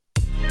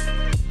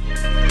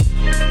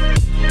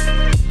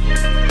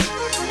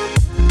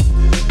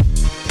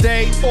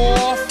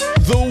off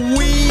the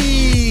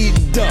weed.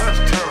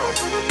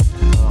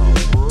 Oh,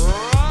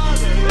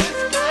 brother,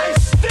 this guy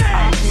stinks.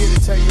 I'm here to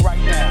tell you right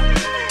now.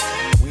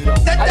 We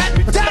don't.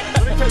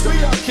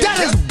 That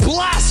is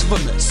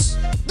blasphemous.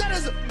 That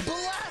is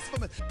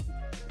blasphemous.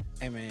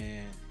 Hey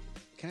man,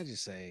 can I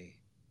just say,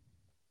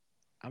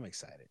 I'm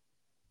excited.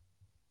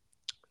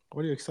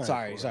 What are you excited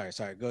for?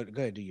 Sorry. Go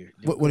ahead. Do your.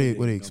 What are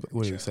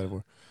you excited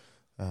for?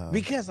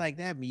 Because like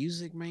that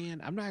music, man.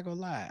 I'm not gonna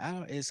lie. I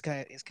don't. It's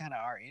kind of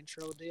our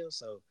intro deal,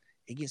 so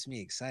it gets me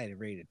excited,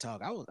 ready to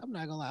talk. I'm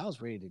not gonna lie. I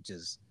was ready to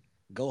just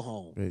go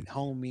home. Right.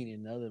 Home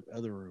meaning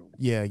other room.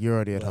 Yeah, you're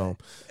already at home.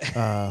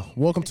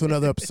 Welcome to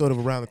another episode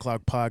of Around the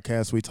Clock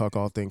Podcast. We talk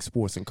all things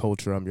sports and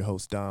culture. I'm your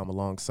host Dom.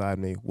 Alongside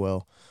me,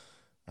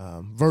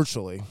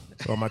 virtually,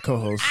 my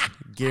co-host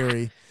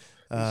Gary,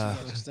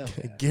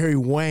 Gary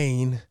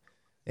Wayne,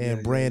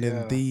 and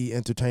Brandon, the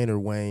entertainer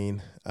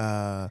Wayne.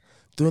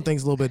 Doing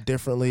things a little bit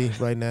differently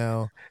right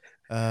now.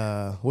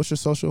 What's your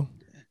social?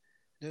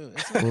 Dude,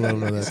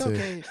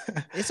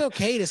 it's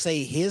okay to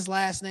say his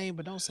last name,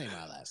 but don't say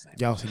my last name.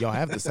 Y'all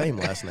have the same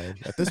last name.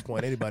 At this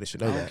point, anybody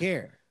should know that. I don't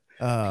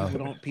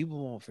care. People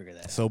won't figure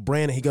that out. So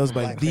Brandon, he goes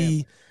by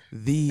the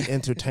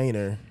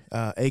entertainer,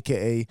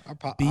 aka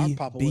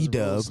B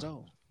Dub.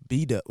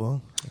 B Dub.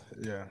 Well,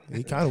 yeah,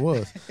 he kind of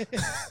was.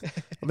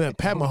 I mean,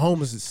 Pat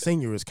Mahomes'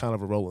 senior is kind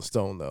of a Rolling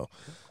Stone, though.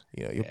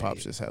 You know, your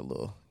pops just had a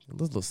little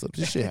slips.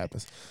 This shit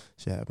happens.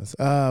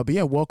 But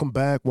yeah, welcome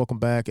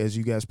back. As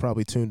you guys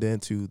probably tuned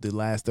into the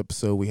last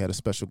episode, we had a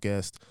special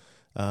guest.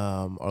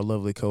 Our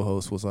lovely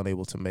co-host was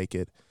unable to make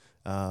it.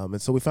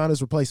 And so we found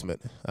his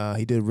replacement.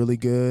 He did really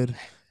good.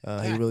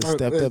 He really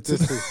stepped up.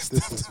 This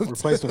is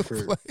replacement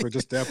for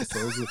just the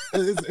episode.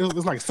 It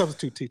was like a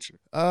substitute teacher.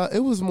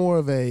 It was more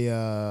of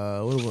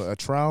a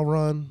trial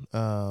run,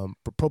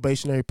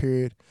 probationary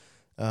period.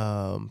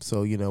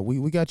 So, you know,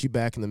 we got you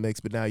back in the mix,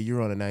 but now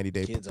you're on a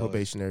 90-day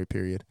probationary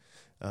period.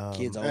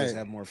 Kids always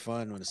have more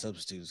fun when the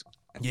substitutes.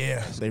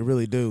 Yeah, they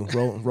really do.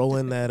 Roll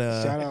in that.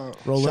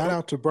 Shout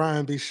out to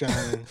Brian B.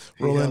 Shine.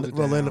 roll in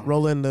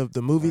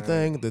the movie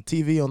thing, the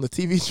TV on the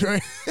TV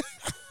train.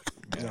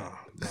 No.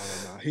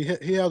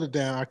 He held it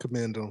down. I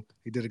commend him.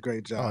 He did a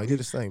great job. Oh, he did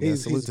his thing.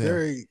 He's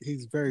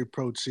very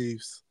pro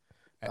Chiefs.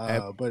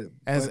 But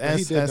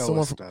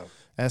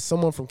as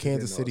someone from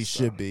Kansas City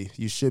should be,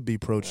 you should be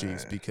pro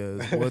Chiefs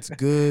because what's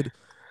good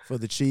for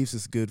the Chiefs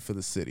is good for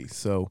the city.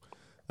 So,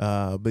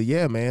 but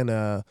yeah,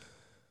 man,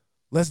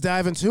 let's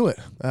dive into it.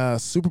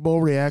 Super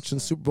Bowl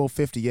reaction, Super Bowl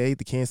 58.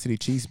 The Kansas City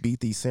Chiefs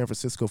beat the San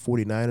Francisco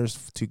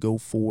 49ers to go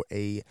for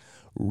a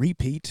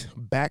repeat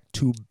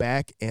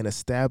back-to-back and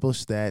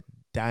establish that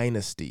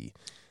dynasty.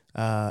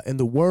 In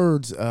the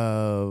words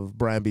of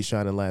Brian B.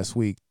 Shannon last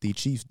week, the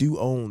Chiefs do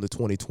own the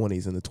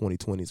 2020s, and the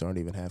 2020s aren't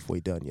even halfway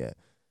done yet.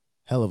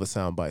 Hell of a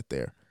soundbite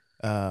there.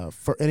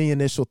 For any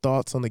initial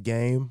thoughts on the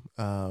game,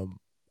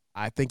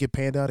 I think it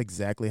panned out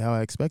exactly how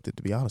I expected,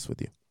 to be honest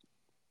with you.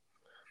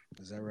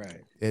 Is that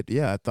right?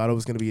 I thought it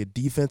was going to be a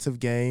defensive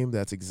game.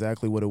 That's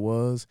exactly what it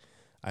was.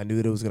 I knew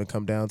that it was going to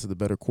come down to the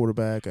better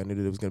quarterback. I knew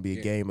that it was going to be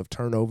a game of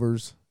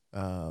turnovers.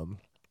 And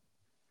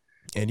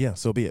yeah,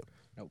 so be it.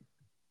 Nope.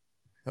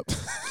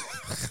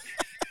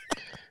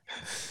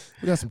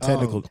 We got some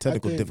technical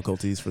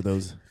difficulties for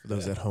those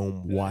at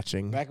home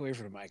watching. Back away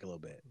from the mic a little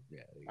bit.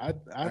 Yeah,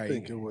 I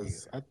think it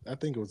was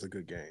a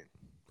good game.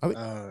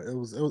 It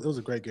was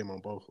a great game on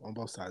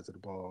both sides of the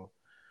ball.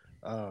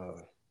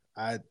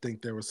 I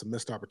think there were some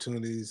missed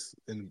opportunities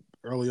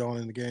early on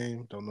in the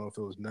game. Don't know if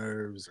it was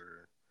nerves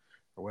or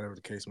whatever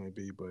the case may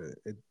be, but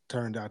it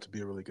turned out to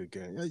be a really good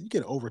game. You get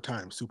an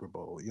overtime Super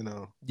Bowl, you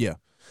know. Yeah.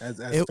 As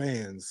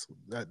fans,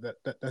 that's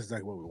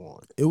exactly what we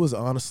want. It was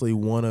honestly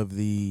one of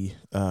the,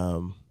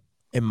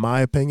 in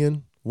my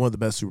opinion, one of the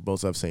best Super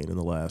Bowls I've seen in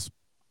the last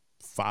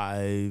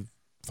five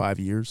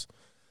years.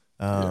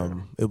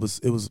 It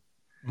was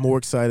more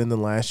exciting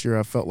than last year.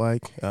 I felt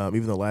like,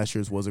 even though last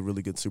year's was a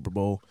really good Super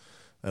Bowl,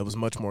 it was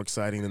much more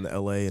exciting than the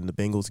LA and the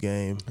Bengals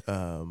game.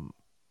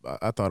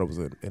 I thought it was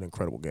an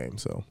incredible game.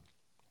 So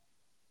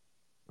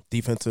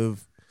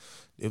defensive.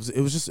 It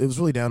was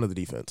really down to the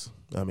defense.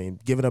 I mean,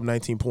 giving up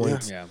 19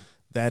 points,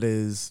 that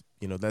is,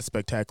 that's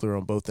spectacular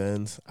on both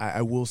ends.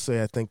 I will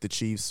say I think the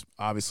Chiefs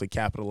obviously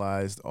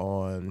capitalized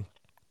on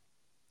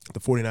the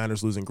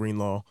 49ers losing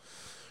Greenlaw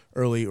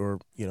early or,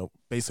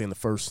 basically in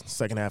the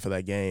second half of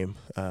that game.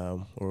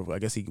 Or I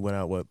guess he went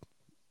out,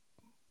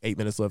 8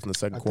 minutes left in the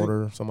second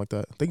quarter or something like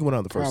that. I think he went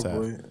out in the first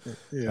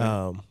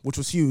half, which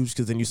was huge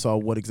because then you saw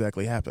what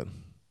exactly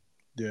happened.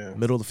 Yeah,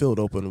 middle of the field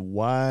open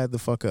wide the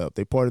fuck up.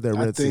 They parted that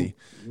Red Sea.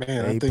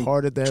 Man, I think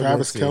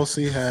Travis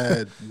Kelce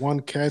had one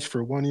catch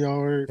for 1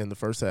 yard in the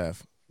first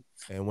half,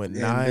 and went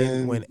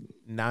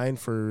 9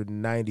 for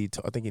 90.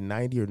 I think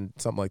 90 or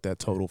something like that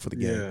total for the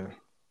game.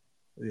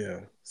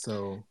 Yeah.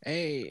 So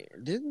hey,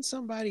 didn't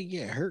somebody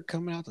get hurt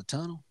coming out the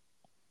tunnel?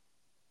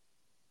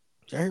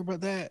 Did I hear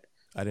about that?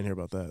 I didn't hear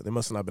about that. They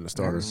must have not been a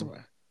starter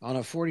on a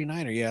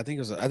 49er. Yeah, I think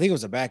it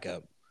was a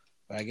backup,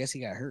 but I guess he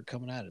got hurt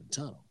coming out of the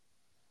tunnel.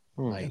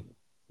 Like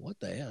What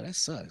the hell? That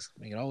sucks.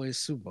 Make it always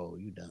Super Bowl.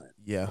 You done.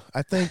 Yeah,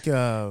 I think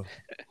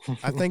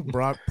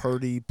Brock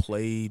Purdy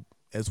played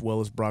as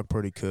well as Brock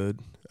Purdy could.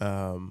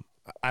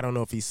 I don't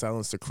know if he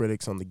silenced the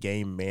critics on the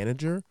game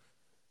manager,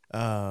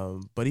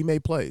 but he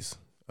made plays.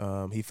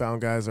 He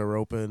found guys that were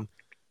open.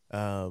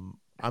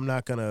 I'm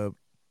not gonna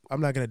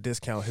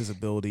discount his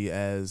ability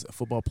as a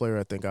football player.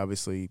 I think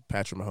obviously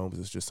Patrick Mahomes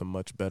is just a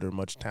much better,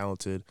 much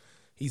talented.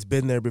 He's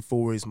been there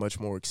before. He's much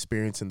more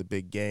experienced in the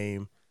big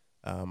game.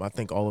 I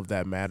think all of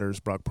that matters.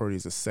 Brock Purdy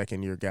is a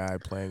second-year guy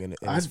playing in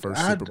his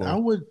first Super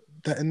Bowl.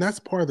 And that's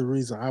part of the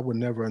reason I would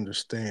never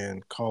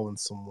understand calling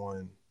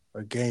someone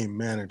a game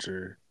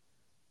manager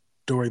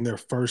during their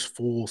first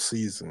full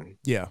season.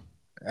 Yeah,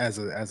 as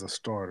a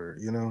starter,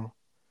 you know.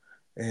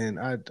 And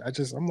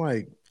I'm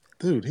like,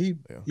 dude, he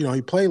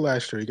played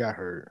last year. He got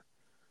hurt.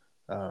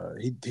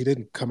 He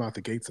didn't come out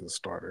the gates as a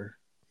starter.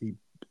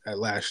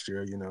 Last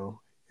year, you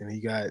know, and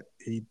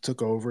he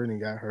took over and he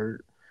got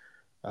hurt.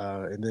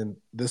 And then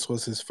this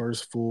was his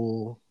first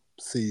full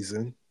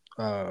season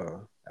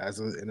as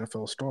an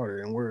NFL starter,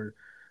 and we're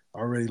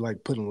already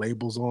like putting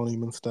labels on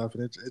him and stuff,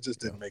 and it just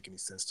didn't make any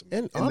sense to me.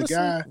 And honestly,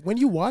 when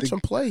you watch him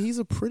play, he's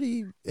a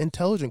pretty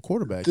intelligent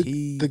quarterback.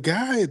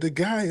 The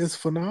guy is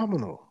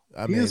phenomenal.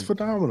 He is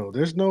phenomenal.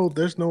 There's no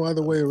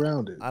other way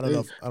around it. I don't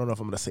know if I'm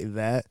going to say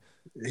that.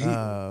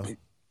 You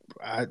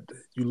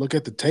look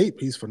at the tape,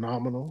 he's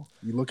phenomenal.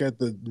 You look at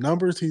the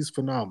numbers, he's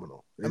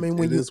phenomenal.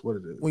 It is what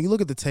it is. When you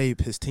look at the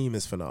tape, his team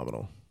is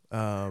phenomenal,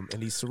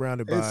 and he's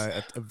surrounded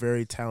by a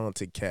very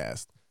talented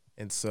cast.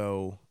 And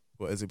so,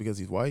 is it because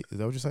he's white? Is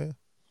that what you're saying?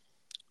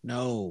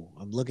 No,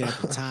 I'm looking at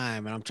the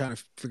time, and I'm trying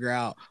to figure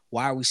out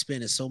why are we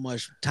spending so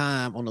much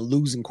time on a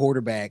losing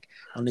quarterback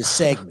on this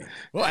segment.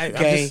 Well,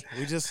 okay,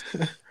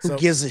 who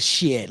gives a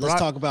shit?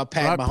 Let's talk about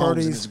Pat Mahomes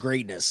and his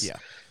greatness. Yeah.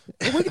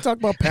 And we can talk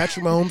about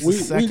Patrick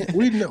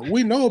Mahomes.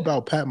 We know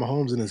about Pat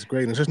Mahomes and his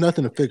greatness. There's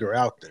nothing to figure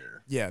out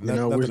there. Yeah,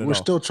 we're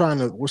still trying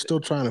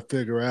to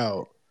figure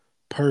out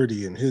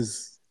Purdy and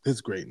his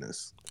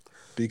greatness,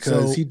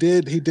 because he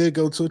did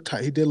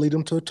lead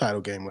him to a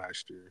title game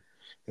last year,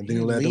 and then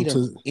he led him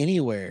to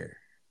anywhere.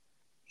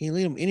 He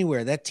lead him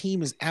anywhere. That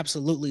team is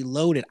absolutely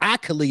loaded. I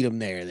could lead them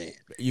there then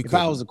if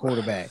I was a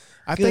quarterback.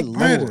 I think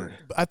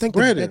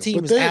that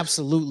team is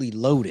absolutely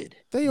loaded.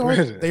 They are.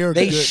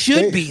 They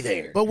should be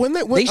there. But when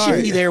they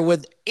should be there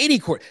with any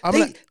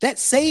quarterback. That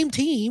same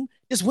team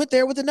just went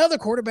there with another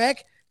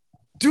quarterback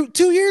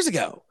 2 years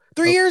ago,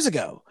 3 years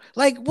ago.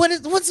 Like, what's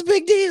the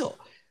big deal?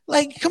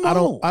 Like, come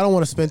on. I don't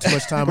want to spend too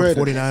much time on the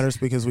 49ers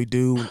because we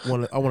do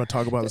want to. I want to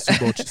talk about the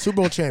Super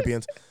Bowl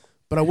champions.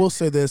 But I will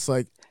say this,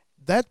 like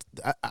that.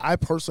 I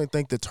personally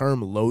think the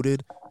term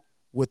 "loaded"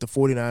 with the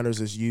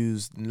 49ers is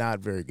used not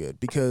very good,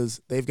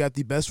 because they've got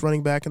the best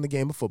running back in the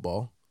game of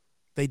football.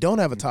 They don't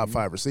have a top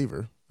 5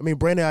 receiver. I mean,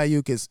 Brandon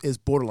Ayuk is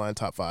borderline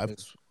top 5.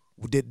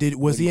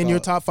 Was he in your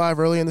top 5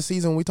 early in the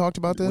season when we talked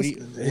about this?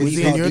 Was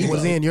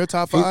he in your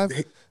top 5?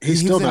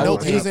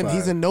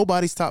 He's in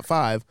nobody's top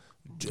 5.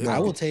 I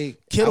will take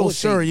Kittle.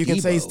 Sure, you can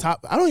Debo. say he's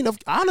top. I don't even know.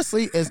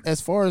 Honestly,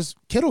 as far as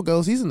Kittle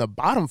goes, he's in the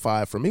bottom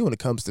 5 for me when it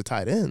comes to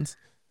tight ends.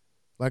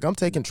 Like, I'm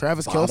taking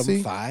Travis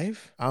Kelce. Bottom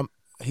 5.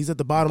 He's at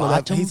the bottom of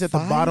that. He's at the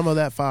bottom of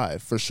that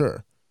 5 for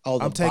sure. Oh,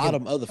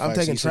 bottom of the 5. I'm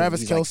taking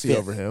Travis Kelce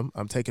over him.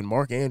 I'm taking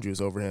Mark Andrews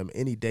over him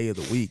any day of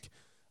the week.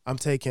 I'm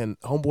taking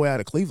homeboy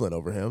out of Cleveland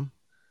over him.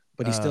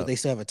 But they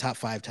still have a top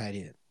 5 tight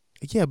end.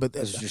 Yeah, but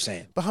that's what you're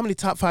saying. But how many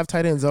top 5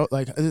 tight ends?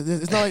 Like,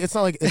 it's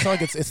not like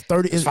it's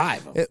 30. It's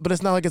 5. But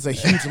it's not like it's a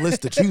huge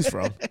list to choose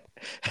from.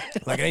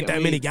 Like, it ain't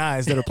that many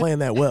guys that are playing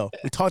that well.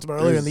 We talked about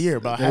earlier in the year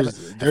about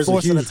there's a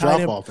huge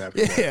drop off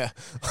after that. Yeah,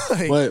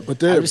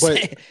 but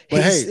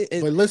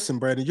listen,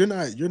 Brandon,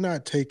 you're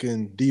not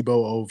taking Debo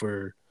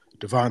over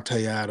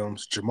Devontae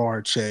Adams,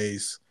 Jamar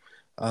Chase,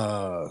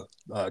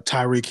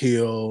 Tyreek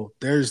Hill.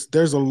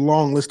 There's a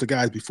long list of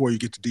guys before you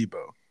get to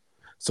Debo.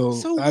 So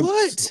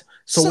what?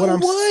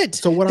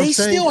 They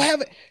still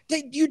have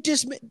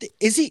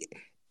it.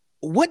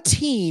 What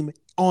team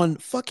on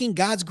fucking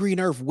God's green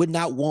earth would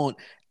not want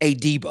a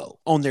Debo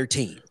on their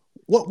team?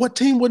 What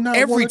team would not?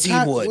 Every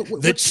team would.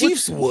 The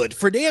Chiefs would,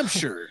 for damn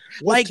sure.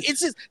 It's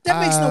just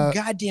that makes no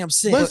goddamn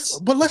sense.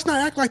 But let's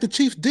not act like the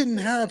Chiefs didn't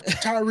have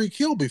Tyreek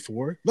Hill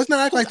before. Let's not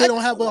act like they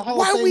don't have a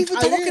Hall of Fame. Why are we even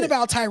talking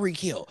about Tyreek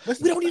Hill?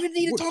 We don't even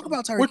need to talk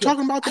about Tyreek Hill. We're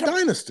talking about the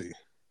dynasty.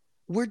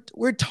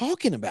 We're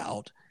talking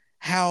about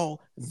how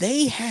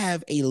they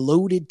have a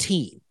loaded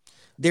team.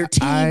 Their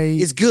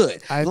team is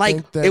good.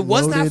 It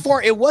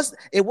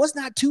was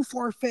not too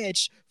far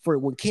fetched for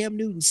when Cam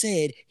Newton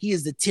said he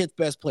is the 10th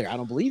best player. I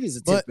don't believe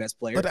he's the 10th best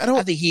player.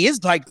 I think he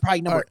is like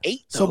probably number 8.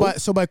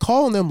 So by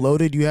calling them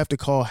loaded, you have to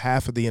call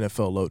half of the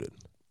NFL loaded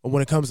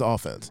when it comes to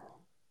offense.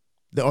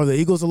 Are the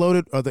Eagles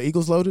loaded?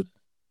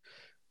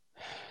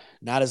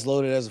 Not as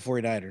loaded as the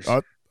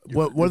 49ers.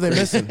 What are they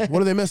missing?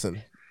 What are they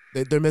missing?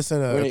 They're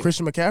missing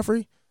Christian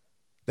McCaffrey.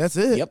 That's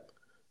it. Yep.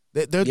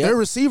 Their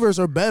receivers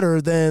are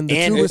better than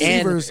the 2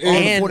 receivers on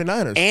the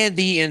 49ers. And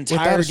the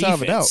entire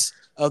defense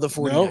of the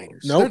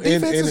 49ers. Their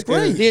defense is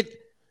great.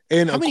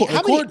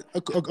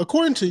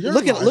 According to your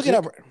look it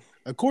up.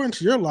 according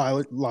to your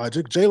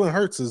logic, Jalen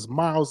Hurts is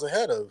miles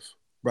ahead of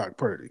Brock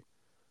Purdy.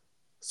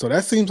 So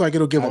that seems like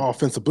it'll give an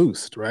offensive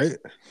boost, right?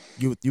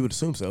 You would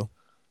assume so.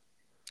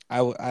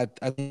 I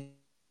think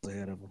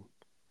ahead of him,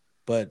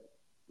 but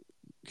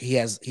he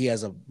has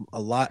a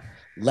lot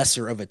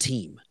lesser of a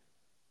team.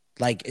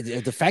 Like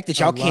the fact that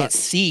y'all can't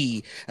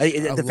see,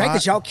 a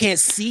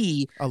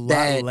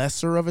lot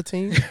lesser of a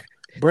team.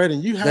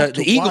 Brandon, you have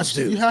to watch.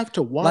 You have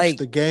to watch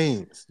the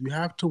games. You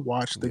have to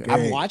watch the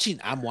games.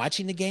 I'm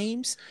watching the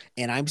games,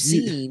 and I'm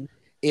seeing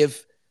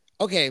if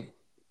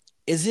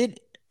is it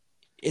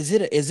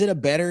a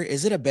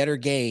better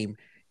game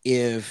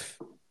if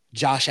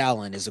Josh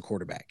Allen is a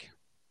quarterback?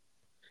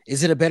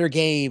 Is it a better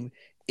game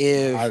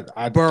if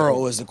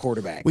Burrow is the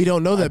quarterback? We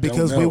don't know that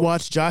because we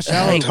watched Josh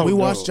Allen. We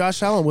watched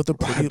Josh Allen with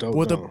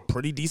a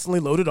pretty decently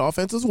loaded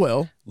offense as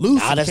well.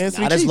 Not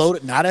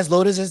as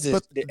loaded as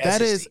this.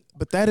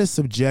 But that is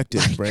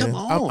subjective, Brandon.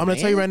 I'm going to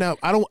tell you right now.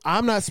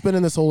 I'm not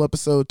spending this whole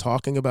episode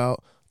talking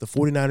about the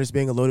 49ers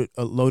being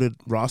a loaded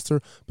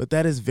roster, but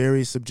that is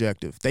very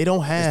subjective. They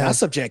don't have. It's not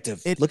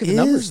subjective. Look at the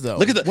numbers, though.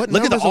 Look at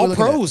the all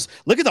pros.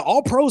 Look at the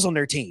all pros on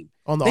their team.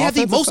 They have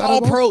the most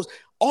all pros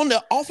on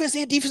the offense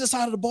and defensive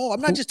side of the ball.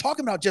 I'm not just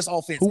talking about just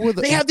offense.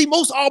 They have the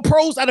most all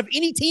pros out of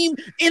any team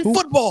in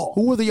football.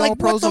 Who were the all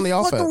pros on the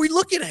offense? What the fuck are we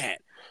looking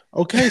at?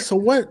 Okay, so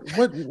what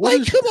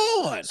come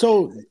on.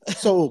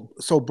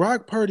 So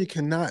Brock Purdy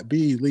cannot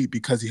be elite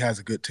because he has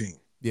a good team.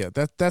 Yeah,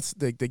 that's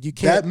you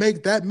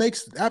can't. That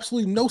makes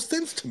absolutely no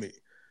sense to me.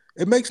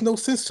 It makes no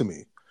sense to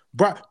me.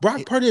 Brock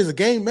Purdy is a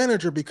game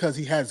manager because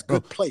he has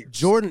good players.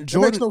 Jordan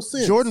makes no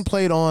sense. Jordan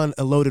played on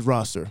a loaded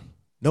roster.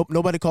 Nope,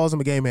 nobody calls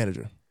him a game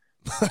manager.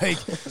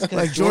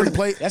 Jordan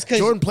played.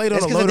 Jordan played on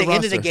a loaded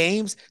roster.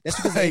 That's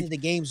because at the end of the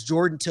games,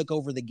 Jordan took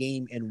over the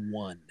game and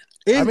won.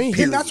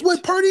 And that's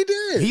what Purdy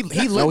did. He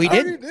didn't. What he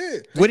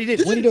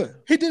did?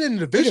 He did it in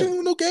the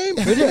divisional game.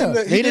 He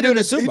did it in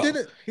the Super Bowl.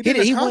 He did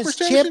it in the conference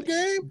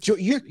championship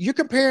game. You're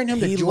comparing him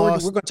to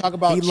Jordan. We're going to talk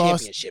about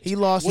championships. He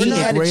lost. He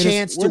had a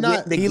chance to win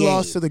the game. He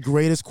lost to the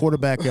greatest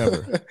quarterback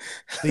ever.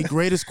 The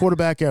greatest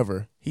quarterback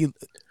ever.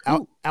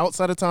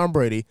 Outside of Tom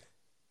Brady,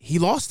 he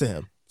lost to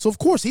him. So of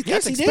course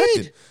that's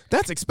expected. Did.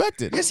 That's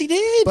expected. Yes, he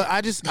did. But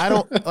I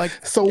don't like.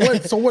 So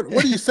what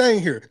are you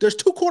saying here? There's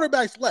two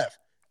quarterbacks left,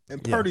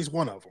 and Purdy's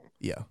one of them.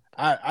 Yeah.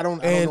 I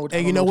don't know.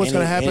 And you know what's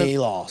going to happen? And he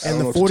lost. And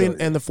the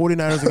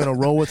 49ers are going to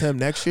roll with him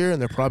next year, and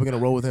they're probably going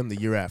to roll with him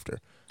the year after.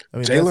 I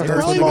mean, Jalen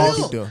Hurts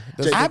lost.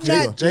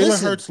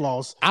 Jalen Hurts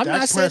lost. I'm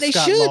not saying they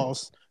should.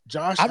 Lost.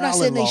 Josh I'm not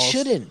saying they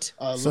shouldn't.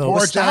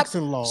 Lamar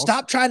Jackson lost.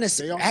 Stop trying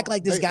to act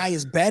like this guy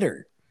is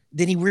better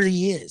than he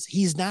really is.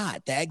 He's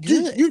not that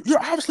good. You're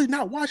obviously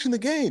not watching the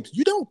games.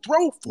 You don't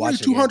throw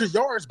 4,200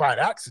 yards by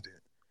accident.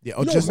 Yeah,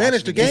 you don't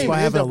manage the game. Just by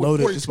having a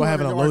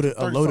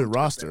loaded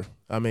roster.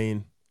 I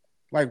mean,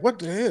 like what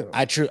the hell?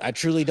 I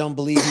truly don't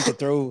believe he could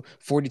throw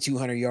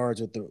 4,200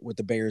 yards with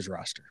the Bears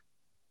roster.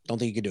 Don't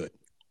think he could do it.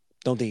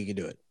 Don't think he could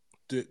do it.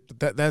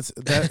 That's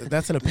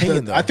an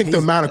opinion though. I think the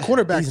amount of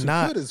quarterbacks he's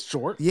not is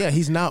short. Yeah,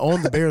 he's not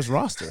on the Bears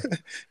roster.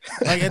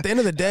 Like at the end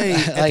of the day,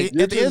 at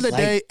the end of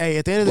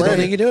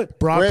the day,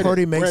 Brock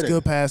Purdy makes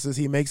good passes.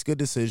 He makes good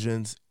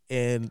decisions,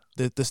 and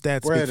the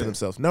stats speak for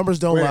themselves. Numbers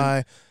don't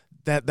lie.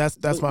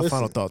 That's my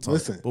final thoughts on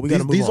it. But we got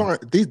to move on.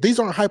 These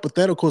aren't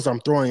hypotheticals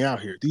I'm throwing out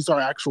here. These are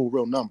actual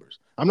real numbers.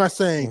 I'm not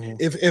saying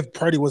if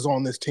Purdy was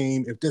on this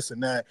team, if this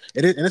and that.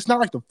 And it's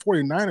not like the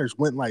 49ers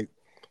went like –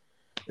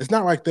 it's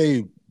not like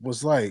they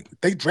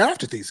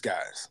drafted these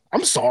guys.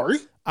 I'm sorry.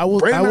 I will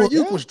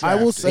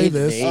say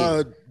this.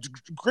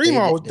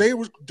 Greenlaw,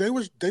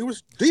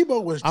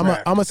 Debo was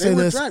drafted. I'm gonna say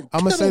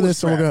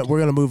this, and we're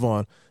gonna move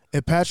on.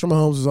 If Patrick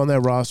Mahomes was on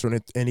that roster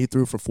and he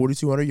threw for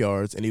 4,200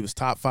 yards and he was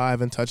top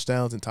 5 in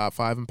touchdowns and top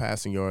 5 in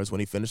passing yards when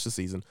he finished the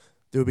season,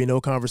 there would be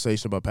no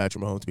conversation about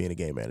Patrick Mahomes being a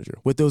game manager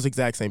with those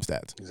exact same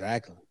stats.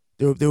 Exactly.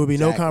 There would be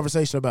no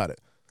conversation about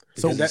it.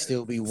 So he'd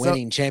still be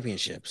winning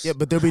championships. Yeah,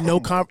 but there'd be no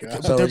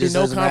conversation. It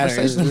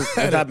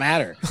doesn't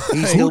matter.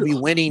 He'd still be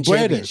winning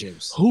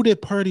championships. Who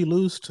did Purdy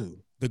lose to?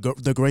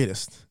 The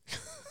greatest.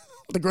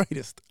 The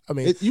greatest. I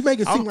mean, you make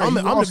it seem like I'm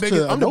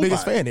the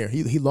biggest fan here.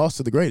 He lost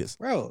to the greatest.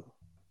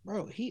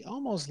 Bro, he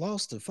almost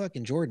lost to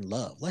fucking Jordan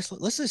Love. Let's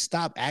just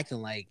stop acting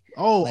like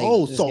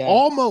almost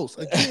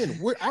again.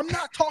 I'm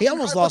not talking. He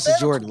almost lost to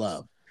Jordan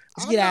Love.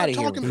 Let's get out of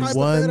here. He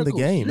won the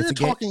game. You're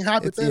talking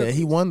hypotheticals. Yeah,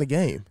 he won the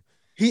game.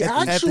 He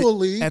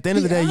actually at the end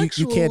of the day,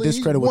 you can't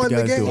discredit what the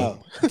guy's doing.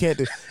 You can't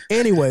do.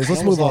 Anyways,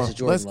 let's move on.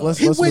 He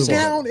went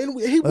down and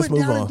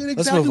did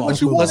exactly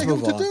what you wanted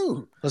him to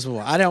do. Let's move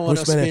on. I don't want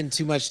to spend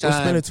too much time.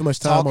 We're spending too much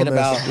time talking on this.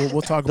 about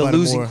we'll talk the about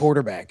losing it more.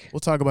 Quarterback.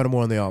 We'll talk about it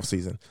more in the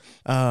offseason.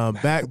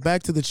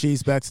 Back to the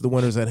Chiefs. Back to the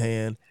winners at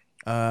hand.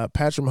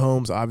 Patrick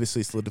Mahomes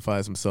obviously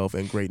solidifies himself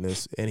in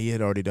greatness, and he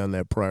had already done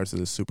that prior to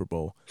the Super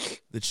Bowl.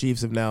 The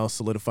Chiefs have now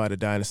solidified a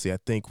dynasty. I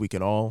think we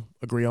can all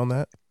agree on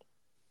that.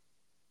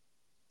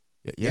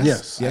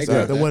 Yes.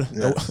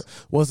 That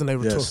wasn't a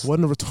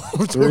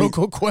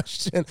rhetorical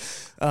question.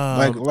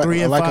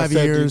 3 and 5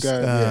 years.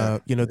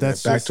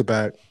 That's back to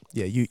back.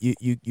 Yeah,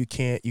 you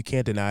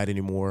can't deny it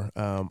anymore.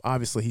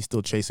 Obviously, he's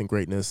still chasing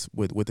greatness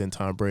within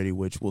Tom Brady,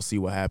 which we'll see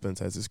what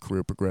happens as his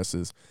career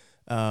progresses.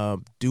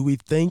 Do we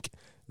think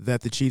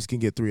that the Chiefs can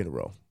get 3 in a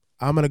row?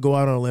 I'm going to go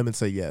out on a limb and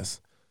say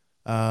yes,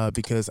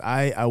 because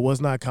I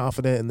was not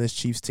confident in this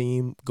Chiefs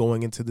team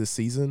going into this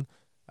season.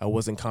 I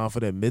wasn't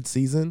confident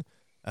mid-season.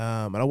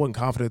 And I wasn't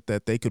confident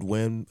that they could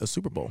win a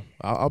Super Bowl.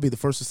 I'll be the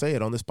first to say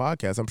it on this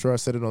podcast. I'm sure I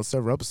said it on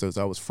several episodes.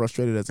 I was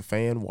frustrated as a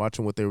fan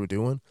watching what they were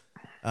doing.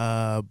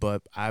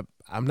 But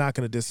I'm not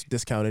going to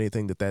discount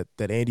anything that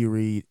Andy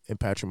Reid and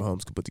Patrick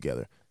Mahomes could put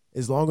together.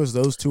 As long as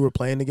those two are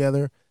playing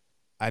together,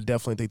 I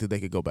definitely think that they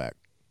could go back.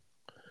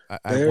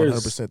 I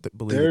 100%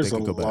 believe that they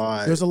could go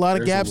back. There's a lot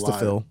of gaps to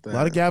fill. A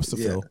lot of gaps to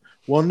fill.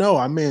 Well, no,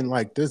 I mean,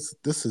 like this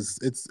is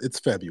it's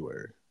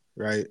February,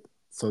 right?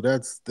 So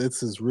this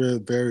is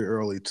very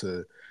early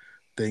to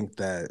think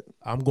that.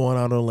 I'm going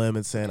out on a limb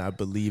and saying I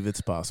believe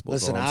it's possible.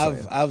 Listen,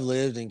 I've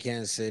lived in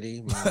Kansas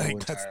City my whole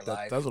entire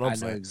life. That's what I'm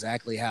saying. I know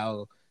exactly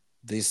how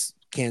these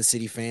Kansas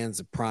City fans,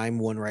 the prime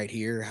one right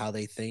here, how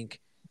they think.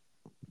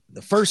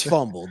 The first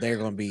fumble, they're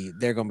gonna be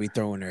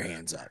throwing their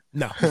hands up.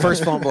 No, the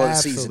first fumble of the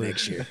season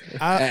next year.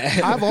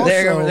 I've also,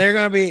 they're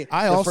gonna be.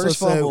 I the also first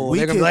fumble.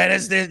 They're gonna be like,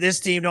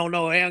 this team don't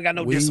know. They ain't got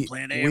no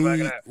discipline.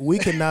 We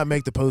cannot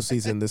make the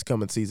postseason this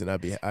coming season.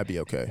 I'd be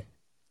okay.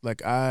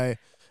 Like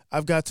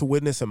I've got to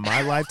witness in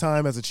my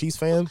lifetime as a Chiefs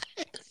fan.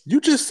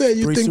 You just said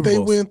you think they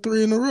win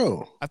 3 in a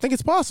row. I think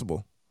it's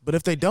possible, but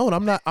if they don't,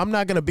 I'm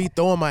not gonna be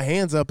throwing my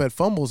hands up at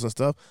fumbles and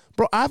stuff,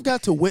 bro. I've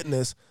got to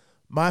witness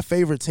my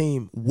favorite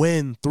team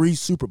win 3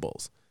 Super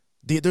Bowls.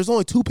 There's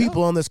only 2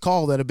 people on this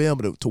call that have been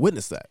able to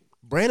witness that.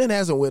 Brandon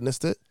hasn't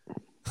witnessed it.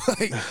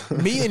 Like,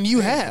 me and you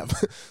have.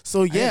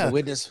 So yeah,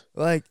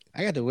 I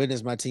got to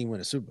witness my team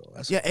win a Super Bowl.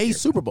 A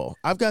Super Bowl.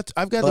 I've got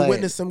to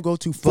witness them go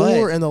to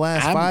 4 in the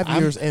last 5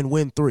 years and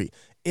win 3.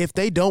 If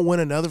they don't win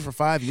another for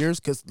 5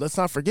 years, because let's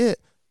not forget,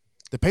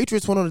 the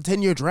Patriots went on a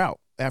 10-year drought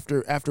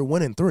after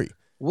winning 3.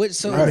 When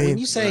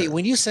you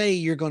say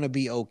you're going to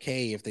be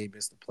okay if they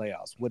miss the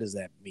playoffs, what does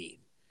that mean?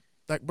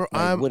 Like, bro,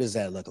 what does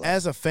that look like?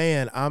 As a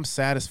fan, I'm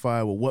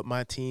satisfied with what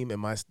my team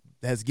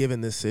has given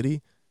this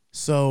city,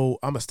 so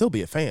I'm gonna still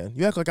be a fan.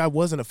 You act like I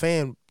wasn't a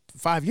fan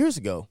 5 years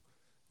ago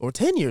or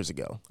 10 years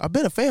ago. I've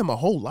been a fan my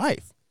whole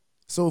life.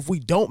 So if we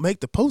don't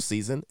make the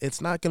postseason, it's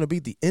not going to be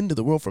the end of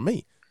the world for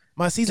me.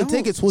 My season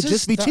tickets will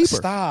just be cheaper.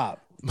 Stop.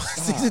 My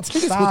season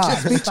tickets will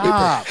just be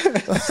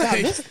cheaper.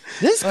 Stop.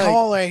 This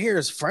call right here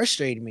is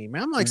frustrating me,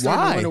 man. I'm like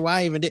starting to wonder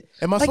why I even did.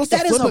 Am I supposed to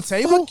flip a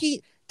table?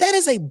 That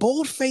is a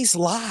bold-faced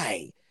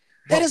lie.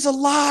 That is a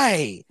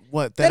lie.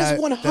 What? That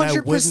is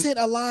 100%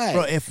 a lie.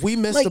 Bro, if we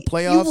miss the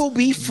playoffs, you will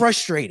be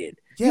frustrated.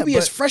 You'll be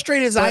as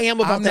frustrated as I am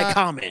about that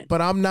comment.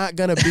 But I'm not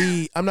gonna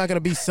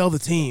be sell the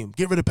team,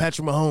 get rid of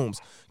Patrick Mahomes.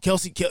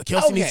 Kelsey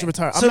needs to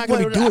retire. I'm not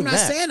gonna be doing that. I'm not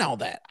saying all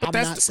that. I'm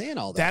not saying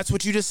all that. That's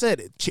what you just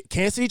said.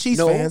 Kansas City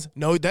Chiefs fans.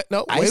 Wait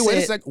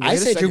a second. I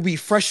said you'll be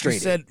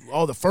frustrated. You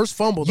said, the first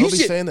fumble. They'll be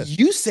saying this.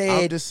 You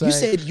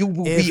said you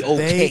will be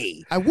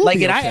okay. I will be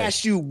okay. And I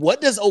asked you,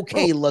 what does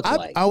okay look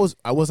like?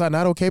 Was I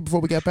not okay before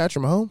we got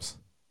Patrick Mahomes?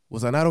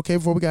 Was I not okay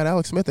before we got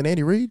Alex Smith and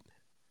Andy Reid?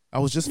 I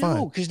was just fine.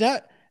 No, because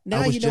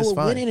now you know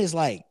what winning is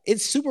like.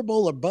 It's Super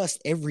Bowl or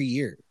bust every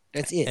year.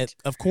 That's it. And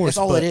of course. That's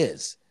all it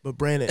is. But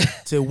Brandon,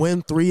 to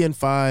win 3 and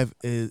 5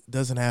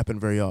 doesn't happen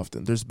very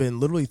often. There's been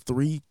literally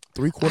three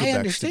quarterbacks. I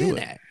understand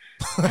that.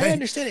 I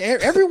understand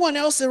it. Everyone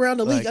else around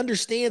the league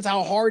understands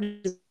how hard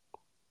it is.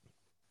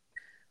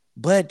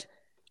 But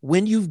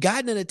when you've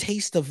gotten a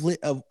taste of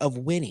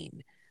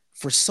winning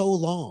for so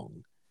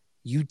long,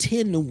 you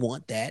tend to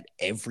want that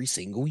every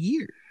single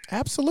year.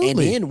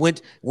 Absolutely. And then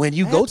when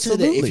you go to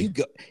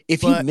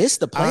if you miss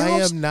the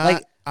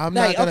playoffs, I'm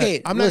not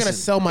gonna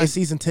sell my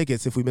season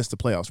tickets if we miss the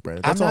playoffs,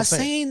 Brandon. I'm not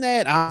saying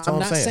that. I'm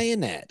not saying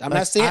that. I'm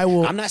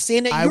not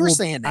saying that you're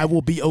saying that. I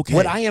will be okay.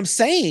 What I am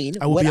saying,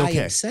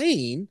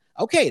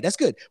 okay, that's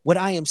good. What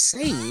I am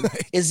saying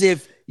is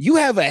if you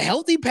have a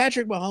healthy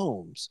Patrick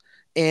Mahomes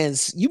and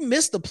you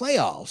miss the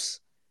playoffs,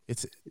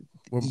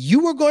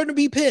 you are going to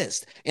be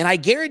pissed. And I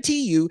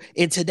guarantee you,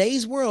 in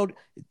today's world,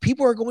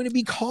 people are going to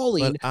be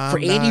calling for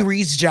Andy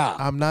Reid's job.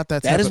 I'm not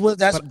that. That's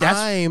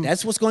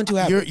what's going to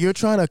happen. You're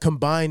trying to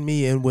combine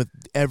me in with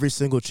every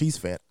single Chiefs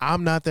fan.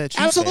 I'm not that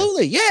Chiefs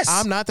Absolutely, fan. yes.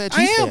 I'm not that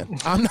Chiefs fan.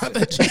 I'm not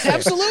that Chiefs fan.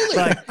 Absolutely.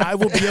 Like, I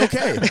will be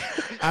okay.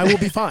 I will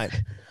be fine.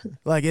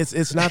 Like,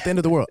 it's not the end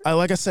of the world.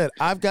 Like I said,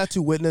 I've got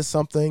to witness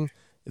something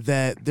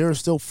that there are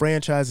still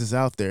franchises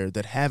out there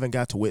that haven't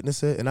got to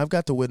witness it, and I've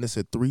got to witness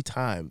it 3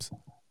 times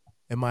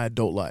in my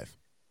adult life.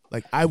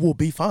 Like, I will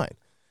be fine.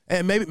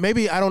 And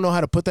maybe I don't know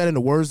how to put that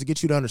into words to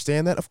get you to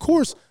understand that. Of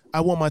course,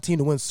 I want my team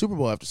to win Super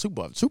Bowl after Super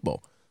Bowl after Super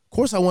Bowl. Of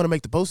course, I want to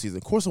make the postseason.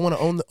 Of course, I want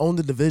to own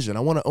the division.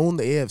 I want to own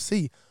the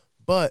AFC.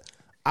 But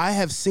I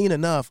have seen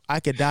enough. I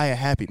could die a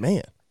happy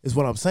man, is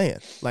what I'm saying.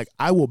 Like,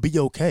 I will be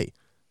okay.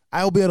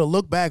 I will be able to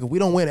look back if we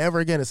don't win ever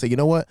again and say, you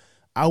know what?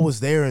 I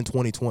was there in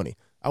 2020.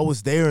 I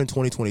was there in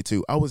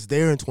 2022. I was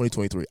there in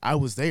 2023. I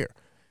was there.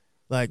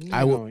 Like you're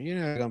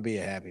not gonna be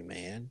a happy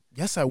man.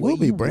 Yes, I will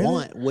be,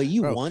 Brandon. What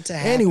you want to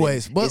happen.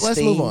 Anyways, but let's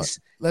move on.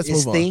 Let's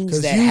move on.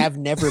 Things that have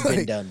never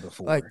been done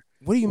before. Like,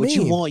 what do you mean?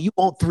 You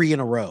want 3 in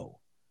a row.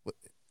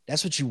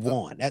 That's what you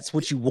want. That's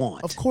what you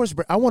want. Of course,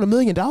 I want $1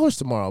 million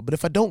tomorrow, but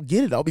if I don't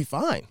get it, I'll be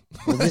fine.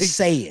 Well, just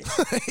say it.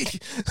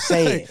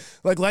 Say it.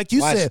 Like you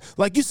said,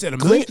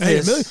 $1 million. Hey,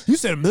 you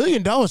said $1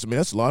 million. I mean,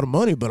 that's a lot of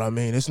money, but I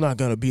mean, it's not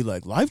gonna be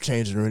like life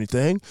changing or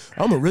anything.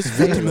 I'm gonna risk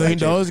 $50 million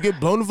to get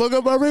blown the fuck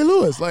up by Ray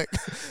Lewis. Like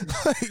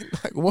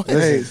what?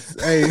 Hey,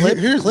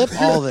 clip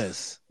all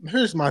this.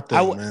 Here's my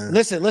thing, man.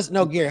 Listen.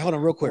 No, Gary, hold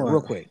on, real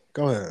quick.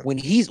 Go ahead.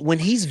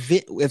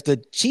 If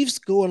the Chiefs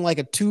go on like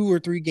a 2 or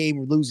 3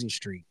 game losing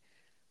streak,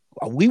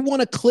 we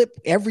want to clip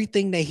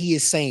everything that he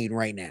is saying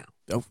right now.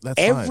 Oh, that's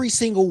every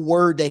single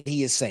word that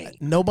he is saying.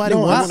 Nobody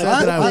wants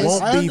that I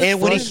won't be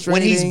and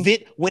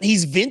when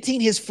he's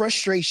venting his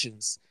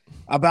frustrations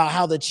about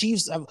how the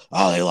Chiefs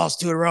they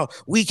lost 2 in a row.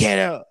 We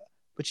can't.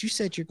 But you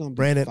said you're going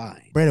to be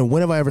fine. Brandon,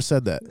 when have I ever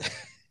said that?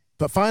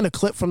 But find a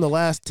clip from the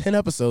last 10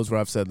 episodes where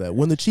I've said that.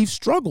 When the Chiefs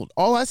struggled,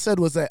 all I said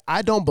was that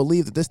I don't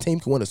believe that this team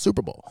can win a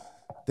Super Bowl.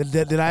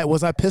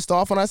 Was I pissed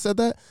off when I said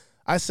that?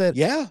 I said,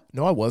 yeah.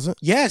 No, I wasn't.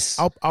 Yes.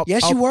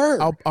 You were.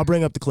 I'll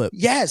bring up the clip.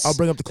 Yes. I'll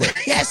bring up the clip.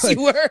 Yes,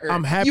 you were.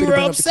 I'm happy you to were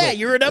bring upset. Up the clip.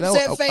 You were an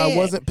upset fan. I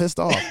wasn't pissed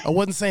off. I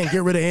wasn't saying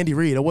get rid of Andy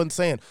Reid. I wasn't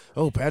saying,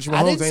 Patrick Mahomes.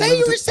 I didn't say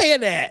you were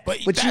saying that.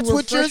 But you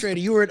were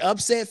frustrated. You were an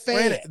upset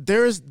fan.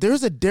 Brandon,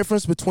 there's a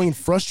difference between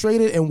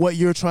frustrated and what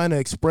you're trying to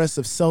express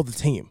of sell the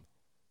team.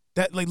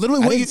 That like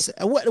literally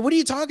what are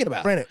you talking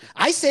about? Brandon,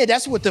 I said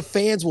that's what the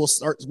fans will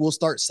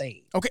start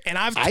saying. Okay, and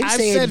I've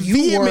said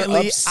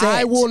vehemently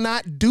I will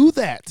not do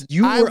that.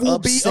 I will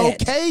upset.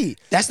 Be okay.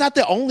 That's not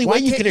the only way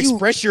you can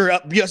express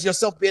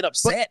yourself being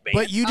upset, man.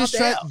 But you just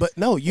tried. But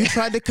no, you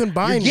tried to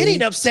combine. You're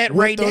getting upset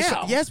right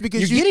now. Yes,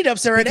 because you're getting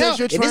upset right now.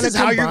 And this is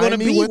how you're going to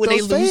be when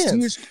they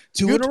lose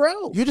 2 in a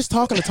row. You're just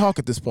talking to talk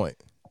at this point.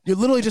 You're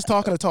literally just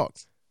talking to talk.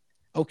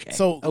 Okay.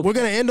 So we're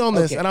gonna end on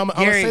this, and I'm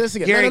gonna say this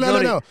again. Gary,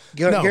 no.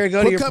 Gary,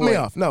 go to your cut point. Me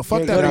off. No,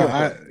 fuck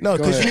that. No,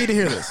 because you need to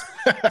hear this.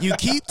 You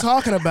keep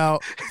talking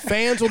about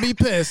fans will be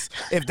pissed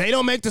if they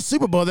don't make the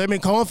Super Bowl. They've been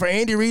calling for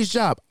Andy Reid's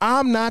job.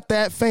 I'm not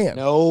that fan.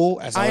 No,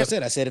 that's all I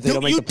said. I said if they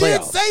don't make the playoffs. You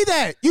did say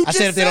that. I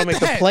said if they don't make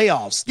the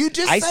playoffs. You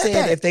just I said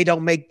that. If they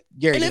don't make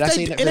Gary, and did I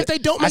say that? And if they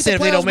don't make the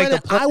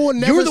playoffs, I will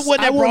never. You're the one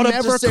that brought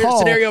up the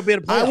scenario being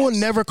the playoffs. I will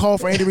never call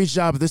for Andy Reid's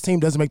job if this team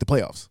doesn't make the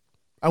playoffs.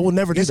 I will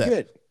never do that. That's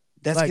good.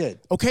 That's good.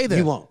 Okay, then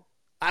you won't.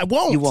 I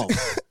won't. You won't.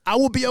 I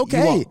will be okay.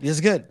 You won't. It's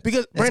good.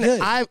 Because, Brandon,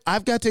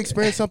 I've got to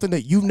experience something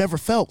that you've never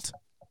felt.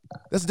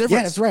 That's different.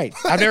 Yeah, that's right.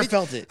 I've never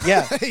felt it.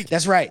 Yeah,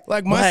 that's right.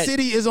 Like, my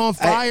city is on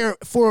fire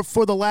for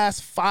the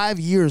last 5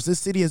 years. This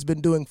city has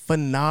been doing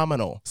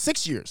phenomenal.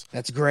 6 years.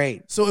 That's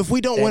great. So if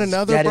we don't win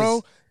another,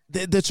 bro,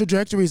 the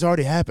trajectory's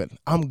already happened.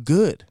 I'm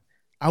good.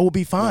 I will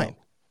be fine. No.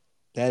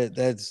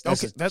 That's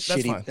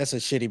shitty. Fine. That's a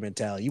shitty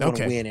mentality. You want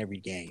to win every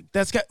game.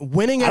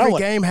 Winning every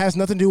game has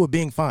nothing to do with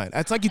being fine.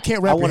 It's like you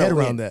can't wrap your head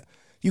around that.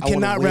 You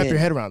cannot wrap your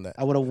head around that.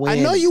 I want to win.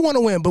 I know you want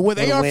to win, but with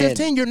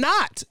AR-15, you're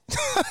not.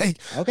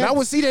 Okay. Not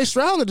with C.J.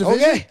 Stroud in the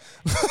division.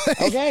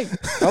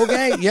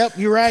 Okay. Yep,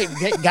 you're right.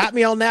 Got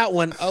me on that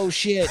one. Oh,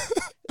 shit.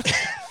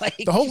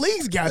 The whole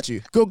league's got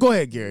you. Go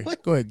ahead, Gary.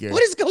 Go ahead, Gary.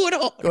 What is going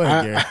on? Go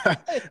ahead,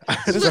 Gary.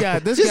 This guy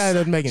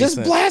doesn't make any sense.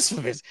 Just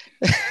blasphemous.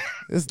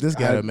 This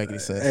guy doesn't make any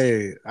sense.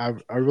 Hey, I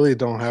really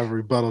don't have a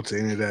rebuttal to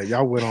any of that.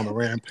 Y'all went on a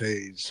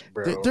rampage,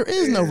 bro. There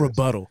is no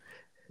rebuttal.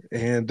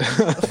 And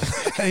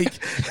I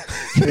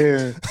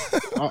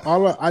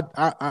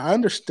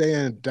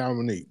understand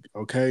Dominique.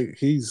 Okay,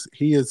 he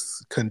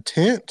is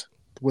content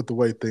with the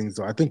way things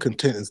are. I think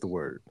content is the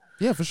word.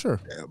 Yeah, for sure.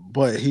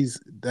 But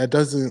that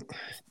doesn't.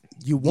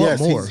 You want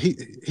more. He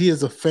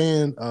is a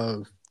fan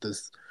of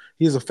this.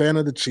 He is a fan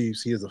of the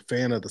Chiefs. He is a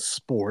fan of the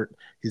sport.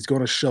 He's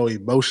going to show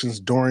emotions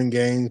during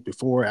games,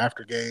 before,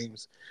 after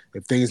games.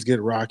 If things get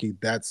rocky,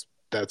 that's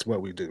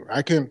what we do.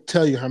 I can't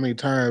tell you how many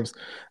times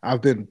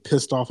I've been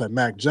pissed off at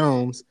Mac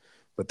Jones,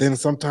 but then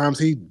sometimes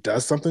he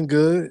does something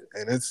good,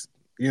 and it's,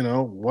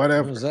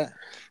 whatever. What was that?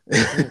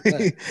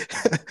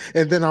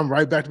 And then I'm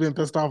right back to being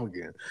pissed off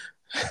again.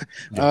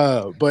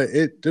 Yeah. But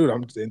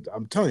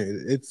I'm telling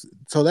you,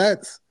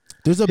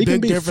 there's a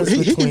big difference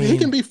between. He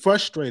can be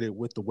frustrated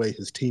with the way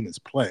his team is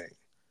playing.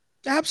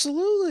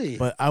 Absolutely.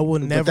 But I will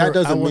never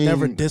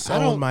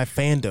disown my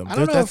fandom. I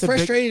don't know if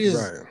frustrated is.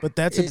 Right. But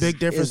that's a big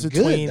difference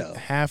between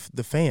half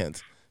the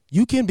fans.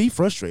 You can be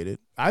frustrated.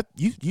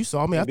 You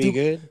saw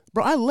me.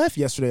 Bro, I left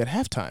yesterday at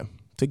halftime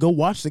to go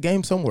watch the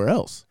game somewhere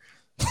else.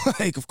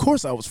 Like, of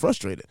course I was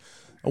frustrated.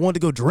 I wanted to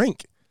go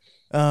drink.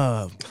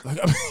 I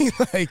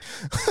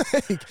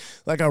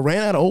ran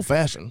out of old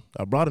fashioned.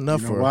 I brought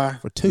enough for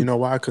two. You know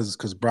why?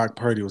 Because Brock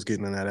Purdy was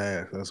getting in that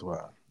ass. That's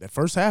why. That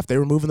first half, they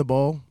were moving the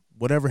ball.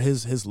 Whatever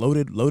his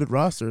loaded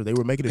roster, they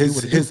were making it do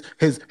what it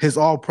did. His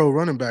all-pro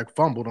running back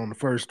fumbled on the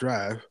first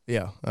drive.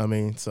 Yeah, I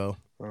mean, so.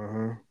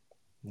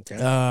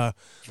 Okay.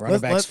 Running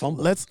backs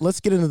fumble. Let's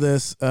get into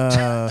this.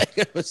 To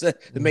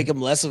make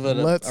him less of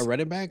a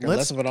running back or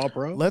less of an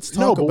all-pro? Let's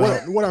talk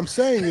about what I'm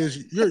saying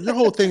is your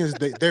whole thing is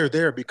they're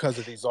there because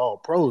of these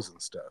all-pros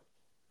and stuff.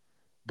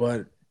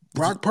 But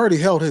Brock Purdy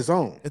held his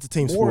own. It's a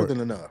team more sport. than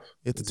enough.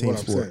 It's a team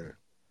sport.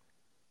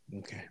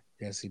 Okay.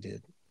 Yes, he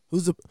did.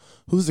 Who's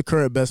the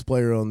current best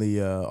player on the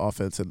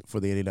offense for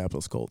the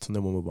Indianapolis Colts? And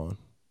then we'll move on.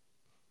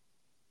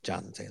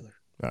 Jonathan Taylor.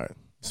 All right.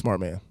 Smart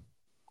man.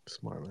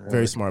 Smart man.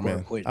 Very smart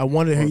man. I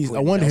wanted to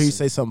hear you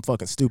say something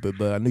fucking stupid,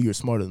 but I knew you were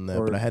smarter than that,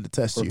 but I had to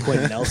test you.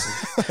 Quentin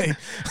Nelson.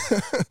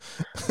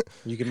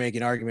 You can make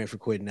an argument for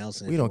Quentin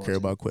Nelson. We don't care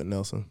about Quentin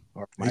Nelson.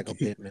 Or Michael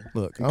Pittman.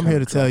 Look, I'm here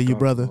to tell you,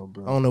 brother. I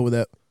don't know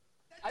where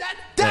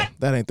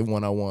that ain't the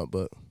one I want,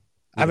 but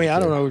I mean, I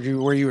don't know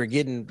where you were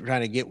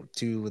trying to get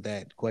to with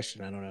that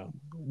question. I don't know.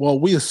 Well,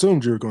 we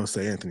assumed you were going to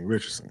say Anthony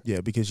Richardson.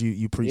 Yeah, because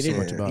you preach so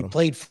much about him. He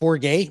played 4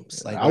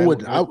 games. Like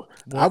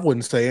I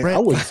wouldn't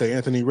say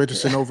Anthony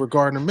Richardson over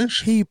Gardner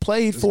Minshew. He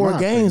played 4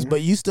 games,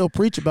 but you still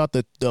preach about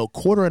the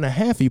quarter and a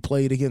half he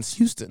played against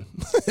Houston,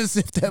 as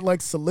if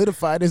that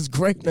solidified his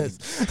greatness.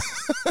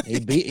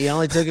 He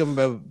only took him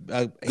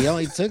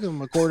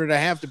a quarter and a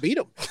half to beat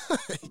him.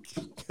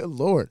 Good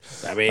Lord.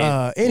 I mean,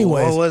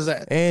 anyways, what was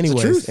that?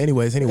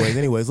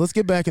 Anyways, let's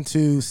get back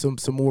into some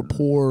more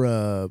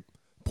poor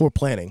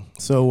planning.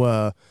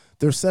 So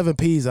there's 7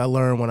 P's I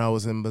learned when I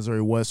was in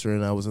Missouri Western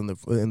and I was in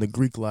the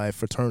Greek life,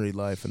 fraternity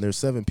life, and there's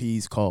 7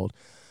 P's called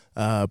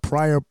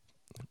prior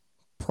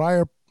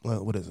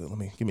what is it?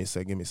 Give me a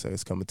second.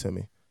 It's coming to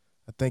me.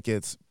 I think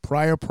it's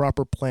prior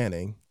proper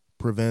planning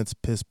prevents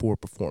piss poor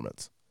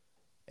performance.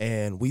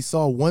 And we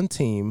saw one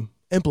team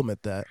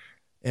implement that,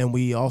 and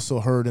we also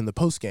heard in the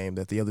post game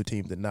that the other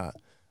team did not.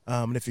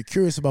 And if you're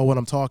curious about what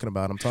I'm talking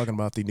about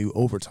the new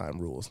overtime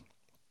rules,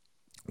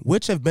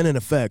 which have been in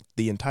effect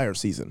the entire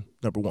season,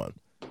 number one.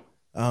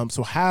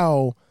 So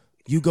how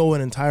you go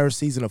an entire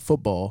season of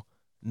football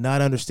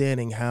not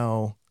understanding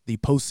how the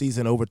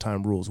postseason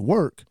overtime rules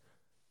work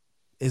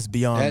is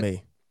beyond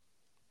me.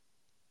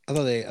 I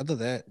thought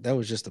that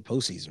was just the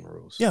postseason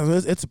rules. Yeah,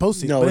 it's the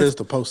postseason. No, it is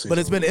the postseason. But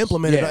it's been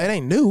implemented. Yeah. It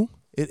ain't new.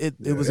 It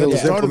was at the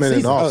start of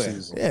the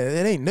season. Yeah,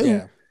 it ain't new.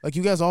 Yeah. Like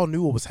you guys all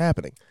knew what was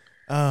happening.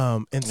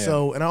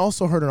 So I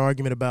also heard an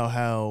argument about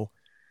how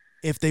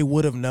if they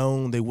would have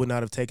known, they would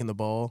not have taken the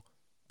ball.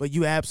 But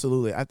you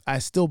absolutely, I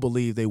still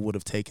believe they would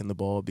have taken the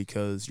ball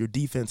because your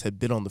defense had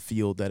been on the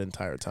field that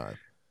entire time.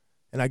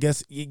 And I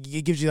guess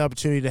it gives you the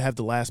opportunity to have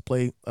the last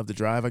play of the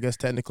drive, I guess,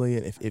 technically,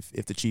 and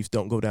if the Chiefs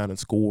don't go down and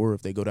score,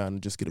 if they go down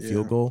and just get a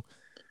field goal.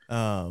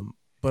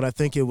 But I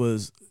think it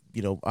was,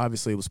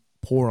 obviously it was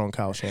poor on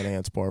Kyle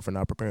Shanahan's part for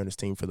not preparing his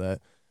team for that.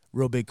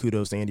 Real big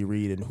kudos to Andy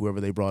Reid and whoever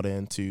they brought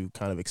in to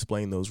kind of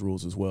explain those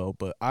rules as well.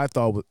 But I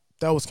thought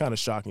that was kind of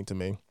shocking to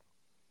me.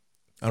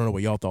 I don't know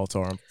what y'all thoughts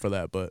are for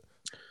that, but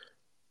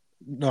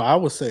no, I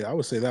would say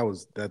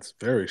that's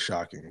very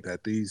shocking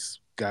that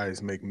these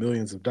guys make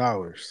millions of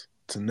dollars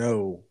to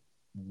know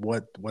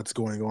what's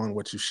going on,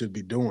 what you should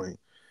be doing,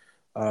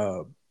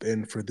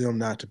 and for them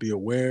not to be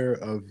aware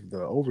of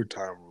the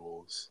overtime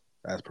rules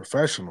as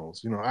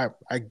professionals.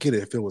 I get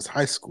it if it was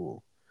high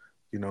school,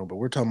 but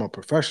we're talking about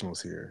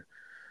professionals here,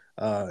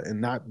 and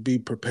not be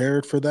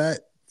prepared for that.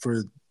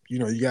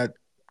 You got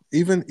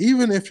even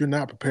if you're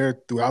not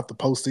prepared throughout the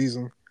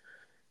postseason.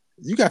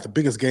 You got the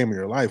biggest game of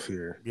your life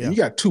here. Yeah. You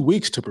got 2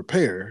 weeks to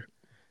prepare,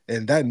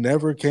 and that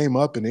never came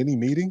up in any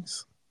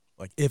meetings.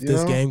 Like, if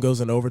this game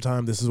goes in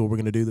overtime, this is what we're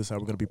going to do. This is how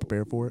we're going to be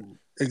prepared for it.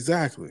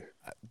 Exactly.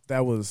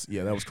 That was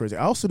crazy.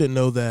 I also didn't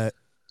know that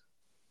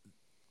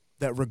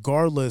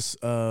regardless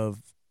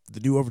of the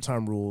new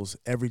overtime rules,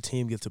 every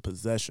team gets a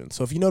possession.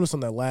 So if you notice on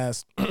that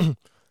last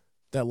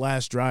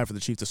drive for the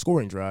Chiefs, the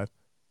scoring drive,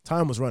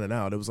 time was running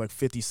out. It was like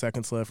 50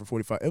 seconds left or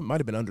 45. It might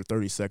have been under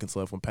 30 seconds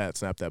left when Pat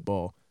snapped that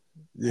ball.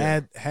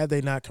 Yeah. Had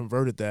they not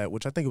converted that,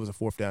 which I think it was a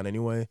 4th down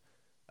anyway,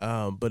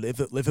 but if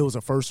it was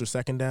a 1st or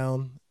 2nd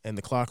down and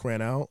the clock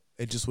ran out,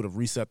 it just would have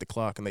reset the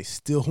clock and they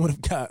still would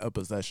have got a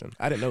possession.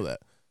 I didn't know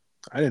that.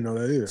 I didn't know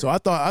that either. So I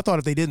thought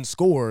if they didn't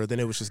score, then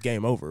it was just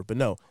game over. But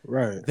no,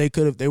 right? They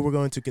were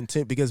going to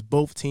continue because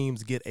both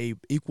teams get a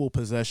equal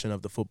possession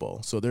of the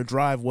football. So their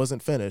drive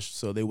wasn't finished,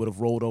 so they would have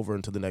rolled over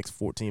into the next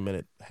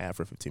 14-minute half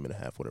or 15-minute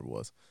half, whatever it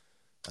was.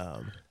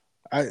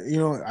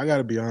 I got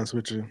to be honest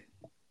with you.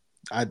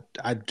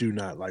 I do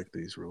not like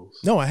these rules.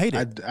 No, I hate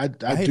it. I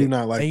do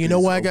not like. And you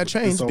know why I got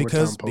changed?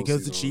 Because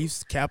the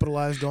Chiefs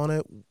capitalized on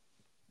it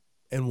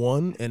and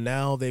won, and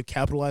now they've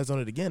capitalized on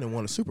it again and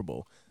won a Super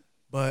Bowl.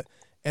 But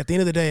at the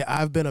end of the day,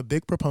 I've been a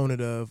big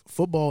proponent of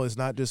football is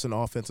not just an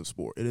offensive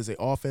sport. It is an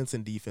offense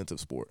and defensive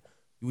sport.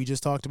 We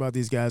just talked about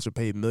these guys are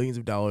paid millions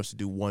of dollars to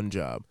do one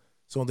job.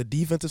 So on the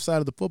defensive side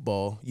of the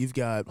football, you've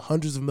got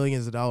hundreds of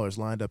millions of dollars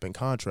lined up in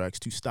contracts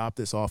to stop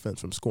this offense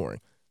from scoring.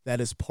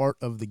 That is part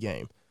of the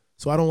game.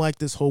 So I don't like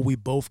this whole we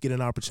both get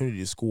an opportunity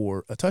to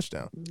score a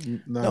touchdown.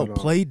 No,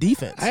 play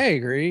defense. I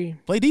agree.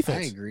 Play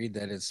defense. I agree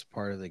that it's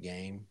part of the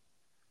game.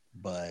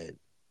 But,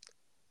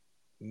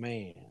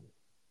 man,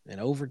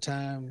 in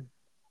overtime,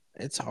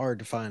 it's hard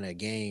to find a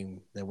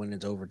game that went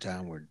into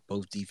overtime where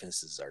both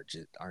defenses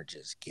aren't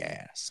just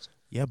gassed.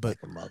 Yeah, but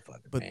like a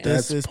motherfucker. But man.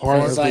 this is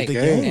part of the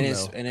game,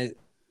 and it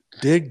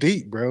dig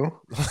deep, bro.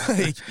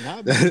 Like,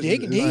 not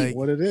dig deep. Like,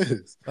 what it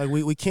is. Like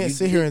we can't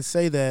sit here and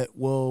say that,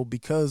 well,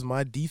 because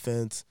my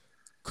defense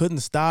couldn't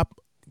stop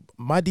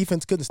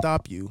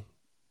you,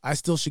 I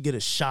still should get a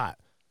shot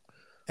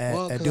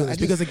at doing this.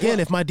 Because again,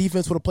 if my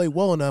defense would have played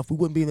well enough, we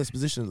wouldn't be in this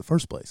position in the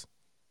first place.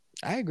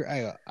 I agree.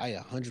 I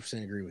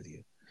 100% agree with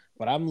you.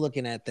 But I'm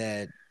looking at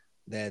that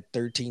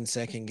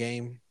 13-second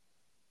game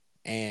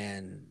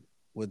and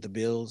with the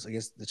Bills, I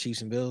guess the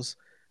Chiefs and Bills,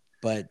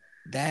 but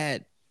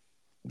that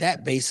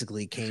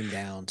basically came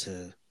down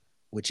to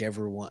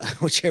whoever won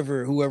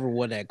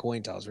that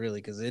coin toss,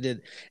 really,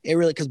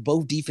 because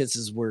both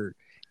defenses were.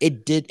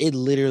 It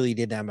literally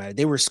did not matter.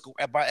 They were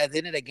at the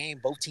end of the game.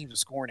 Both teams were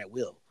scoring at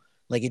will.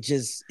 Like it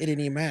didn't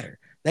even matter.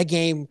 That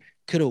game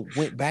could have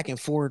went back and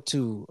forth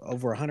to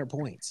over 100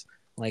 points.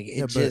 Like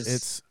but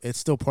it's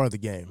still part of the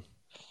game.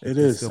 It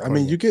is. I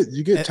mean, you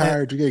get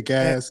tired, you get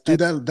gassed. Dude,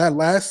 that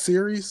last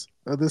series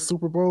of the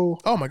Super Bowl.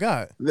 Oh my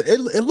God! It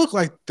looked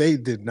like they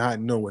did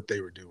not know what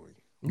they were doing.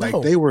 Like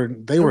they were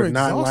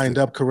not lined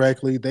up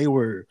correctly. They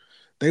were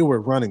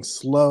running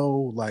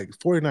slow. Like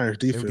 49ers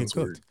defense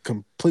were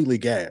completely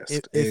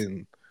gassed.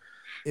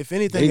 If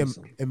anything,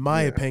 in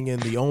my opinion,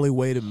 the only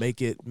way to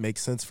make it make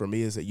sense for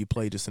me is that you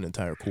play just an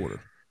entire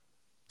quarter.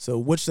 So,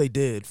 which they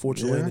did.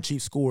 Fortunately, the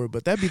Chiefs scored,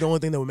 but that'd be the only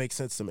thing that would make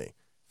sense to me.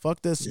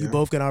 Fuck this. You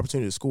both get an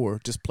opportunity to score.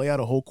 Just play out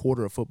a whole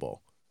quarter of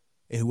football.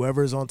 And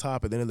whoever is on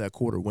top at the end of that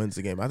quarter wins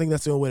the game. I think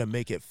that's the only way to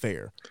make it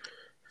fair.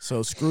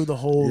 So screw the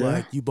whole,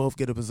 like, you both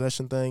get a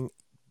possession thing.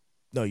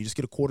 No, you just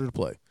get a quarter to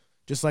play.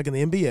 Just like in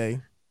the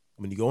NBA,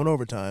 when you go in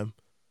overtime,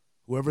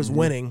 whoever's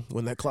winning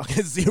when that clock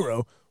hits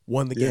 0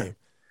 won the game.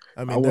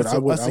 I mean, that's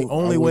the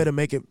only way to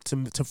make it,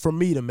 for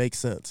me, to make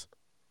sense.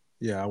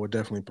 Yeah, I would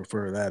definitely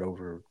prefer that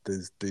over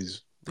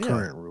these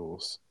current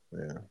rules.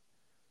 Yeah.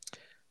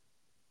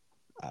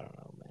 I don't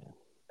know,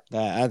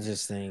 man. I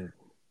just think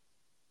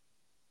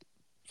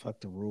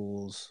fuck the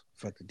rules,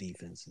 fuck the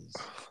defenses.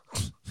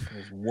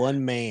 There's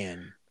one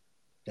man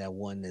that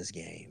won this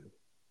game,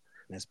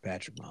 and that's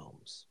Patrick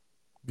Mahomes.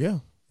 Yeah,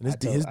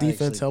 and his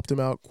defense helped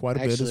him out quite a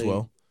bit as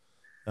well.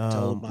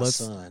 Told my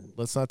son,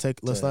 let's not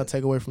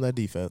take away from that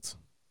defense.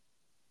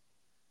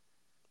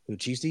 The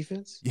Chiefs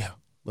defense? Yeah.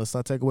 Let's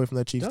not take away from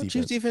that Chiefs defense.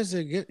 Chiefs defense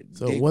is good.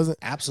 So it wasn't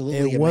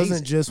absolutely. It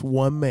wasn't just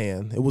one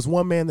man. It was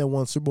one man that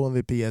won Super Bowl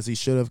MVP, as he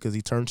should have, because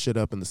he turned shit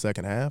up in the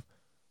second half.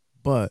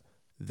 But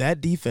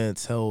that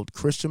defense held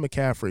Christian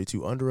McCaffrey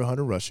to under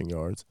 100 rushing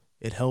yards.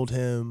 It held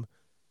him.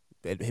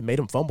 It made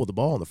him fumble the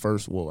ball in the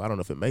first. Well, I don't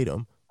know if it made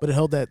him, but it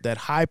held that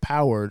high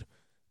powered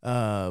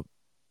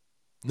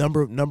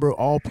number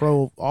all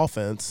pro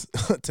offense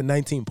to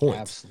 19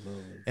 points.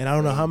 Absolutely. And I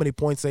don't know how many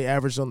points they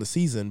averaged on the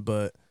season,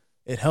 but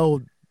it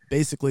held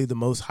basically the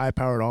most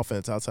high-powered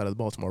offense outside of the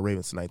Baltimore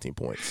Ravens to 19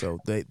 points. So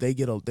they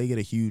get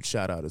a huge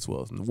shout-out as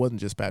well. It wasn't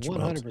just Patrick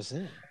Mahomes.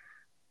 100%.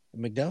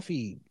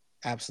 McDuffie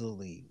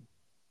absolutely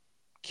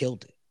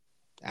killed it.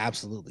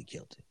 Absolutely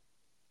killed it.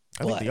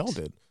 I think they all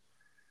did.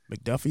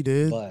 McDuffie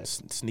did.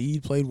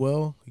 Snead played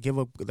well. He gave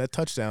up that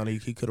touchdown.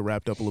 He could have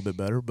wrapped up a little bit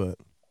better, but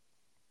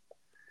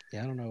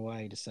yeah, I don't know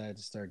why he decided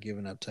to start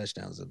giving up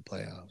touchdowns in the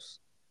playoffs.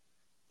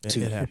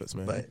 It happens,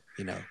 man. But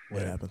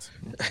it happens.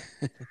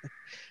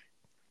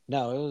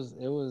 No,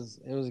 it was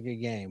a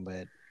good game,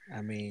 but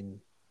I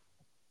mean,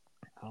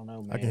 I don't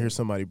know, man. I can hear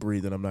somebody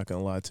breathing. I'm not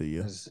gonna lie to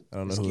you. I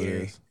don't know who Gary.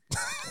 it is.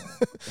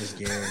 It's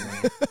Gary,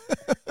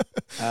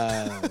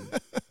 man.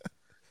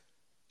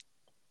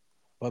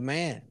 But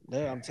man,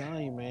 I'm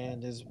telling you, man,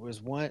 this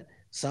was one.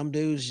 Some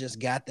dudes just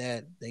got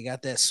that. They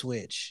got that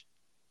switch,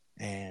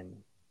 and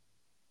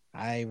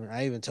I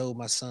even told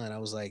my son, I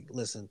was like,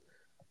 listen,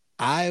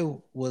 I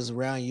was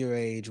around your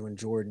age when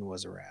Jordan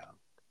was around,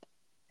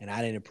 and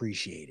I didn't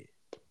appreciate it.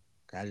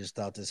 I just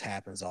thought this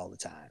happens all the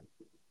time.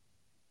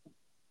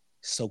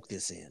 Soak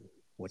this in,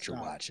 what you're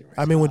watching. Right?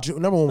 I mean, when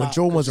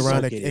Jordan was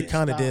around, it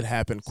kind of did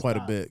happen quite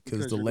a bit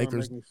because the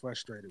Lakers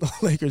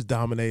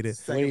dominated.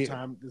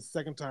 The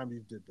second time you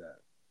did that.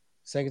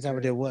 Second time I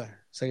did what?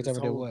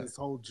 This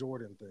whole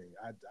Jordan thing.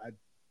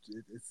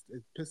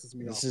 It pisses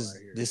me off right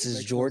here. This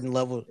is Jordan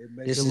level.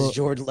 This is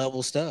Jordan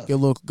level stuff. Get a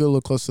little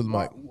close to the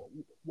mic.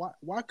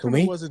 Why come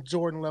it wasn't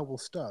Jordan level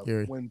stuff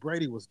when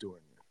Brady was doing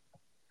it?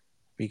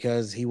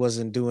 Because he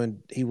wasn't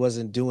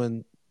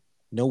doing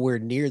nowhere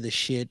near the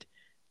shit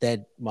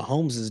that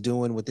Mahomes is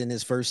doing within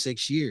his first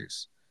 6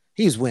 years.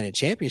 He was winning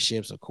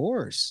championships, of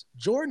course.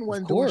 Jordan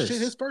wasn't doing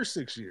shit his first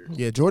 6 years.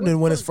 Yeah, Jordan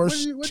didn't win his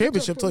first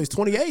championship until he's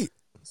 28.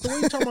 So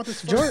when you talking about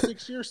this first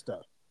 6 year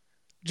stuff?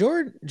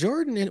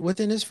 Jordan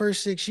within his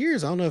first 6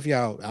 years, I don't know if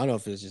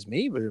it's just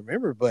me, but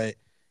remember, but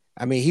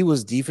I mean, he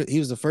was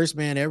the first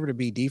man ever to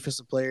be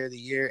defensive player of the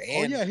year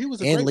and he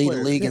was a lead the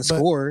league in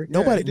score.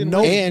 Nobody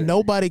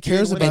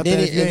cares about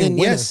that.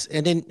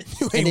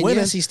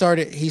 Yes, he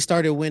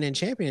started winning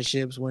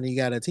championships when he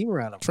got a team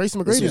around him. Tracy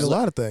McGrady did a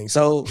lot of things.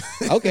 So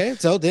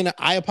then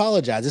I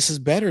apologize. This is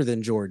better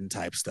than Jordan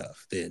type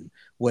stuff than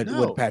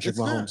what Patrick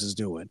Mahomes is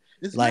doing.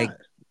 It's like,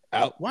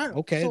 not. Why?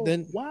 Okay, so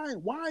then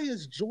why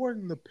is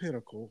Jordan the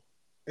pinnacle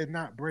and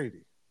not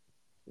Brady?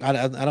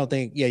 I don't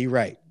think. Yeah, you're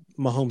right.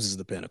 Mahomes is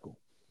the pinnacle.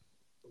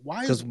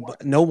 Why? Because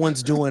no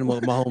one's doing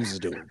what Mahomes is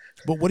doing.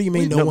 But what do you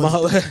mean no one's?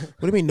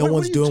 What do you mean no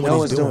one's doing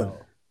what he's doing?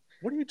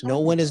 What are you talking No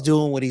one about? is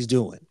doing what he's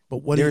doing.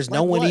 But there's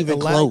no one even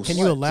close. Can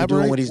you elaborate? To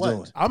doing what he's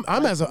doing.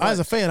 I'm as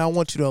a fan, I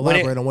want you to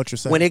elaborate on what you're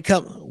saying.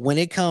 When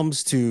it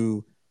comes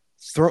to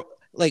throw,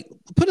 like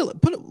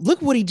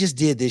look what he just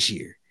did this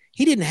year.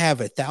 He didn't have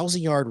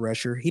 1,000-yard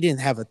rusher. He didn't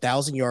have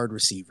 1,000-yard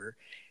receiver.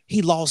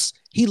 He lost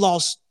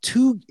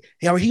two.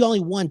 Or he only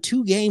won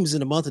 2 games in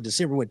the month of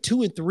December. Went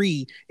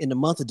 2-3 in the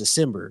month of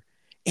December,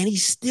 and he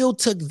still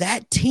took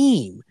that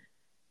team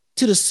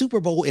to the Super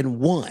Bowl and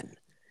won.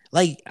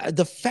 Like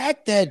the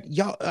fact that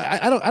y'all,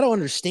 I don't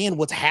understand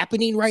what's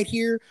happening right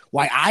here.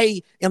 Why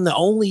I am the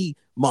only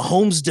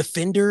Mahomes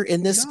defender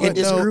in this group.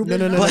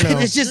 No. But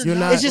it's just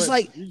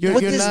like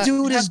what this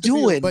dude is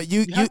doing. But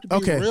you have to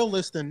be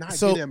realist and not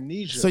get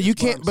amnesia. So you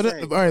can't. But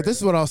all right, this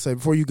is what I'll say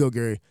before you go,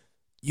 Gary.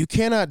 You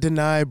cannot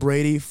deny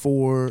Brady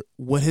for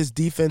what his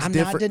defense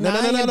did. Not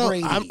denying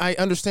Brady. I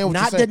understand what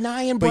not you're saying.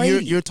 Denying Brady.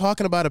 But you're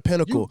talking about a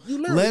pinnacle.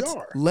 You literally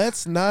are.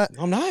 Let's not.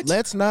 I'm not.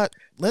 Let's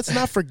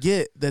not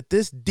forget that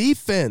this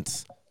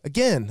defense.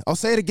 Again, I'll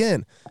say it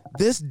again.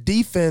 This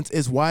defense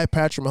is why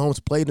Patrick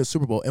Mahomes played in the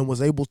Super Bowl and was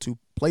able to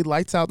play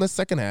lights out in the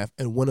second half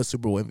and win a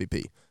Super Bowl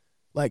MVP.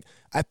 Like,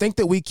 I think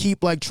that we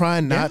keep like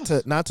trying not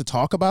to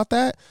talk about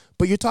that,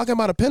 but you're talking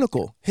about a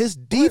pinnacle. His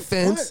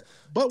defense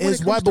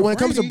is why. But when it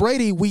comes to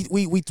Brady, we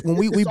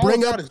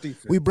bring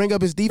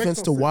up his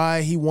defense to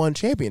why he won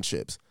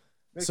championships.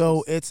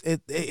 So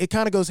it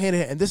kind of goes hand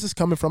in hand. And this is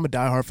coming from a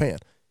diehard fan.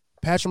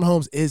 Patrick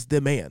Mahomes is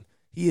the man.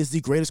 He is the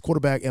greatest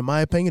quarterback, in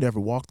my opinion, to ever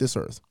walk this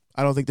earth.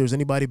 I don't think there's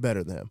anybody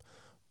better than him.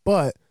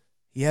 But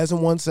he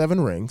hasn't won 7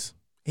 rings.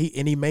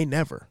 He may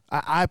never.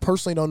 I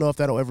personally don't know if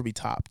that'll ever be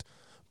topped.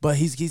 But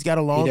he's got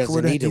a long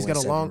career. He's got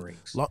a long.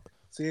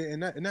 See,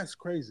 and that's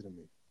crazy to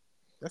me.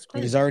 That's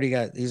crazy. He's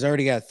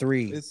already got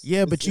 3.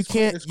 But you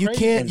can't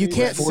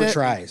 4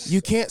 tries.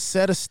 You can't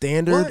set a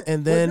standard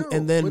and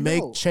then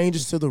make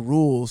changes to the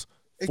rules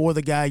for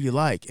the guy you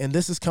like. And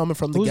this is coming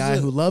from the guy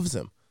who loves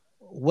him.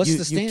 What's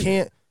the standard? You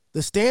can't.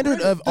 The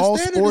standard of all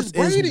sports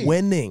is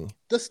winning.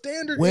 The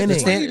standard winning.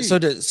 is Brady. So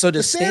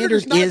the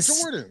standard is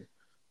Jordan.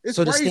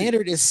 So the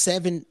standard is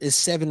 7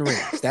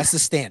 rings. That's the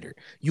standard.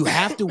 You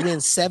have to win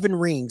 7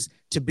 rings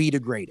to be the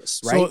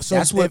greatest, right? So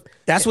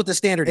that's what the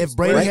standard is.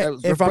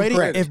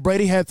 If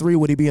Brady had 3,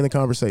 would he be in the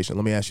conversation?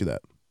 Let me ask you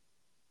that.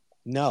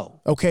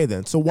 No. Okay,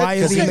 then. So why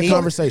is he in the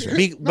conversation?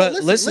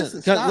 Listen.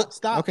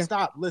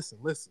 Stop.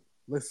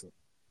 Listen.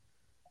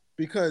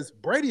 Because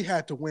Brady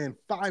had to win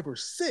 5 or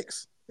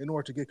 6 in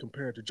order to get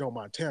compared to Joe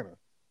Montana.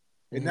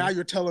 And now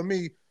you're telling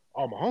me,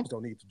 oh, Mahomes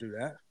don't need to do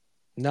that.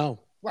 No.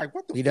 Like,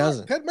 what the He fuck?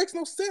 doesn't. That makes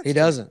no sense. He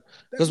doesn't.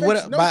 Because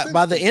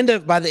by the end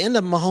of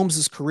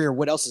Mahomes' career,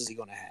 what else is he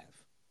going to have?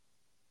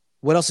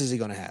 What else is he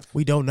going to have?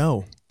 We don't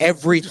know.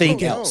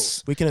 Everything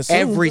else. We can assume.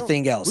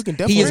 Everything else. We can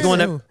definitely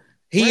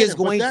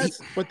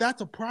But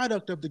that's a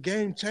product of the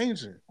game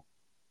changing.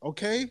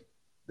 Okay?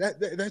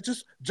 That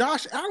just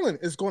Josh Allen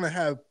is going to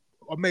have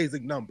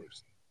amazing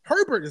numbers.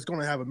 Herbert is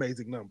going to have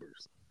amazing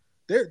numbers.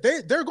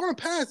 They're going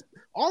to pass.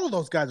 All of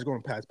those guys are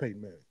going to pass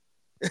Peyton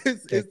Manning.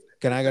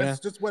 Can I go now? That's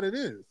just what it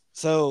is.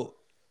 So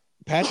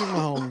Patrick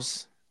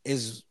Mahomes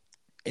is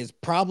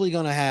probably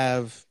going to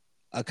have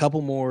a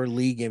couple more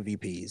league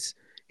MVPs.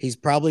 He's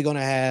probably going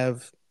to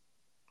have.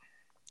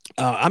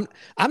 I'm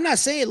not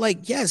saying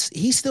like yes,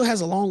 he still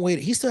has a long way.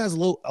 He still has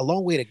a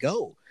long way to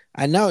go.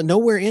 I know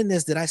nowhere in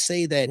this did I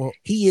say that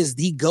he is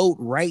the GOAT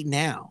right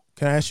now.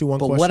 Can I ask you one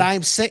question? But what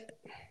I'm saying.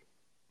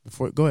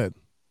 Go ahead.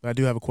 I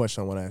do have a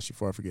question I want to ask you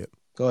before I forget.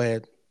 Go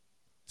ahead.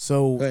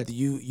 So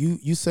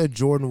you said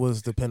Jordan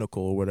was the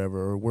pinnacle or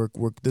whatever,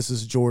 or this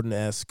is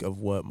Jordan-esque of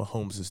what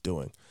Mahomes is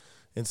doing.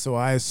 And so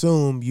I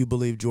assume you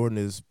believe Jordan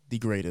is the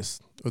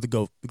greatest or the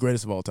GOAT, the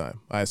greatest of all time.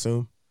 I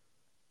assume?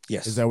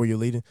 Yes. Is that where you're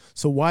leading?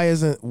 So why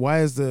is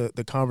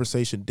the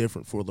conversation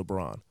different for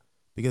LeBron?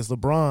 Because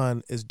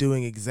LeBron is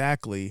doing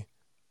exactly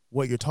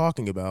what you're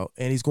talking about,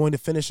 and he's going to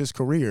finish his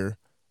career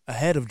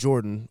ahead of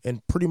Jordan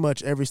in pretty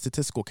much every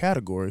statistical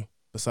category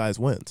besides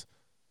wins.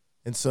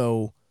 And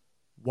so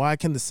why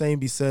can the same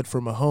be said for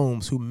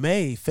Mahomes, who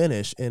may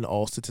finish in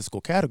all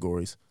statistical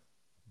categories,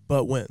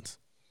 but wins?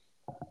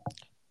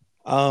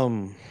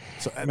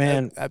 So,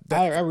 man,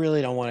 I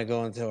really don't want to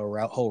go into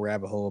a whole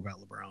rabbit hole about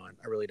LeBron.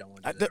 I really don't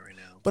want to do that right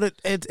now. But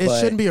it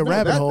shouldn't be a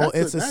rabbit hole.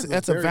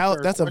 That's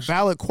a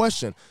valid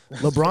question.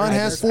 LeBron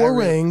has 4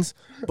 rings,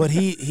 but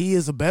he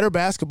is a better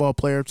basketball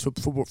player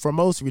for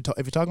most. If you're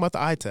talking about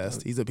the eye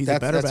test, he's a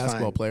better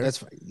basketball player. That's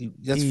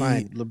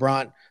fine.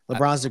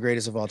 LeBron's the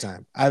greatest of all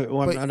time.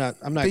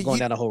 I'm not going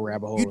down a whole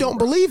rabbit hole. You don't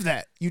believe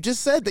that. You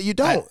just said that you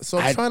don't. So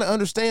I'm trying to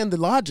understand the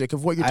logic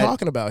of what you're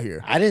talking about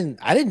here. I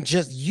didn't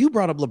just. You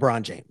brought up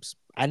LeBron James.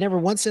 I never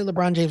once said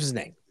LeBron James's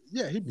name.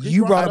 Yeah,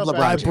 you brought up LeBron.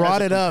 I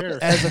brought it up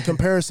as a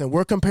comparison.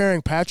 We're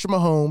comparing Patrick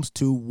Mahomes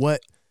to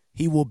what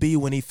he will be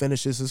when he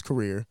finishes his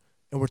career,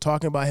 and we're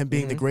talking about him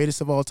being the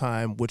greatest of all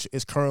time, which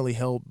is currently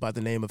held by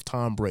the name of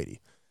Tom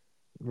Brady.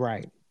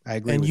 Right. I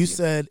agree. And you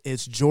said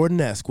it's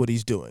Jordan-esque what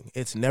he's doing.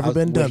 It's never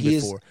been done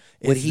before.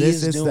 It's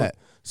that.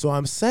 So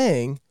I'm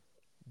saying,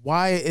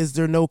 why is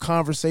there no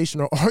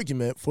conversation or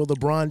argument for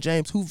LeBron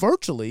James, who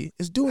virtually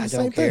is doing the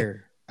same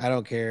thing? I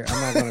don't care.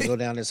 I'm not going to go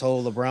down this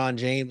whole LeBron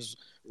James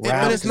route.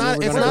 But it's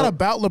not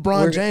about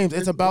LeBron James.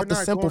 It's about the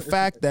simple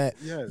fact that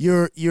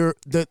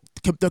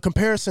the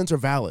comparisons are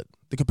valid.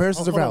 The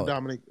comparisons are valid.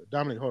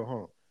 Dominic, hold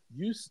on.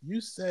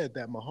 You said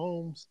that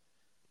Mahomes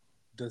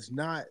does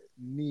not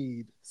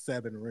need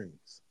 7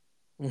 rings,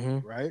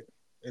 right?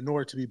 In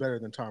order to be better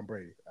than Tom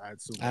Brady. I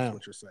assume that's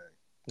what you're saying.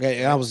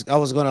 Yeah, I was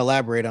going to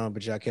elaborate on,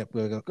 but y'all kept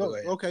going. Go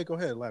ahead. Okay, go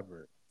ahead,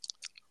 elaborate.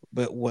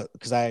 But what?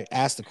 Because I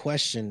asked the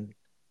question,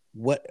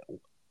 what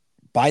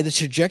by the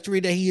trajectory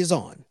that he is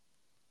on,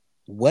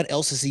 what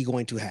else is he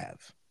going to have?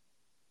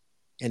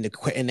 And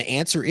the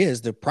answer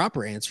is, the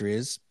proper answer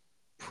is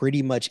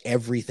pretty much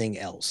everything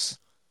else.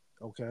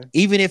 Okay.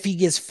 Even if he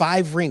gets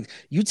 5 rings,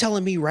 you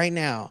telling me right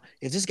now,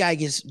 if this guy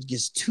gets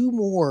just 2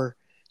 more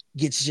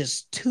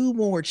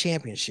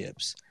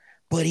championships,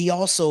 but he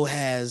also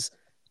has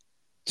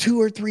 2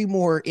 or 3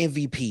 more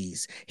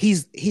MVPs. He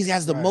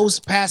has the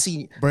most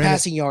passing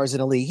yards in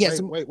the league.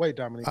 Wait,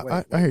 Dominic.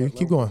 I hear you.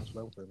 Keep going.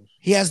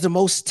 He has the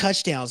most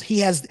touchdowns. He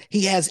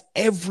has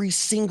every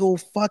single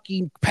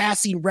fucking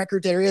passing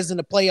record there is in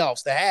the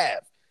playoffs to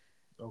have.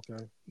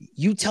 Okay.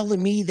 You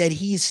telling me that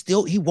he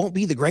won't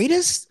be the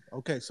greatest?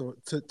 Okay, so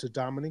to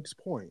Dominic's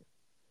point.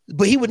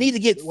 But he would need to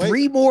get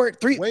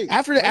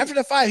after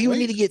the 5, he would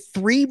need to get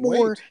 3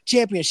 more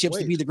championships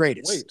to be the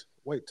greatest.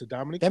 Wait, to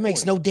Dominic's point. That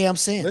makes no damn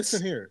sense.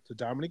 Listen here, to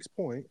Dominic's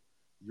point,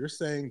 you're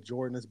saying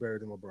Jordan is better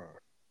than LeBron,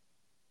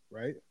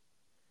 right?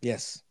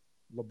 Yes.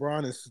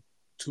 LeBron is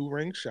 2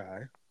 rings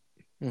shy.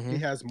 He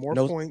has more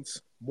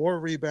points, more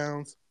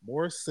rebounds,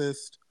 more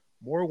assists,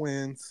 more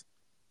wins,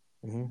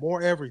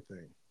 more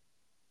everything.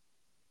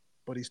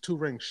 But he's 2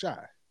 rings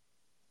shy.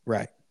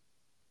 Right.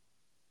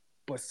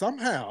 But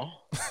somehow,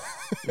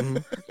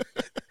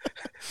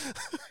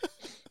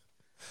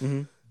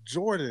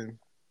 Jordan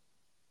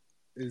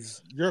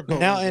is your goal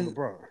than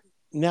LeBron.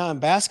 Now in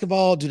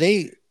basketball, do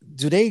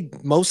they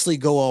mostly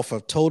go off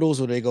of totals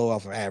or do they go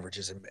off of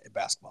averages in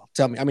basketball?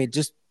 Tell me. I mean,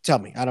 just tell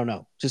me. I don't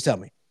know. Just tell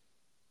me.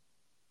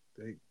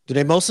 Do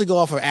they mostly go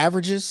off of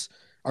averages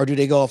or do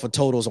they go off of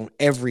totals on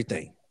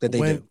everything that they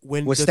do?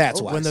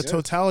 Stats-wise? When the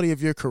totality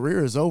of your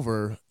career is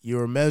over,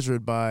 you're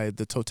measured by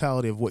the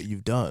totality of what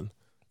you've done.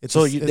 It's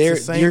the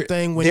same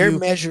thing when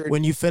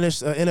you finish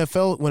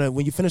NFL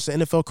when you finish the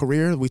NFL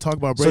career. We talk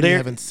about Brady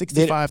having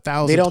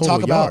 65,000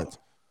 total yards.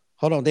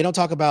 Hold on, they don't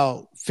talk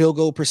about field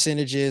goal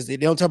percentages. They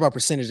don't talk about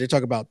percentage. They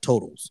talk about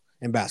totals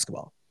in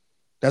basketball.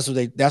 That's what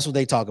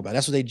they talk about.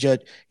 That's what they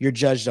judge. You're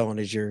judged on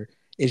is your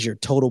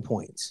total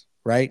points,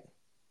 right?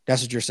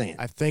 That's what you're saying.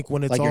 I think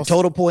when it's like your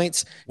total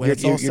points, you're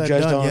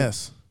judged on.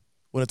 Yes,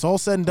 when it's all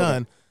said and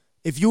done.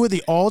 If you were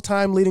the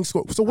all-time leading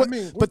scorer, so what?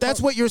 But that's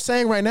what you're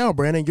saying right now,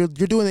 Brandon. You're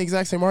doing the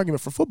exact same argument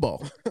for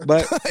football.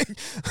 But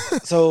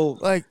so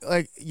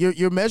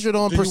you're measured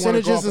on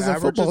percentages as in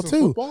football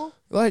too. Football?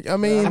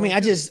 I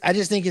just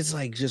think it's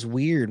like just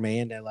weird,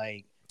 man. That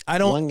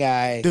one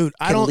guy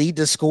can lead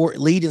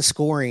in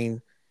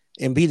scoring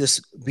and be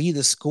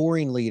the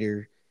scoring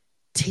leader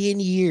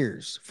 10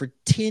 years,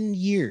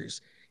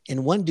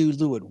 and one dude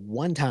do it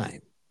one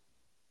time,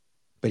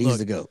 but he's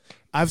the GOAT.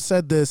 I've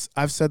said this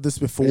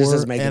before,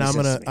 and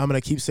I'm gonna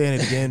keep saying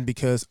it again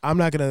because I'm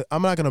not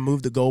gonna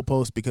move the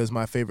goalpost because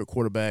my favorite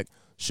quarterback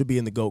should be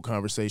in the GOAT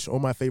conversation or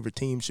my favorite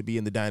team should be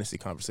in the dynasty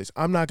conversation.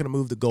 I'm not gonna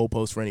move the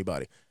goalpost for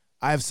anybody.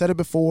 I've said it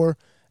before,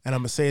 and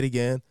I'm gonna say it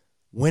again.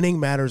 Winning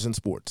matters in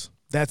sports.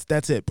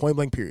 That's it. Point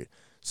blank. Period.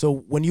 So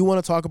when you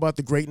want to talk about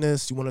the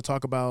greatness, you want to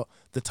talk about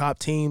the top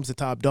teams, the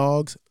top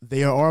dogs.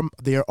 They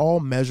are all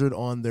measured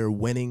on their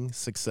winning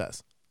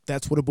success.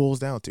 That's what it boils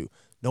down to.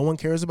 No one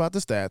cares about the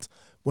stats.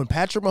 When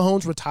Patrick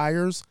Mahomes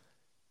retires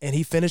and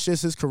he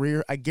finishes his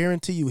career, I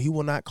guarantee you he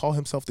will not call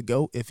himself the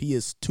GOAT if he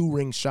is 2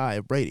 rings shy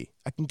of Brady.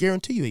 I can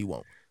guarantee you he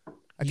won't.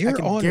 You're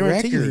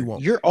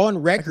on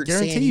record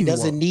saying he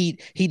doesn't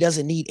need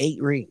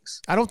 8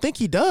 rings. I don't think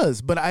he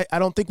does, but I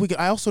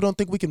also don't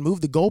think we can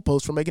move the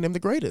goalpost for making him the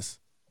greatest.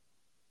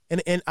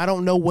 And I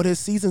don't know what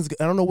his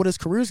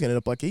career is going to end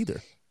up like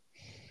either.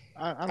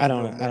 I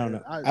don't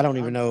know. I don't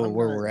even know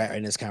where we're at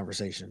in this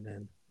conversation,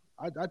 man.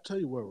 I tell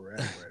you where we're at,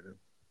 Brandon.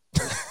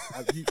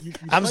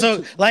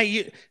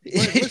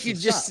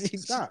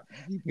 Stop.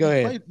 Go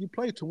ahead. You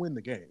play to win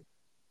the game.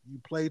 You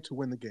play to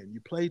win the game.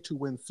 You play to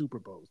win Super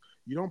Bowls.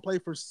 You don't play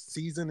for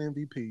season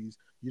MVPs.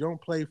 You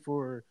don't play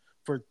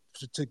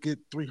to get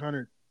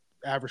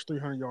average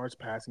 300 yards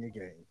passing a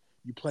game.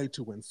 You play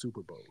to win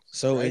Super Bowls.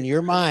 So right? In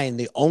your mind,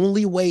 the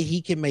only way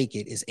he can make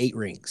it is 8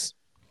 rings,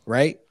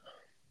 right?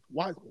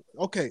 Why?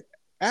 Okay.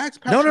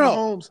 Ask Patrick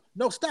Mahomes.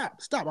 No, stop.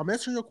 I'm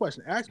answering your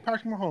question. Ask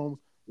Patrick Mahomes,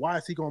 why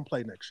is he going to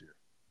play next year?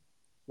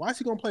 Why is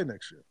he going to play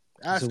next year?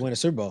 To win a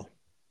Super Bowl.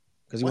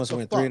 Because he wants to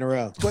win 3 in a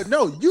row. But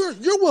no, you're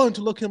willing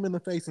to look him in the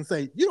face and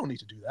say, you don't need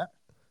to do that.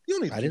 You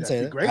don't need to I didn't do say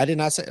that. that. Great. I did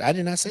not say. I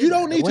did not say. You that.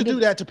 don't need to do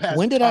that to pass.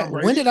 When did I?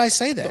 When did I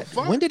say that?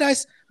 When did I?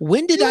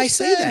 When did I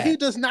say that? He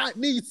does not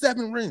need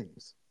 7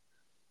 rings.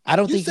 I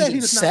don't think he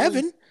needs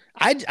 7.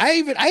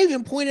 I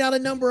even pointed out a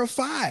number of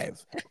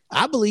 5.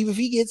 I believe if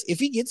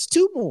he gets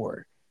 2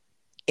 more,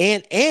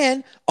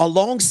 and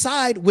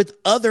alongside with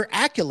other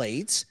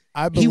accolades,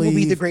 he will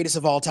be the greatest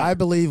of all time. I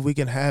believe we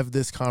can have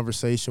this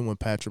conversation when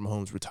Patrick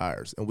Mahomes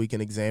retires, and we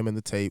can examine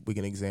the tape. We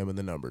can examine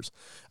the numbers.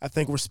 I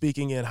think we're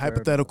speaking in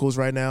hypotheticals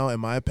right now, in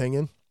my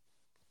opinion.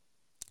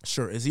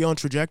 Sure. Is he on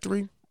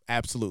trajectory?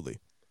 Absolutely.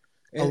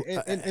 And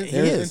he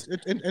is.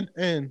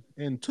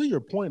 And to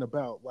your point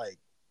about like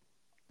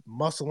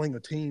muscling a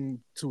team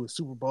to a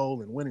Super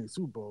Bowl and winning a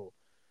Super Bowl,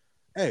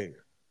 hey,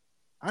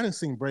 I didn't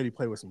see Brady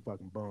play with some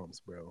fucking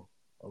bums, bro.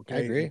 Okay, I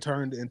agree. And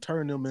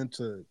turn them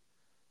into.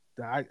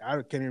 I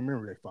can't even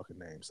remember their fucking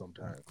names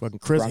sometimes. Fucking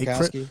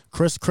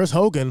Chris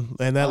Hogan,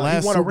 and that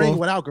last he won Super a ring Bowl,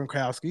 without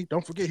Gronkowski.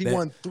 Don't forget he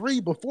won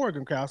 3 before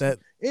Gronkowski.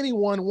 And he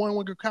won 1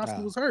 when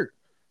Gronkowski was hurt,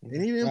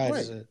 and he didn't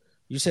play.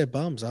 You said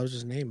bums. I was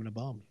just naming a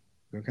bum.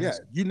 Yeah,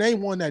 you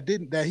name one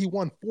that he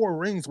won 4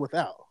 rings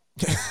without.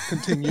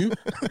 Continue.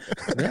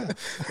 Yeah,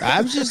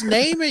 I'm just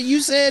naming.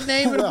 You said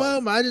naming a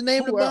bum. I just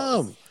named a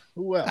bum.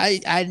 Who else?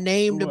 I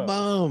named a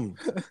bum.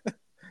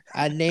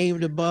 I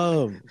named a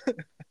bum.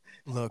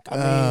 Look,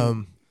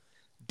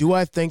 do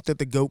I think that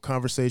the GOAT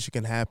conversation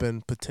can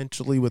happen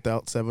potentially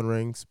without 7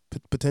 rings?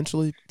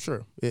 Potentially,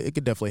 sure, it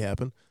could definitely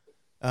happen.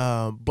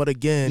 But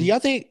again, do y'all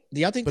think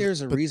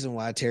there's a reason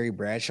why Terry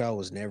Bradshaw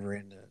was never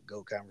in the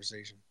GOAT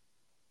conversation?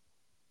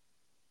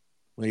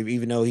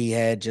 Even though he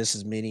had just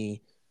as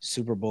many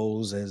Super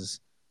Bowls as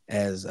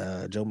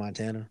Joe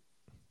Montana,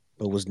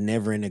 but was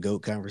never in the GOAT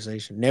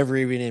conversation, never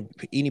even in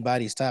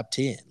anybody's top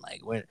 10.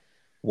 Like,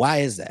 why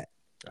is that?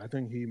 I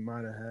think he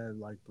might have had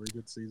like 3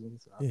 good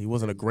seasons. Yeah, he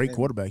wasn't a great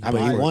quarterback.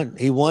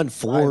 He won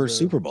 4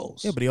 Super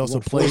Bowls. Yeah, but he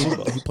also played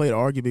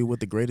arguably with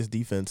the greatest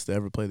defense to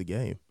ever play the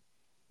game.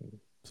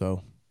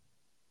 So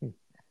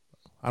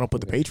I don't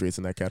put the Patriots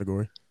in that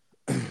category.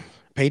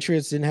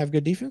 Patriots didn't have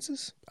good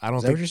defenses? I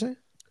don't think. Is that what you're saying?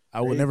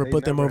 I would never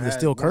put them over the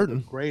steel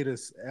curtain.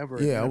 Greatest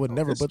ever. Yeah, I would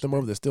never put them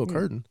over the steel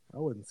curtain. I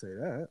wouldn't say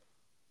that.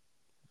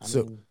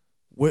 So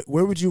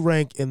where would you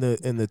rank in the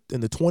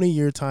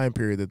 20-year time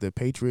period that the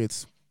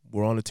Patriots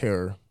were on a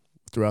tear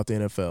throughout the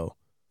NFL?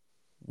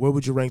 Where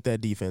would you rank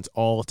that defense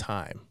all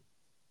time?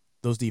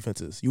 Those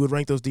defenses. You would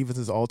rank those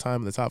defenses all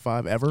time in the top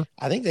 5 ever?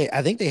 I think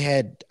they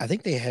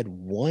had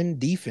one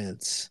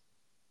defense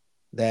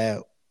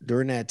that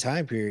during that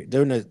time period,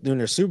 during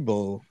their Super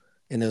Bowl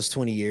in those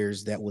 20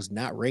 years, that was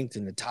not ranked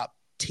in the top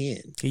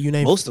 10. Can you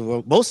name most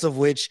of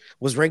which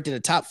was ranked in the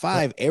top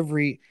 5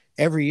 every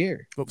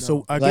year?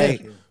 So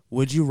again,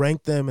 would you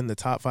rank them in the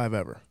top 5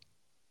 ever?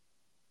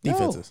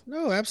 Defenses?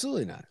 No,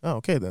 absolutely not. Oh,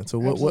 okay then. So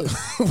what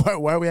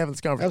why are we having this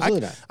conversation?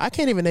 Absolutely not. I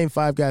can't even name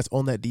 5 guys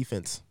on that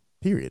defense.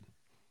 Period.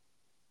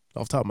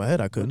 Off the top of my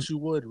head, I couldn't. But you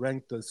would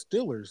rank the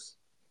Steelers,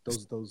 the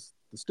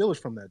Steelers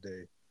from that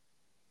day,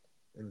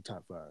 in the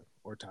top 5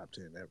 or top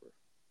 10 ever.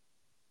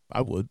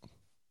 I would.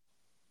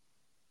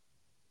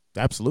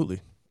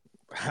 Absolutely.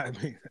 I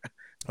mean,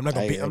 I'm not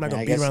gonna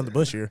beat around the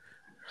bush here.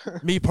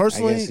 Me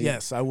personally,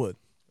 yes, I would.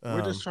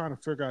 We're just trying to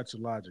figure out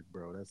your logic,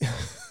 bro. That's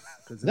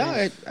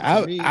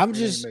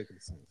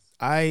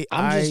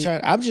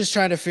I'm just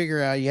trying to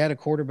figure out. You had a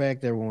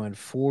quarterback that won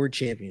 4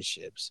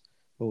 championships,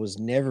 but was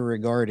never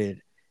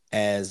regarded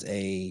as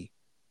the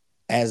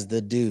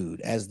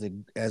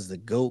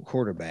GOAT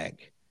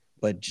quarterback.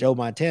 But Joe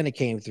Montana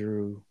came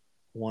through,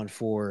 won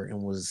 4,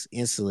 and was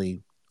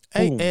instantly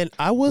and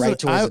I wasn't right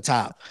towards the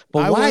top.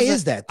 But why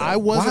is that? Though?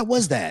 Why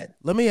was that?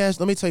 Let me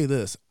tell you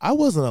this. I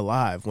wasn't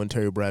alive when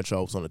Terry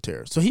Bradshaw was on the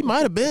tear, so he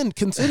might have been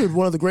considered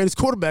one of the greatest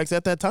quarterbacks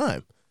at that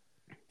time.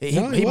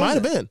 He might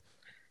have been.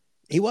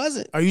 He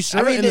wasn't. Are you sure?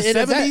 I mean, in the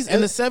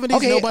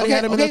 70s, nobody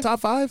had him in the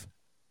top 5.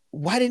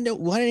 Why didn't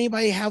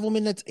anybody have him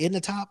in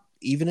the top?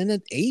 Even in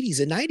the 80s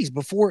and 90s,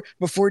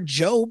 before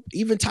Joe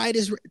even tied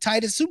his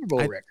Super Bowl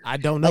record. I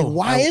don't know. Like,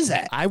 why is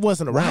that? I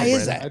wasn't around. Why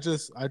is that? I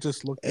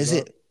just looked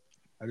it up.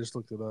 I just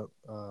looked it up.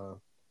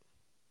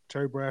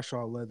 Terry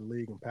Bradshaw led the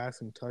league in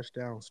passing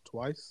touchdowns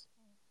twice.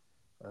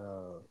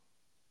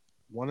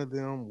 One of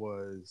them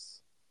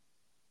was,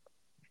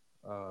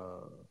 I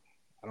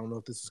don't know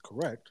if this is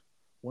correct.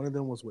 One of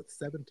them was with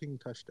 17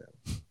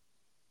 touchdowns.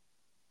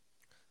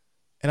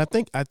 And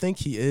I think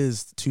he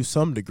is to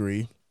some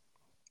degree.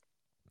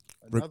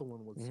 Another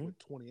one was with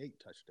 28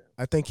 touchdowns.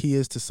 I think he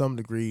is to some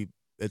degree,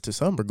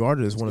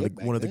 regarded as one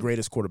of the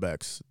greatest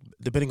quarterbacks,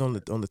 depending on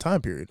the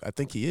time period. I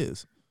think he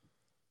is.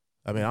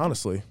 I mean,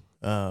 honestly,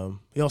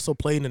 he also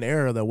played in an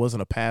era that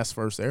wasn't a pass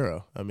first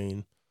era. I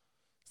mean,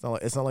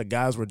 it's not like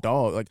guys were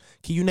dogs. Like,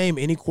 can you name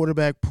any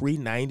quarterback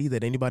pre-90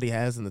 that anybody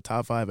has in the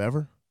top 5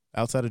 ever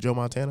outside of Joe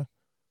Montana?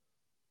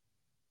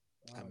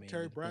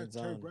 Terry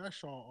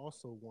Bradshaw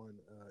also won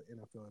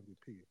NFL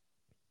MVP.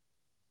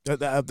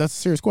 That's a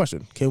serious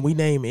question. Can we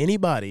name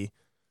anybody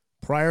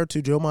prior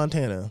to Joe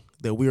Montana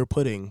that we are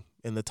putting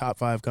in the top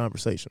 5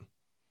 conversation?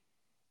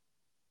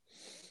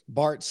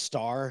 Bart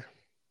Starr,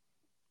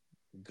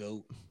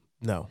 GOAT.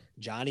 No.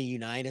 Johnny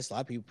Unitas. A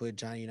lot of people put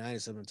Johnny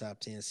Unitas up in the top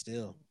 10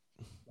 still.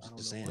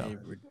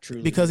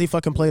 Because he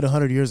fucking played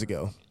 100 years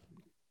ago.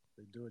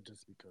 They do it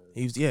just because.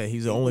 He's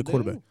the only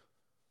quarterback.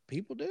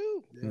 People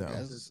do.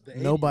 Yeah,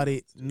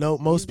 no.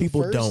 Most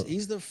people don't.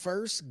 He's the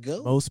first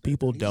GOAT. Most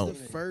people don't.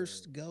 He's the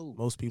first GOAT.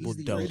 Most people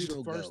don't. He's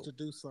the first to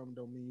do something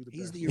don't mean you the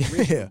best. He's the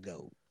original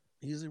GOAT.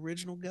 He's the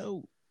original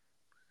GOAT.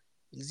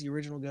 He's the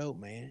original GOAT,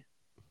 man.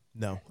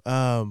 No.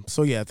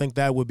 So yeah, I think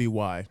that would be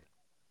why.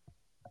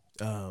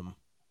 But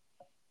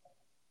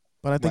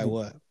I think why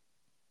what?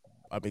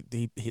 I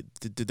mean,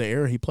 the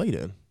era he played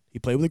in. He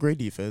played with a great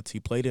defense. He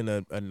played in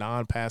a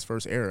non-pass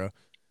first era,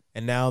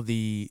 and now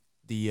the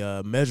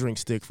measuring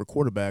stick for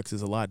quarterbacks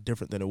is a lot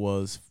different than it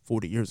was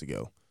 40 years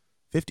ago,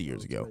 50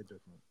 years ago.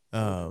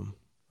 I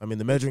mean,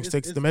 the measuring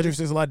stick is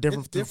a lot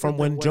different from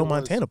when Joe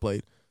Montana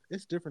played.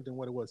 It's different than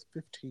what it was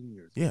 15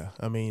 years ago. Yeah,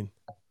 I mean,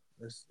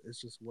 it's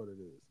just what it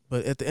is.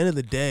 But at the end of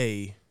the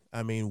day,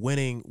 I mean,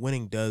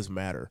 winning does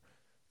matter.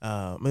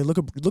 I mean, look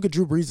at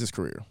Drew Brees'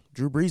 career.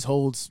 Drew Brees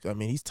holds. I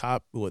mean, he's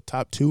top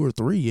 2 or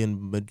 3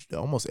 in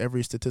almost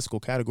every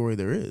statistical category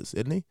there is,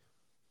 isn't he?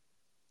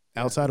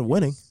 Outside of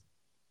winning,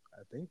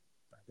 I think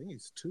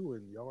he's 2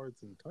 in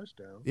yards and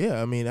touchdowns.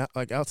 Yeah, I mean,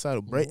 like outside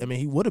of Brady, I mean,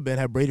 he would have been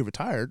had Brady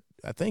retired.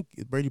 I think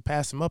Brady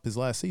passed him up his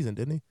last season,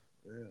 didn't he?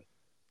 Yeah.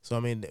 So I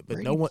mean, but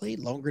Brady no one played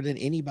longer than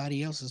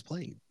anybody else has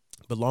played.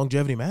 But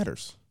longevity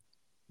matters.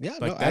 Yeah,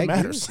 like that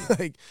matters.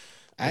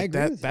 I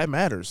agree. That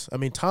matters. I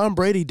mean, Tom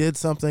Brady did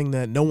something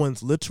that no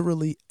one's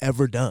literally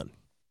ever done.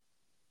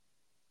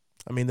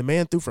 I mean, the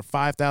man threw for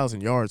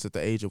 5,000 yards at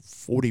the age of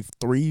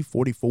 43,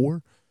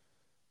 44,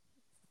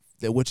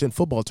 which in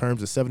football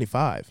terms is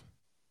 75.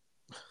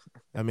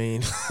 I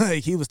mean,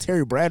 like, he was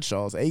Terry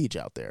Bradshaw's age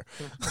out there.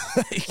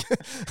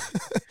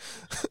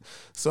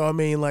 So, I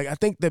mean, like, I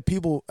think that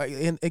people,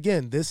 and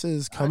again, this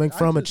is coming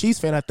from a Chiefs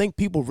fan. I think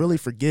people really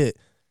forget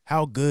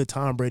how good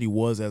Tom Brady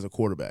was as a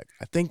quarterback.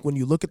 I think when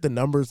you look at the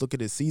numbers, look at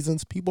his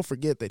seasons, people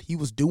forget that he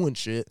was doing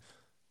shit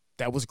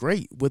that was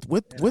great with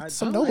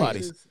some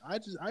nobodies. I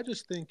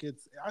think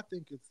it's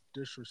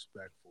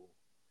disrespectful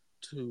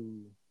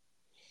to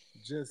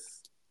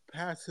just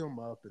pass him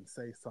up and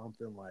say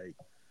something like,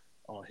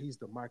 "Oh, he's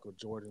the Michael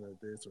Jordan of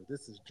this," or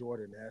 "This is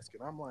Jordan-esque,"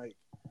 and I'm like,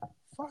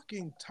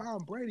 fucking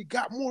Tom Brady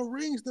got more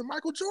rings than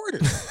Michael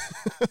Jordan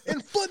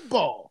in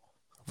football,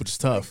 which is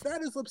tough. Like,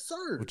 that is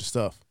absurd. Which is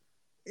tough.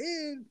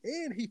 And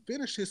he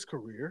finished his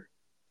career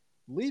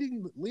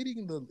leading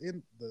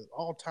the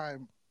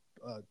all-time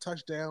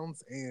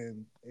touchdowns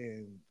and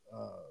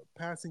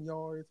passing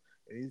yards.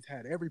 And he's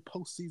had every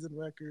postseason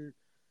record.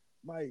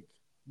 Like,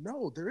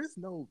 no, there is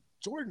no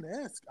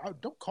Jordan-esque.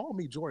 Don't call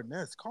me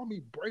Jordan-esque. Call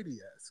me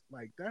Brady-esque.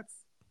 Like, that's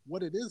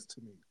what it is to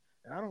me.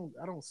 And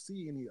I don't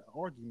see any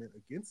argument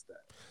against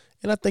that.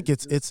 And I think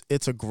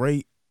it's a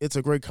great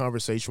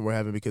conversation we're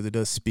having because it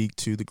does speak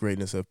to the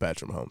greatness of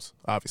Patrick Mahomes.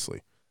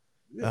 Obviously,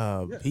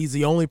 he's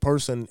the only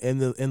person in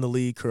the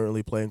league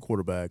currently playing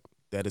quarterback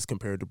that is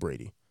compared to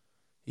Brady.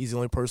 He's the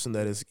only person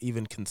that is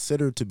even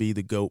considered to be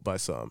the GOAT by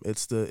some.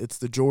 It's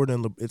the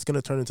Jordan. It's going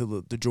to turn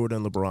into the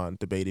Jordan LeBron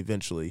debate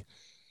eventually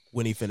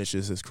when he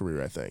finishes his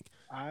career. I think.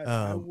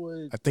 I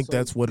think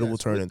that's what it will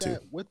turn into.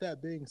 With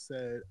that being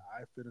said,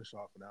 I finish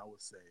off and I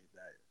would say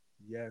that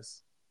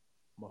yes,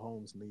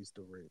 Mahomes needs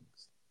the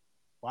rings.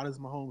 Why does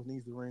Mahomes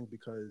need the ring?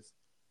 Because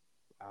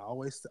I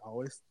always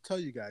tell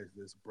you guys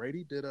this.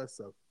 Brady did us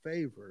a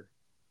favor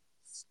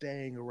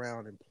staying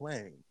around and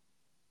playing.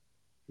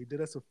 He did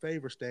us a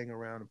favor staying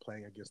around and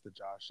playing against the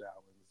Josh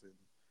Allens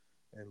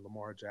and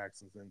Lamar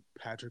Jacksons and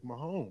Patrick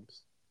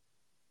Mahomes.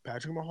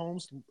 Patrick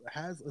Mahomes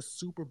has a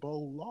Super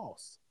Bowl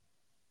loss.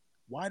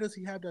 Why does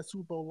he have that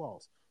Super Bowl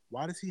loss?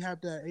 Why does he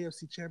have that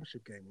AFC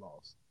Championship game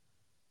loss?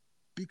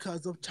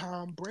 Because of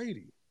Tom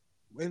Brady.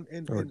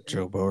 Or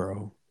Joe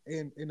Burrow.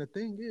 And the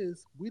thing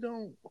is, we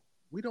don't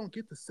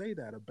get to say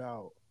that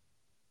about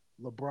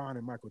LeBron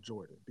and Michael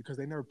Jordan because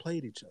they never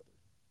played each other.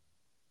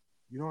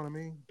 You know what I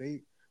mean?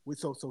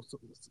 So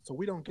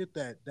we don't get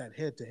that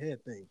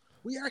head-to-head thing.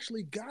 We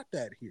actually got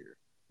that here.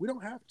 We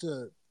don't have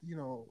to,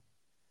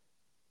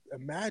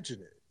 imagine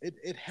it.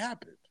 It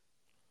happened.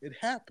 It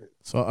happened.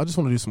 So I just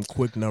want to do some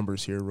quick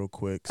numbers here real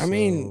quick. I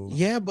mean,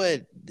 yeah,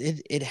 but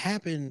it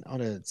happened on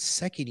a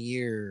second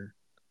and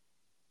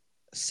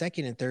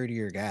third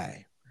year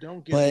guy.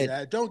 Don't give me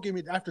that. Don't give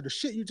me after the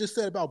shit you just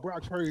said about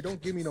Brock Purdy.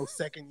 Don't give me no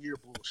second year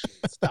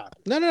bullshit. Stop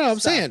it. No. I'm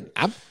saying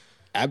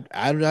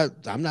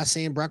I'm not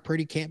saying Brock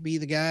Purdy can't be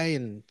the guy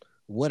and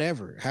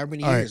whatever, however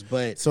many years. Right.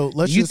 But so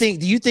let's. Do you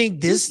think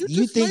this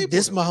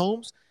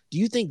Mahomes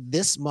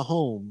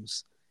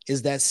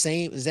is that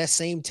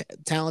same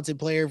talented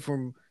player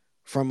from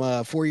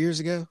 4 years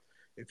ago?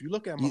 If you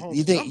look at Mahomes,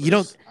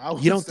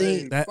 you don't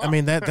think that? I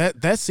mean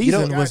that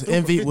season was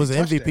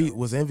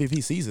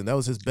MVP season. That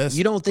was his best.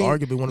 You don't think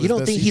arguably one of his best. You don't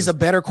think seasons. He's a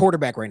better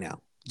quarterback right now?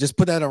 Just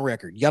put that on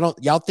record.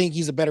 Y'all think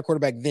he's a better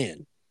quarterback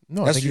then?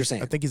 No, that's what you're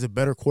saying. I think he's a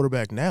better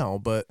quarterback now,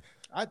 but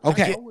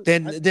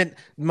then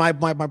my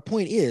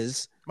point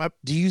is,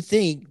 do you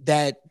think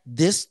that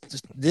this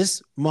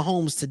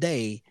Mahomes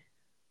today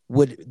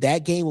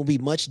that game will be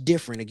much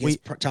different against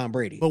Tom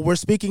Brady. But we're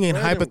speaking in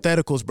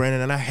hypotheticals,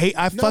 Brandon, and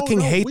I fucking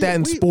hate that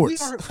in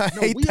sports. I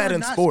hate that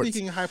in sports.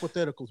 Speaking in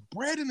hypotheticals.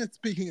 Brandon is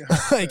speaking in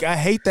hypotheticals. Like, I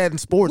hate that in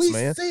sports,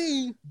 man. We've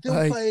seen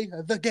them play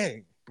the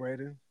game,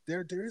 Brandon.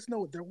 There is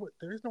no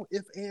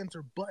if, ands,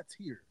 or buts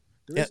here.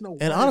 There is no.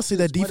 And honestly,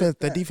 that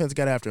defense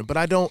got after him. But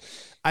I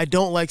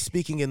don't like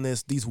speaking in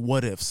these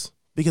what ifs.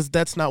 Because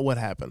that's not what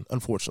happened,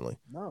 unfortunately.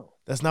 No,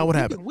 that's not what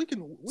happened. We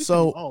can.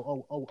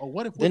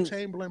 What if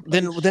Chamberlain?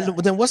 Then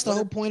what's the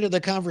whole point of the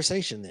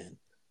conversation then?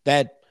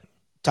 That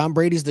Tom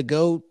Brady's the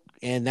GOAT,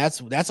 and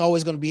that's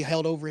always going to be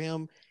held over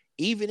him,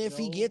 even if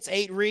he gets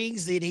 8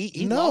 rings. That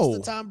he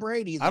lost to Tom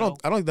Brady. Though. I don't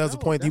think that was the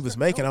point he was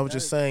making. I was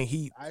just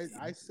saying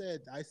I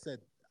said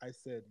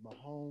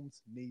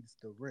Mahomes needs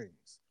the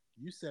rings.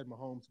 You said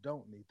Mahomes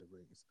don't need the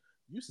rings.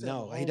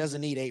 No, he doesn't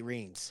need 8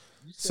 rings.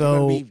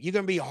 So you're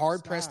gonna be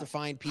hard pressed to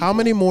find people. How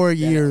many more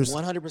years?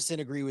 100%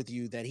 agree with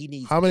you that he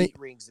needs 8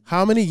 rings.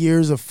 How many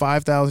years of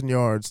 5,000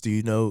 yards do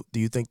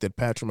you think that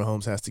Patrick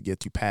Mahomes has to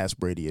get to pass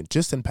Brady in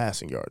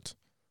passing yards?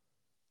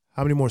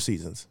 How many more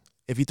seasons?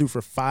 If he threw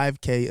for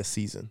 5K a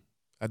season,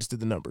 I just did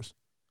the numbers.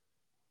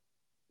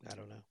 I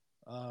don't know.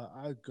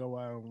 I go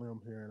out on a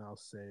limb here and I'll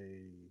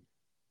say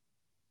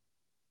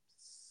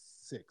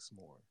 6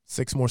 more.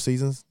 6 more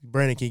seasons.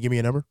 Brandon, can you give me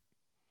a number?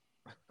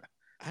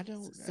 I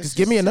don't. Just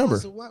give me a number.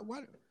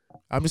 What?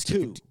 I'm just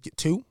 2.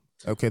 2?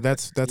 Okay,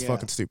 that's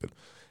fucking stupid.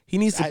 He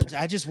needs to.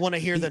 I just want to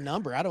hear the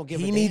number. I don't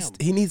give a damn.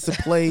 He needs to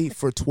play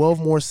for 12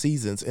 more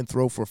seasons and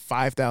throw for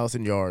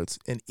 5,000 yards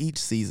in each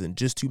season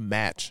just to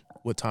match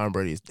what Tom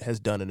Brady has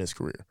done in his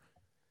career.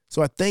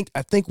 So I think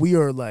we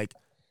are like,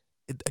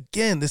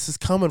 again, this is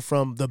coming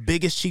from the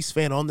biggest Chiefs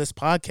fan on this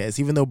podcast,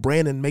 even though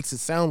Brandon makes it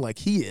sound like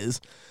he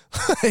is.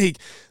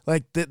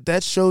 like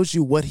that shows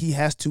you what he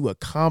has to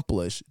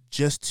accomplish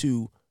just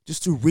to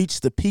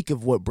reach the peak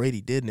of what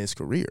Brady did in his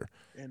career.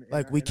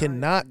 We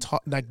cannot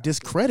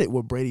discredit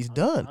what Brady's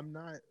done.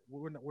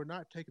 We're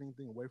not taking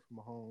anything away from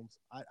Mahomes.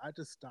 I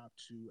just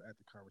stopped you at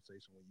the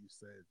conversation when you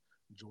said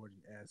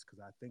Jordan-esque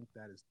because I think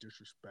that is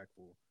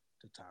disrespectful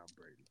to Tom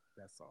Brady.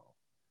 That's all.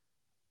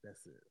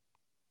 That's it.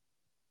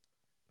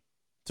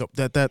 So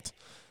that.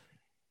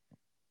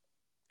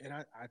 And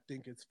I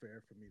think it's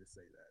fair for me to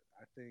say that.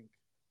 I think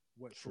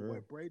what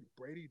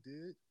Brady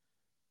did.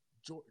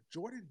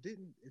 Jordan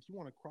didn't, if you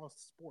want to cross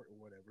the sport or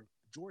whatever,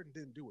 Jordan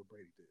didn't do what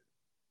Brady did.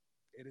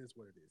 It is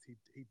what it is.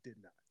 He did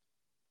not.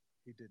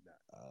 He did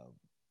not.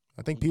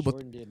 I think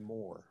Jordan did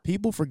more.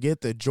 People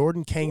forget that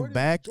Jordan came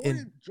back.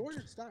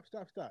 Jordan, stop.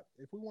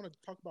 If we want to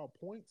talk about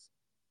points,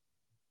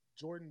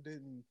 Jordan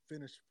didn't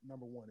finish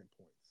number 1 in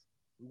points.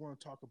 We want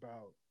to talk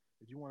about,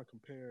 if you want to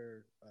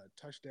compare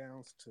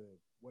touchdowns to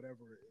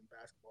whatever in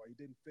basketball, he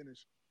didn't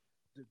finish.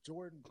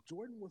 Jordan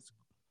was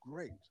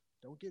great.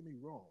 Don't get me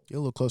wrong. Get a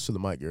little closer to the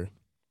mic, Gary.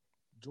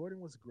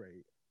 Jordan was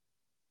great.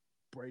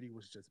 Brady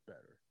was just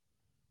better.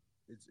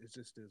 It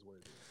just is what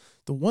it is.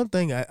 The one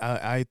thing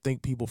I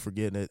think people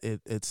forget,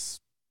 it's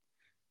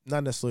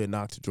not necessarily a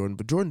knock to Jordan,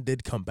 but Jordan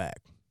did come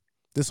back.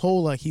 This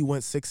whole, he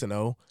went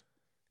 6-0.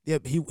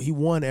 Yep, he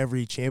won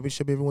every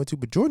championship he ever went to,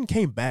 but Jordan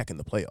came back in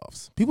the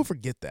playoffs. People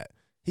forget that.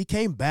 He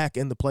came back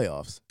in the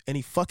playoffs, and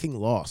he fucking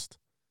lost.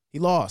 He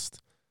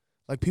lost.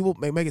 People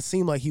make it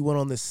seem like he went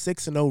on this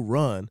 6-0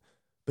 run,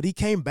 but he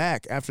came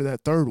back after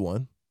that third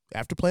one,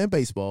 after playing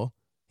baseball.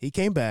 He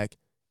came back,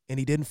 and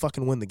he didn't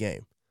fucking win the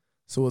game.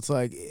 So it's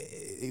like,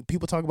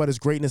 people talk about his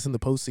greatness in the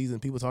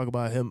postseason. People talk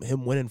about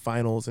him winning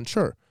finals, and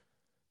sure.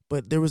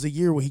 But there was a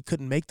year where he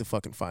couldn't make the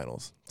fucking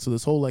finals. So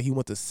this whole, he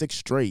went to 6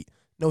 straight.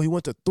 No, he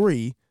went to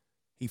 3.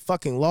 He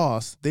fucking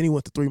lost. Then he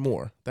went to 3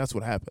 more. That's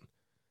what happened.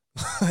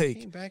 He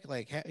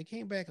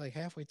came back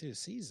halfway through the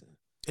season.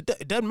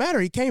 It doesn't matter.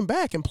 He came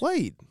back and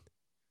played.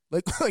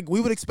 Like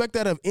we would expect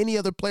that of any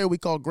other player we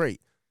call great.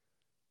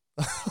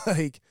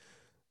 I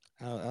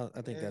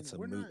think that's a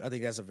moot. I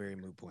think that's a very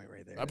moot point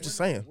right there. I'm just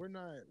saying. We're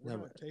not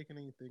taking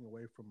anything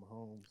away from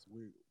Mahomes.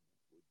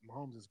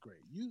 Mahomes is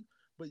great.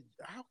 But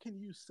how can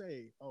you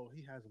say, oh,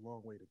 he has a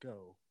long way to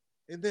go,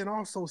 and then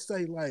also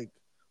say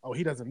oh,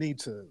 he doesn't need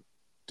to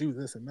do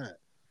this and that?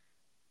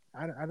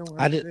 I don't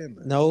understand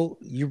that. No,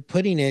 you're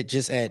putting it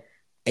just at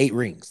 8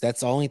 rings. That's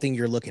the only thing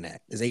you're looking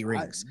at is 8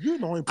 rings. You're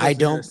the only person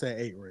that said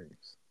 8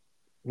 rings.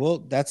 Well,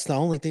 that's the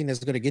only thing that's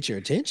going to get your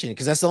attention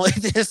because that's the only.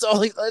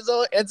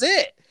 That's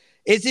it.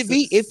 It's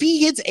if he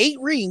hits 8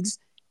 rings,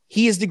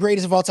 he is the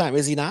greatest of all time.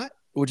 Is he not?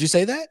 Would you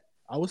say that?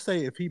 I would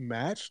say if he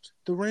matched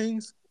the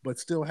rings but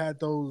still had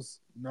those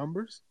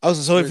numbers. Oh,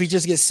 so if he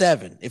just gets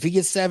 7, if he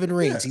gets 7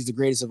 rings, he's the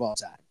greatest of all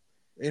time.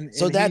 And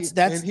so that's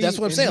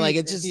what I'm saying.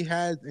 It's just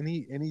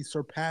he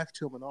surpassed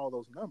him in all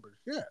those numbers.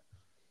 Yeah, I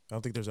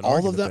don't think there's an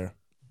argument there.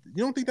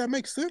 You don't think that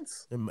makes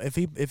sense?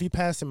 If he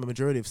passed him a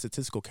majority of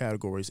statistical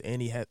categories,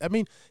 and he had,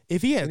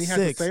 if he had 6,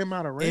 the same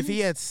amount of rings, if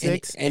he had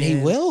 6, and he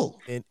will,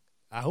 and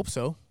I hope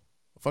so.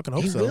 I fucking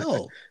hope he so.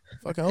 Will.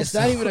 Fucking hope it's so.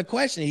 not even a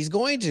question. He's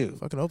going to.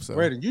 Fucking hope so.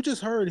 Brandon, you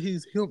just heard You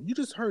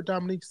just heard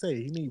Dominique say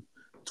he needs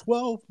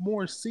 12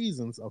 more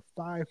seasons of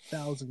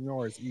 5,000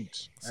 yards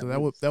each. So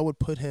that would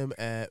put him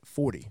at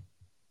 40.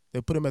 They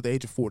put him at the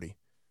age of 40.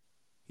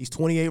 He's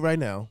 28 right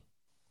now.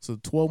 So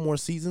 12 more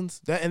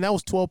seasons. That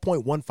was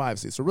 12.15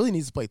 seasons. So really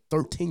needs to play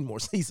 13 more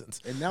seasons.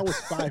 And that was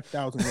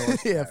 5,000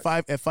 yards. Yeah, at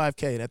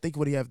 5K. And I think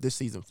what do you have this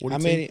season?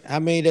 42?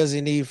 How many does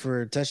he need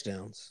for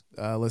touchdowns?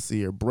 Let's see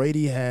here.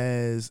 Brady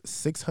has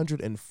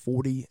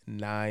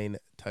 649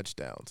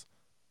 touchdowns.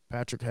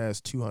 Patrick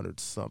has 200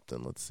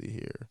 something. Let's see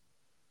here.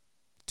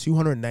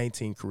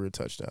 219 career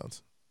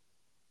touchdowns.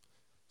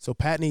 So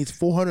Pat needs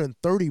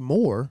 430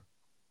 more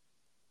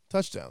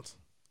touchdowns.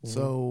 Mm-hmm.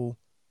 So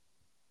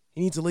he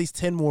needs at least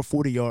 10 more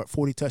 40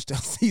 touchdown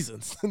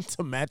seasons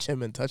to match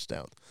him in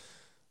touchdowns.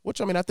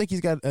 Which, I mean, I think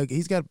he's got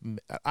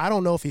I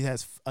don't know if he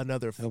has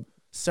another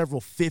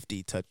several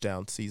 50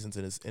 touchdown seasons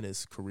in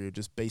his career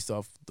just based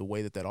off the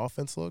way that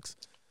offense looks.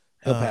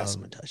 He'll pass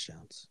him in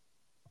touchdowns.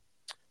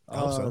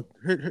 So.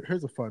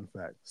 Here's a fun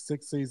fact.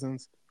 6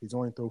 seasons, he's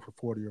only thrown for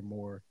 40 or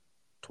more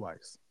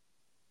twice.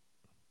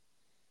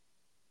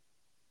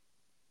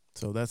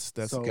 So that's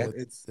so good.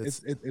 It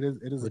is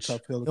a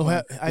tough hill.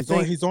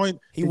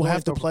 He will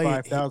have to play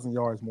 5,000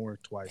 yards more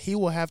twice. He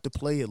will have to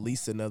play at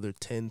least another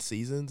 10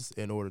 seasons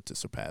in order to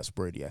surpass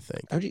Brady, I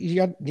think.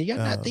 You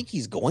not think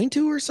he's going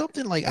to or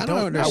something? Like I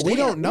don't understand. We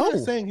don't know.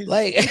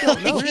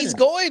 He's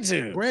going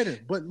to. Brandon,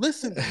 but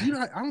listen,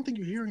 I don't think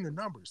you're hearing the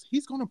numbers.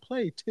 He's going to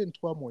play 10,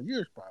 12 more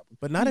years probably.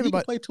 But not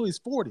everybody can play till he's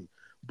 40.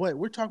 But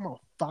we're talking about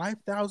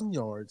 5,000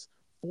 yards,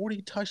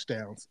 40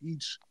 touchdowns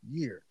each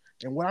year.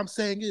 And what I'm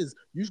saying is,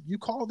 you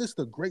call this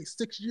the great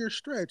 6-year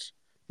stretch.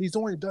 He's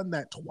only done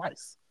that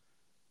twice.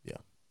 Yeah.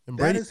 And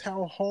Brady, that is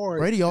how hard.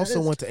 Brady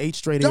also went to 8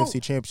 straight AFC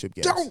Championship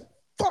games. Don't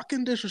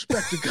fucking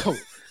disrespect the GOAT.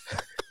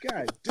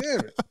 God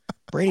damn it.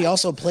 Brady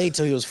also played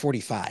till he was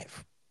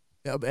 45.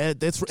 Yeah, at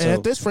this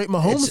rate,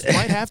 Mahomes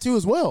might have to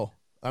as well.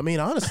 I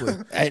mean, honestly.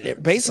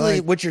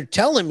 Basically, what you're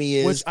telling me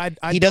is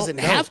he doesn't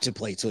have to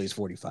play till he's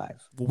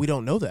 45. Well, we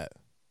don't know that.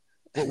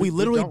 Well, we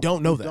literally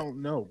don't know that.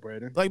 Don't know,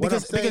 Brandon. Like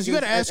because you got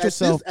to ask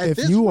yourself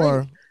if you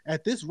are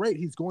at this rate,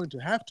 he's going to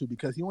have to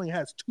because he only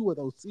has 2 of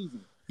those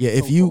seasons. Yeah,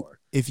 if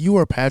you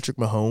are Patrick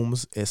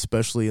Mahomes,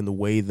 especially in the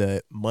way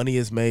that money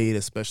is made,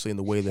 especially in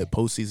the way that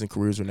postseason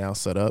careers are now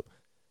set up,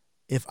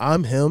 if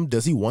I'm him,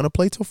 does he want to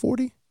play till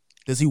 40?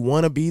 Does he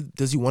want to be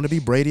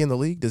Brady in the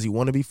league? Does he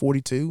want to be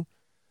 42?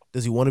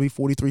 Does he want to be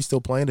 43 still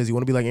playing? Does he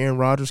want to be like Aaron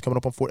Rodgers coming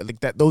up on 40?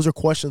 Like that, those are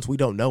questions we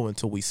don't know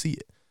until we see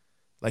it.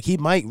 Like he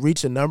might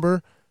reach a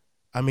number.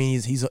 I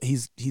mean,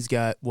 he's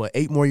got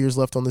 8 more years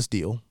left on this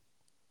deal.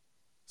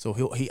 So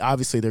he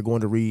obviously they're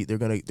going to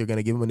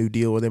give him a new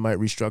deal, or they might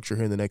restructure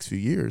here in the next few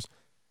years.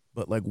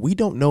 But like we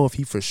don't know if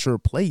he for sure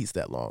plays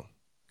that long.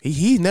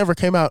 He's never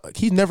come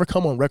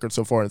on record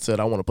so far and said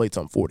I want to play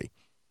till I'm 40.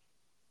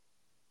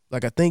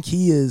 Like I think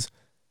he's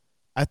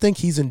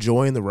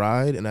enjoying the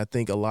ride, and I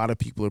think a lot of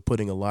people are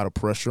putting a lot of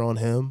pressure on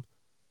him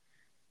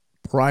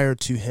prior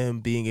to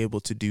him being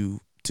able to do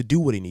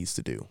what he needs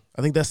to do.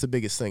 I think that's the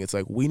biggest thing. It's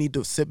like we need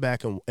to sit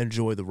back and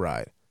enjoy the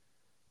ride.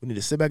 We need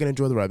to sit back and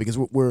enjoy the ride because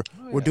we're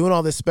doing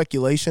all this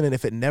speculation, and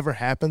if it never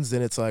happens,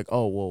 then it's like,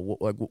 oh well,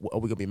 like are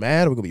we gonna be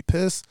mad? Are we gonna be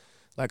pissed?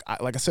 Like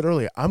I said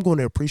earlier, I'm going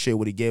to appreciate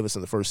what he gave us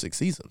in the first 6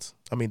 seasons.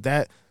 I mean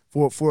that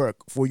for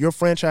your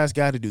franchise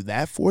guy to do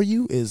that for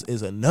you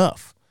is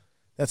enough.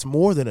 That's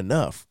more than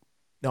enough.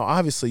 Now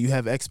obviously you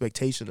have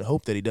expectation and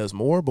hope that he does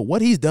more, but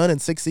what he's done in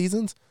 6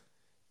 seasons,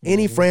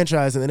 any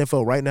franchise in the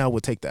NFL right now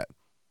would take that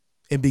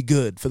and be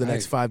good for the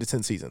next 5 to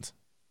 10 seasons.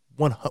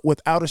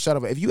 Without a shot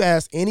of it. If you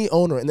ask any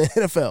owner in the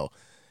NFL,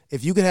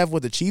 if you could have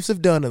what the Chiefs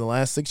have done in the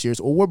last 6 years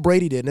or what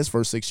Brady did in his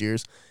first 6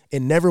 years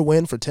and never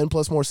win for 10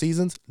 plus more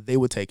seasons, they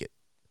would take it.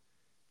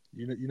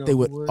 You know they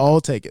would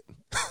all take it.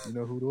 You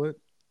know who would?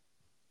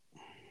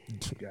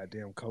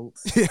 Goddamn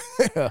Colts.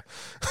 Yeah.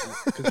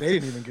 Because they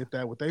didn't even get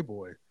that with their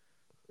boy.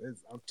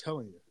 I'm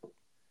telling you.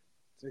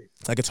 Jeez.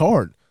 Like it's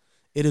hard.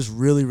 It is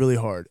really, really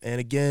hard. And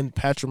again,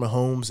 Patrick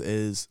Mahomes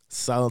is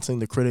silencing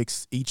the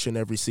critics each and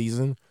every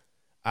season.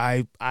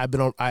 I've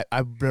been on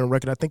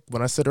record. I think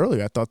when I said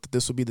earlier, I thought that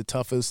this would be the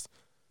toughest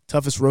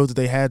road that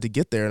they had to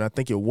get there, and I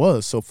think it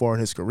was so far in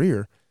his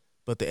career.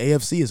 But the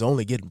AFC is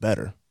only getting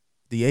better.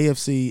 The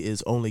AFC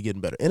is only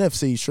getting better.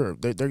 NFC, sure,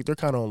 they're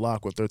kind of on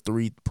lock with their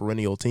 3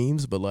 perennial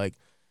teams, but like,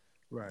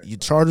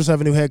 Chargers have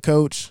a new head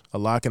coach, a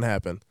lot can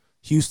happen.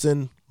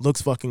 Houston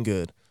looks fucking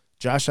good.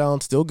 Josh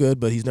Allen's still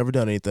good, but he's never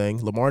done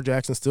anything. Lamar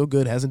Jackson's still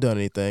good, hasn't done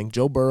anything.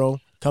 Joe Burrow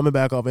coming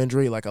back off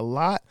injury, like a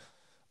lot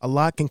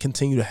can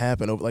continue to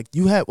happen. Like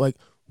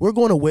we're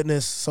going to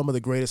witness some of the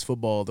greatest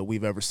football that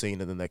we've ever seen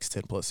in the next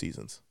 10 plus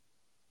seasons.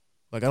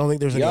 Like I don't think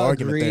there's any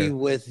argument there. Agree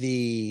with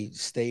the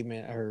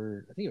statement I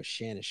heard. I think it was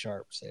Shannon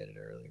Sharp said it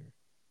earlier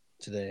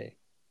today.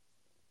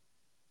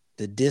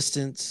 The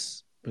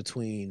distance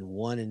between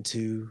 1 and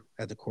 2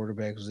 at the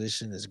quarterback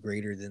position is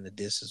greater than the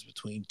distance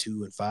between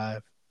 2 and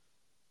 5.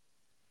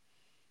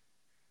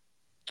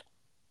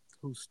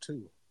 Who's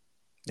 2?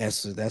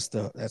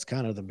 That's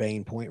kind of the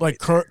main point. Like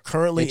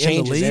currently it changes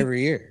in the league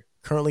every year.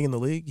 Currently in the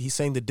league, he's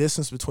saying the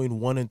distance between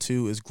 1 and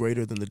 2 is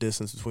greater than the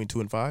distance between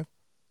 2 and 5.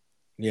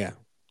 Yeah,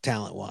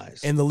 talent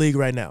wise. In the league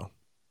right now.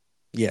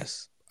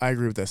 Yes, I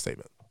agree with that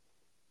statement.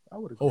 I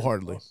would agree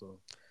wholeheartedly. Also.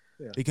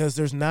 because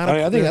there's not.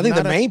 I think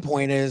the main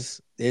point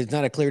is it's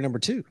not a clear number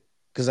two,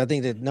 because I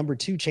think that number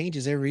two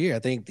changes every year. I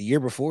think the year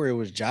before it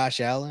was Josh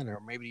Allen, or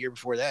maybe the year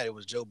before that it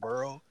was Joe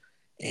Burrow,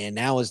 and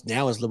now it's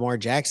Lamar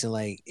Jackson.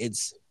 Like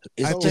it's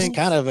just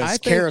kind of a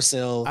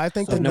carousel. I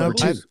think the number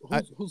two.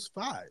 Who's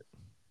 5?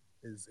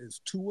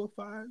 Is 2 of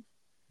 5?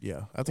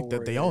 Yeah, I think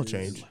that they all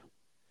change.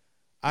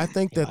 I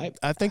think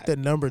that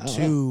number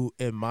two,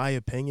 in my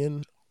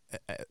opinion,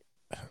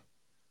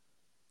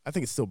 I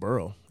think it's still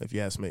Burrow, if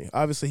you ask me.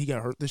 Obviously, he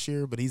got hurt this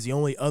year, but he's the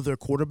only other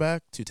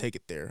quarterback to take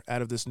it there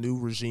out of this new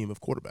regime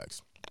of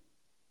quarterbacks.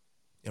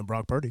 And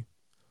Brock Purdy.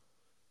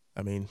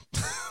 I mean,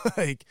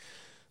 I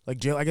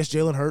guess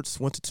Jalen Hurts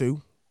went to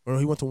 2, or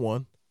he went to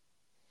 1.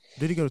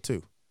 Did he go to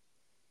 2?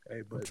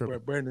 Hey,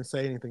 but Brandon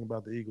say anything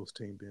about the Eagles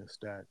team being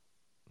stacked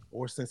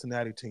or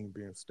Cincinnati team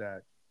being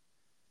stacked.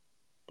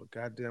 But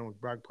goddamn,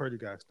 with Brock Purdy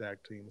got a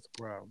stacked team, it's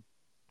a problem.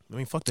 I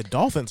mean, fuck, the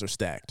Dolphins are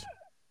stacked.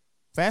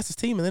 Fastest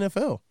team in the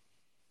NFL.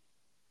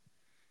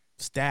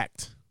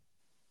 Stacked.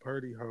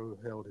 Purdy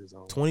held his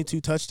own. 22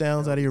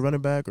 touchdowns out of your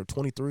running back, or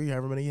 23,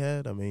 however many he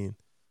had. I mean.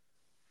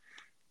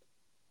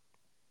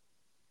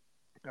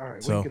 All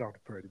right, we'll get off the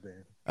Purdy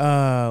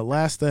band.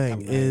 Last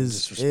thing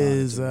is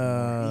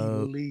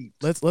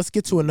let's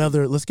get to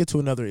another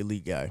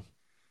elite guy.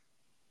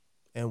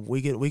 And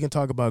we can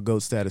talk about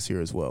GOAT status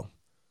here as well.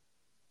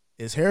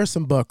 Is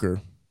Harrison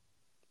Butker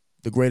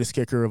the greatest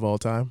kicker of all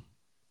time?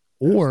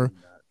 Or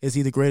is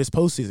he the greatest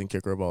postseason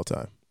kicker of all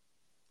time?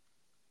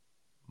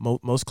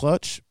 Most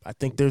clutch? I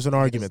think there's an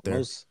argument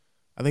there.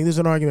 I think there's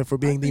an argument for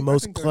being the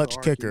most clutch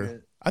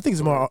kicker. I think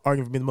there's more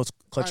argument for being the most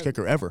clutch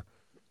kicker ever.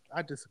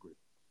 I disagree.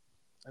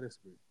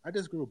 I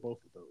disagree with both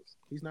of those.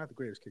 He's not the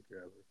greatest kicker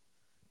ever.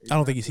 I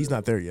don't think he's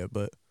not there yet,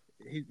 but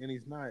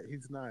he's not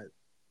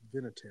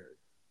vintage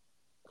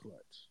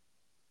clutch.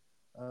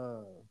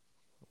 I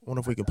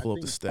wonder if we can pull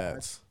up the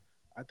stats.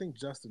 I think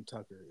Justin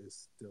Tucker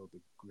is still the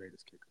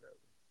greatest kicker ever.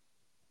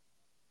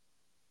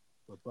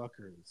 But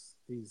Butker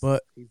he's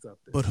up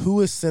there. But who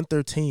has sent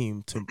their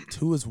team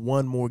who has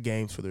won more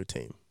games for their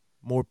team?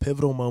 More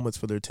pivotal moments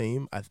for their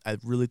team? I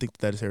really think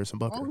that is Harrison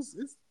Butker.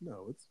 It's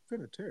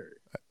Vinatieri.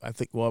 I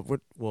think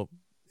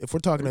if we're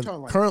talking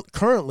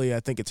currently, I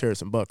think it's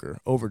Harrison Butker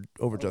over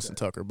Justin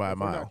Tucker by a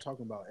mile. We're not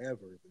talking about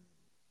ever.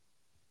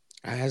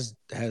 Has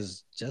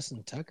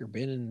Justin Tucker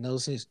been in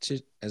those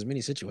as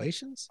many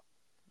situations?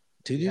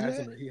 He has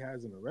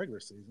in the regular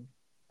season.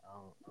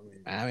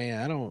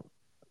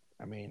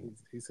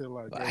 He's hit a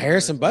lot of games.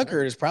 Harrison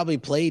Butker has probably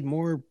played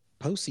more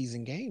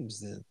postseason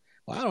games than.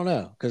 Well, I don't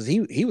know, because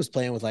he was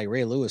playing with like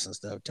Ray Lewis and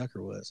stuff.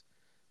 Tucker was,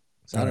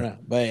 so I don't know.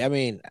 But I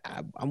mean,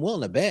 I'm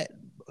willing to bet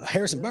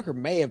Harrison Butker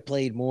may have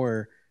played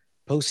more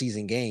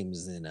postseason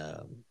games than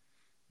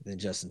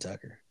Justin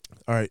Tucker.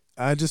 All right,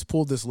 I just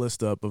pulled this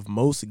list up of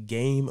most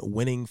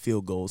game-winning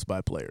field goals by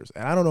players,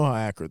 and I don't know how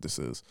accurate this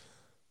is.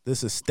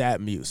 This is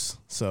StatMuse.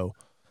 So,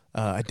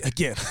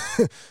 again,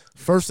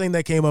 first thing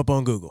that came up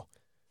on Google.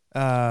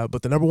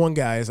 But the number one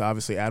guy is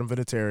obviously Adam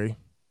Vinatieri.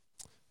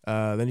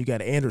 Then you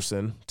got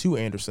Anderson, 2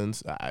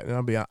 Andersons. I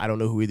don't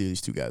know who either of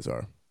these 2 guys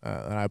are,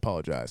 and I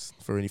apologize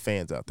for any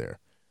fans out there.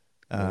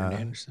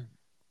 Anderson.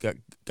 Got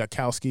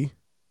Gakowski,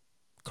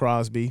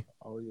 Crosby.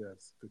 Oh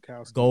yes,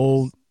 Gakowski.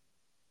 Gold.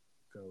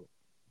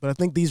 But I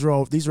think these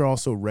are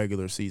also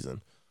regular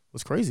season.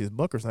 What's crazy is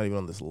Butker's not even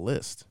on this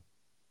list.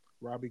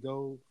 Robbie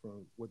Gold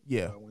from when he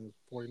was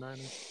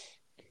 49ers.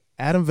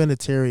 Adam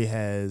Vinatieri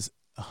has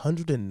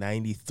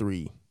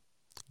 193.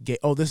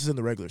 This is in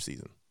the regular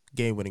season.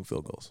 Game-winning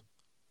field goals.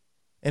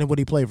 And would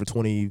he play for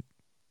 20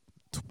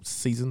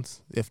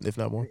 seasons, if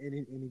not more? And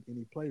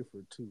he played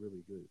for 2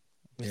 really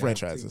good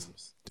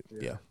franchises.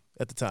 Yeah,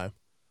 at the time.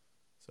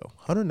 So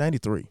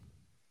 193.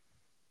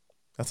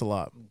 That's a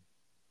lot.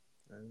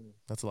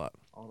 That's a lot.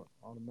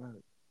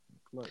 Automatic.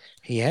 Clutch.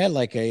 He had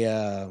like he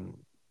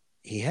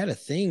had a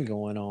thing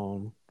going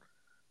on.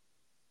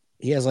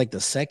 He has like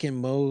the second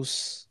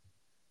most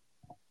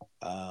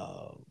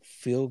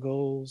field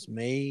goals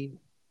made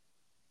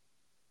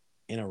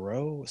in a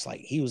row. It's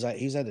like he was at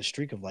the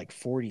streak of like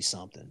 40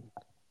 something.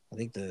 I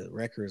think the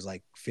record is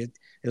like 50.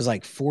 It was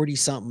like 40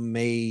 something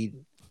made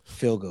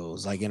field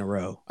goals like in a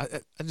row.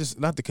 I just,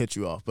 not to cut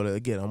you off, but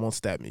again, I'm on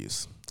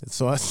StatMuse.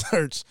 So I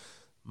searched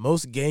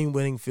most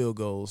game-winning field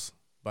goals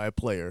by a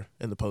player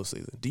in the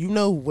postseason. Do you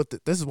know what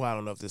this is why I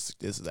don't know if this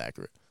is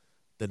accurate.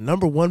 The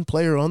number one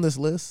player on this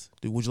list,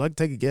 would you like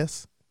to take a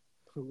guess?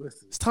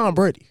 It's Tom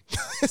Brady.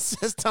 It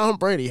says Tom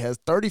Brady has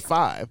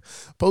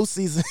 35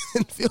 postseason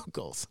field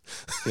goals.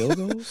 Field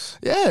goals?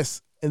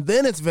 Yes. And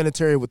then it's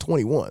Vinatieri with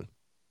 21.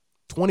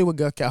 20 with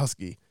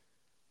Gakowski.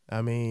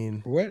 I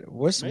mean,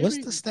 what's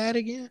the stat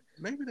again?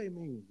 Maybe they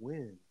mean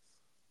wins,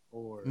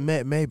 or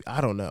maybe I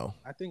don't know.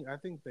 I think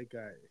they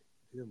got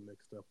him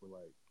mixed up with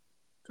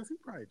because he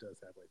probably does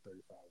have like 35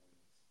 wins.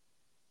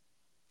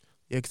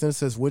 Yeah, because then it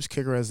says which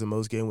kicker has the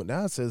most game wins.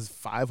 Now it says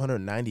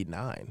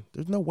 599.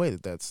 There's no way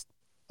that's.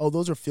 Oh,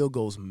 those are field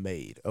goals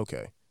made.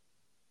 Okay,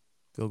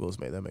 field goals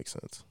made. That makes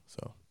sense.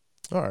 So,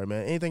 all right,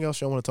 man. Anything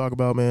else y'all want to talk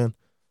about, man?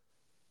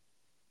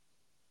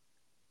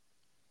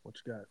 What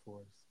you got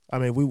for us? I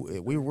mean,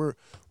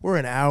 we're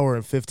an hour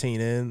and 15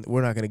 in.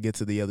 We're not going to get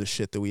to the other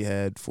shit that we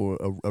had for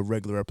a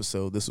regular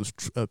episode. This was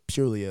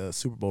purely a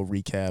Super Bowl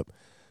recap.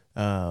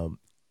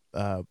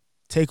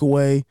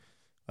 Takeaway: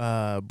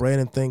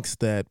 Brandon thinks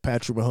that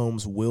Patrick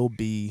Mahomes will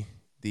be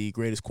the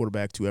greatest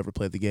quarterback to ever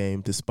play the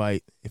game,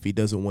 despite if he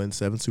doesn't win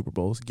 7 Super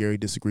Bowls. Gary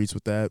disagrees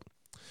with that.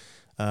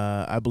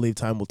 I believe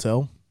time will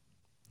tell.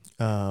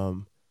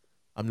 I'm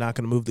not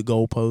going to move the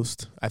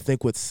goalpost. I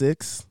think with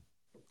 6,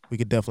 we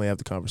could definitely have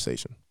the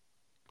conversation.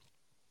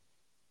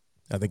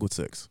 I think with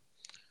 6.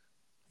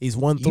 He's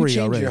won 3 already. You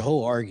changed your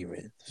whole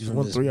argument. He's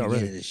won 3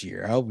 already this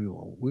year. I hope we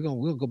won't.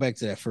 We'll go back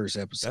to that first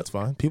episode. That's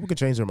fine. People can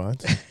change their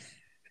minds.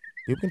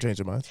 People can change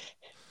their minds.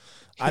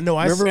 I know.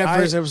 Remember that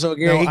first episode,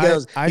 Gary? He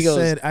goes.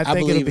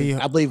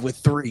 I believe with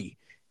 3.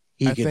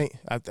 I think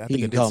I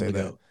did say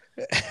that.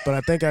 But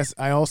I think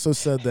I also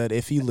said that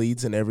if he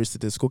leads in every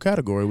statistical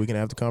category, we can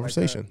have the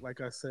conversation. Like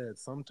I said,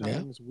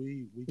 sometimes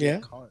we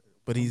get caught.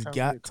 But he's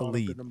got to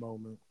lead. In the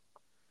moment.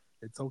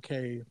 It's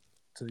okay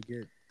to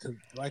get to,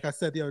 like I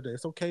said the other day,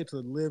 it's okay to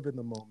live in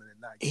the moment and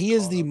not get He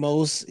is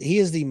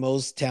the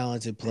most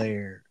talented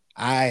player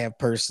I have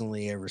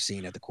personally ever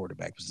seen at the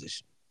quarterback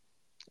position.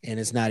 And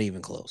it's not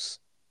even close.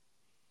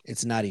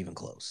 It's not even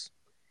close.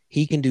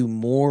 He can do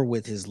more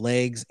with his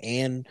legs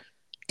and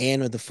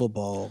with the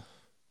football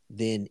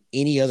than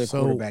any other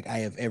quarterback I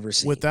have ever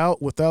seen.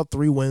 Without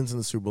 3 wins in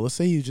the Super Bowl, let's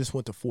say you just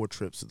went to 4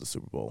 trips to the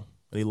Super Bowl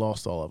and he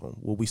lost all of them.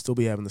 Will we still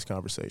be having this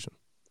conversation?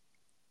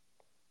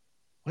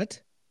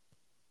 What?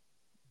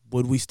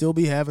 Would we still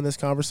be having this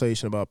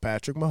conversation about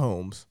Patrick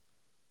Mahomes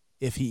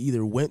if he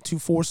either went to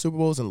 4 Super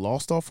Bowls and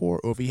lost all 4,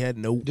 or if he had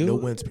no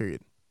wins,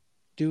 period?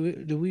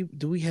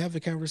 Do we have a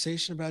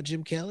conversation about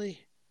Jim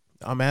Kelly?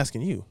 I'm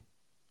asking you.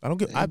 I don't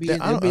get. It'd be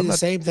the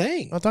same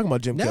thing. I'm not talking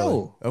about Jim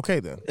Kelly. Okay,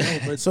 then.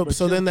 No, so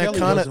Jim then that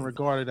kind of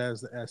regarded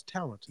as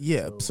talented.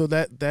 Yeah. So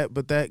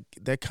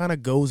that kind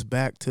of goes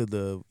back to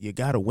the you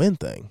got to win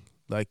thing.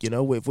 Like, you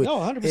know,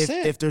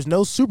 100%. If there's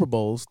no Super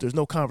Bowls, there's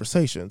no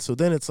conversation. So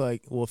then it's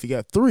like, well, if you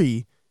got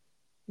 3,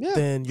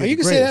 then you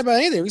can say that about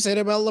anything. We can say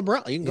that about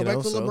LeBron. You can go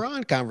back to the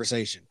LeBron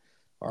conversation.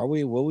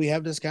 Will we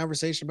have this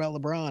conversation about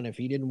LeBron if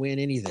he didn't win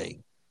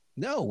anything?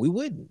 No, we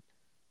wouldn't.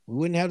 We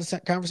wouldn't have this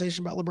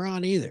conversation about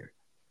LeBron either.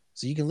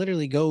 So you can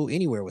literally go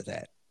anywhere with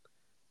that.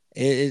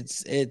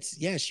 It's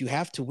yes, you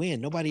have to win.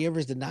 Nobody ever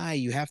is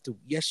denying you have to.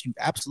 Yes, you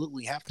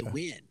absolutely have to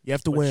win. You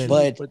have to win,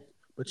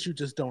 but you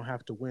just don't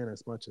have to win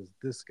as much as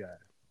this guy.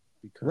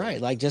 Right,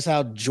 like just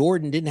how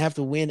Jordan didn't have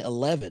to win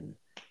 11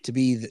 to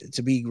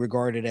be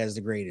regarded as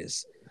the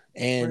greatest.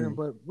 And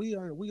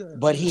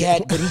but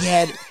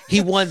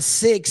he won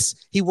 6.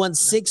 He won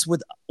 6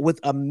 with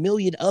a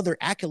million other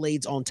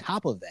accolades on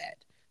top of that.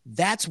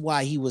 That's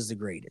why he was the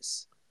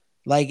greatest.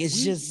 Like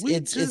it's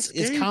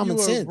common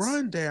sense. A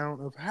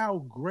rundown of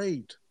how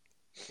great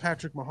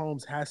Patrick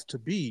Mahomes has to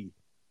be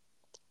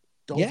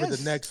over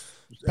the next.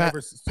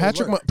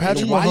 Patrick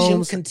Mahomes watch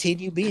him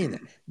continue being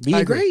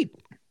great.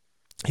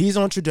 He's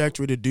on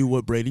trajectory to do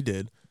what Brady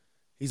did.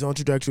 He's on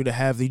trajectory to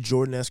have the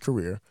Jordan-esque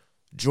career.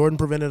 Jordan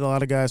prevented a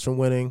lot of guys from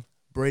winning.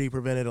 Brady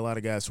prevented a lot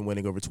of guys from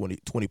winning over 20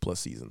 plus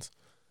seasons.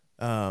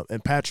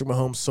 And Patrick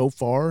Mahomes so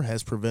far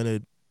has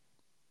prevented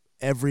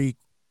every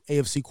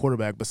AFC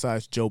quarterback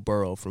besides Joe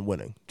Burrow from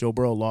winning. Joe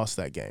Burrow lost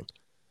that game.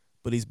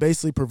 But he's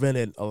basically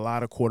prevented a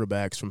lot of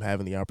quarterbacks from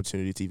having the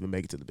opportunity to even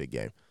make it to the big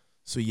game.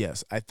 So,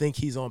 yes, I think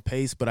he's on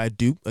pace, but I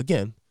think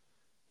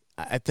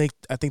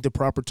the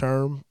proper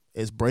term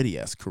is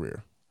Brady-esque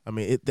career. I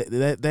mean,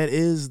 Brady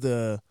is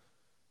the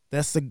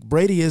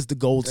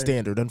gold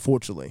standard.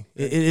 Unfortunately,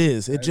 it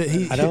is.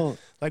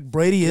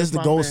 Brady is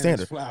the gold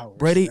standard.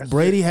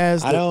 Brady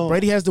has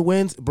the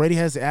wins. Brady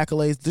has the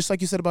accolades. Just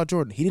like you said about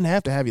Jordan, he didn't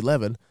have to have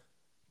 11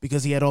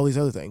 because he had all these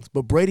other things.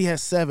 But Brady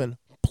has 7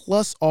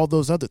 plus all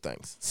those other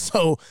things.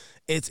 So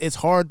it's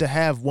hard to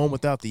have one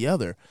without the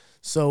other.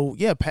 So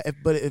yeah,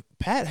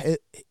 at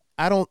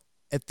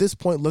this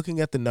point, looking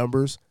at the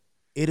numbers,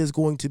 it is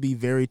going to be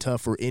very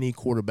tough for any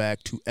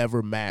quarterback to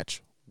ever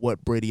match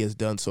what Brady has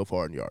done so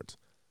far in yards.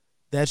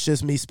 That's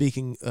just me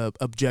speaking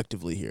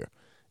objectively here.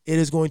 It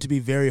is going to be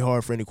very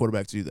hard for any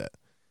quarterback to do that.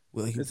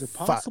 Is it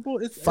possible?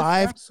 It's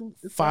possible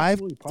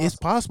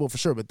for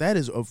sure, but that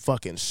is a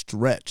fucking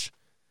stretch.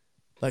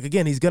 Like,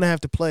 again, he's going to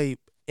have to play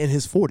in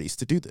his 40s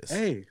to do this.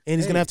 And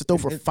he's going to have to throw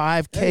for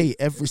 $5K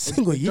every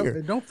single year.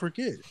 And don't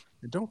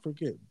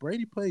forget,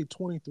 Brady played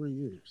 23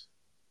 years.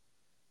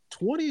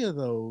 20 of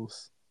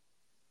those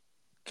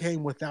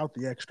came without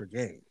the extra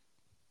game.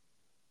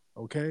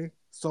 Okay?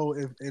 So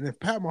if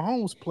Pat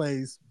Mahomes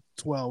plays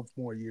 12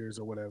 more years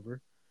or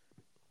whatever,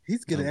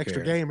 he's getting an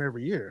extra game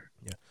every year.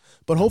 Yeah.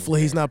 But hopefully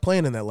he's not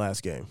playing in that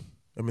last game.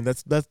 I mean,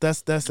 that's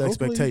the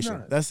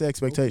expectation. That's the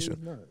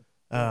expectation.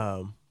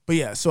 But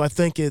yeah, so I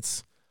think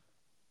is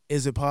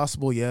it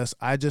possible? Yes.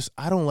 I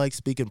don't like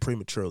speaking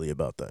prematurely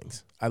about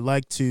things. I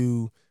like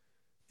to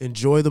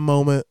enjoy the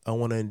moment. I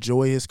want to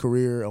enjoy his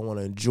career. I want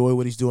to enjoy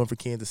what he's doing for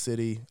Kansas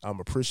City. I'm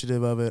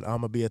appreciative of it. I'm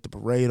going to be at the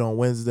parade on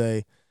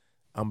Wednesday.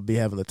 I'm going to be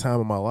having the time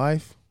of my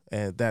life,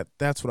 and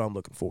that's what I'm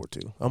looking forward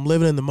to. I'm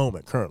living in the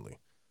moment currently.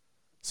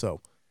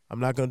 So I'm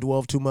not going to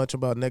dwell too much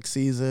about next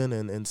season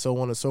and so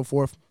on and so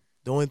forth.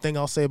 The only thing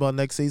I'll say about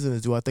next season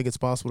is, do I think it's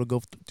possible to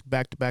go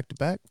back to back to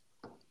back?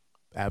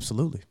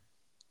 Absolutely.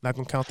 Not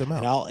going to count them out.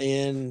 And I'll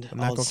end. I'm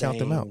not going to count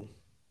them out.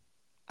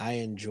 I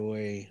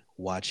enjoy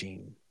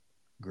watching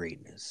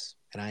greatness,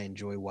 and I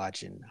enjoy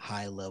watching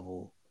high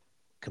level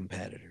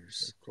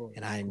competitors,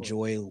 and I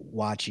enjoy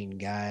watching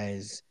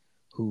guys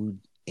who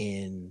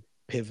in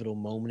pivotal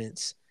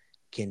moments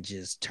can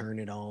just turn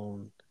it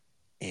on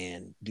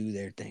and do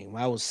their thing.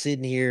 When I was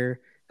sitting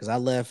here, because I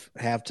left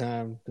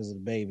halftime because of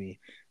the baby,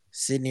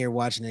 sitting here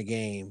watching the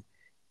game,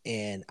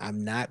 and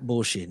I'm not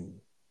bullshitting.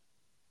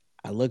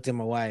 I looked at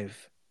my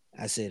wife.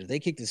 I said, if they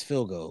kick this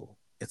field goal,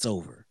 it's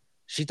over.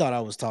 She thought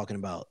I was talking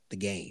about the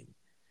game.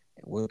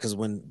 Well, because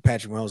when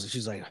Patrick Mahomes, she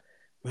was like,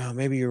 well,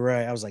 maybe you're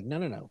right. I was like,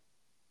 no.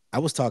 I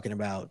was talking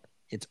about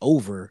it's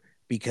over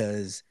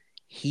because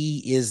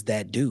he is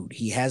that dude.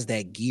 He has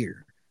that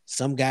gear.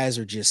 Some guys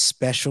are just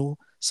special.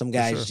 Some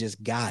guys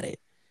just got it.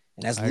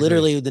 And that's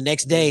literally the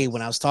next day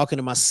when I was talking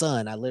to my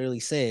son, I literally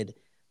said,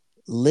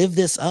 live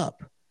this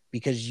up,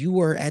 because you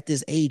are at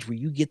this age where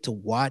you get to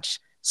watch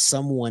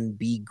someone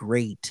be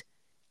great.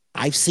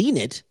 I've seen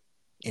it,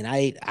 and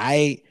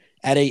I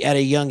at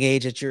a young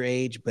age, at your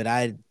age, but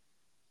I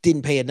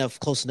didn't pay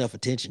close enough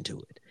attention to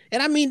it.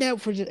 And I mean that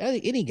for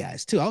any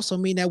guys too. I also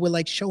mean that with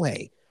like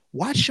Shohei.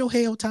 Watch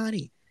Shohei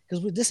Ohtani,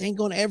 because this ain't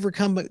going to ever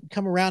come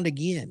around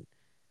again.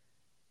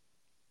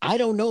 I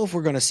don't know if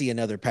we're going to see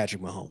another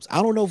Patrick Mahomes.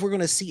 I don't know if we're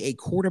going to see a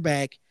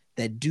quarterback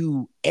that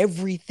do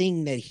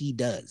everything that he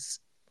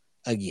does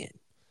again.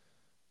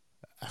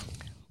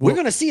 We're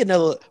going to see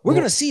another. We're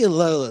going to see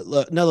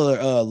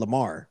another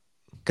Lamar,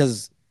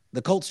 because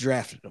the Colts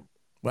drafted him.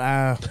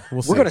 We're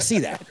going to see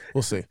that.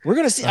 We'll see. We're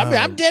going to see. I mean,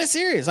 I'm dead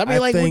serious. I mean,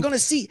 we're going to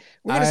see.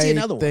 We're going to see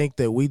another one. I think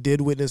that we did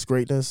witness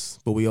greatness,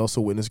 but we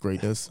also witnessed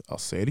greatness. I'll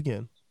say it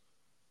again,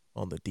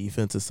 on the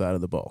defensive side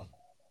of the ball.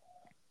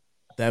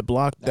 That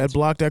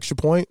blocked extra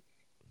point.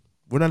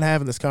 We're not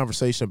having this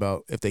conversation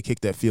about if they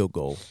kick that field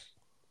goal.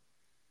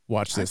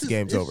 Watch this,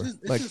 game's over.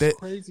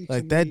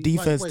 That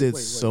defense did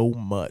so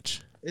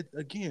much.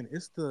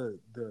 It's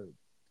the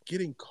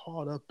getting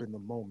caught up in the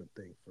moment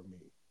thing for me.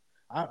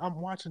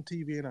 I'm watching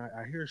TV and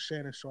I hear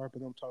Shannon Sharp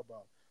and them talk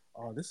about,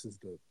 oh, this is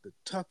the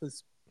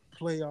toughest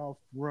playoff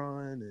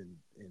run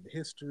in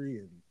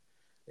history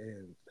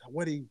and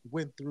what he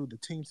went through, the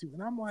team.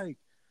 And I'm like,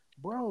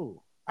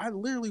 bro, I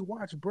literally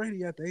watched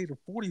Brady at the age of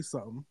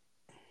 40-something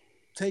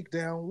take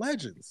down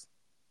legends,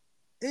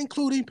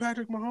 including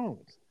Patrick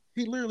Mahomes.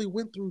 He literally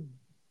went through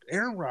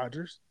Aaron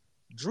Rodgers,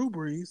 Drew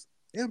Brees,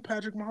 and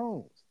Patrick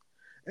Mahomes.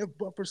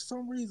 But for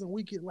some reason,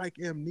 we get like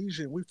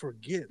amnesia and we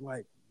forget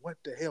like what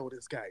the hell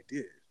this guy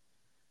did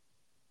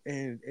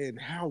and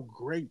how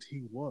great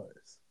he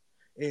was.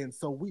 And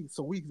so we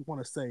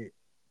want to say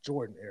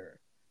Jordan era.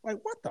 Like,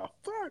 what the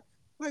fuck?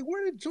 Like,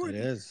 where did Jordan?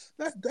 It is.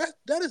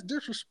 That is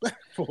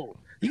disrespectful.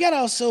 You got to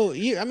also.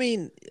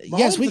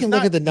 Yes, we can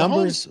look at the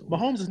numbers.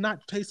 Mahomes is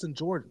not chasing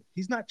Jordan.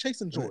 He's not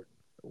chasing Jordan.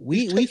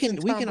 We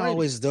can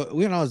always do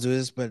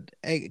this, but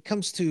it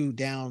comes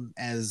down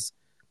as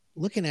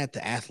looking at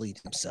the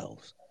athletes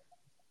themselves.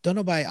 I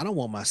don't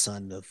want my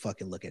son to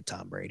fucking look at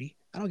Tom Brady.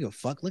 I don't give a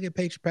fuck. Look at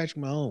Patrick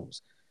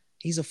Mahomes.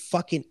 He's a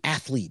fucking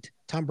athlete.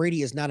 Tom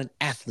Brady is not an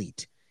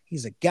athlete.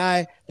 He's a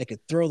guy that could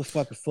throw the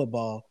fucking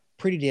football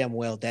pretty damn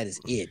well. That is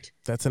it.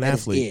 That's an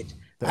athlete.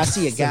 I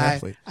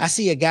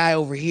see a guy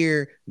over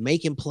here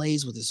making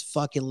plays with his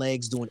fucking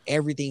legs, doing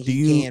everything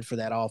he can for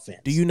that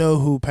offense. Do you know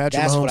who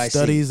Patrick Mahomes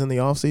studies in the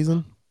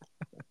offseason?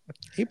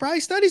 He probably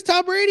studies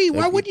Tom Brady.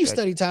 Why wouldn't you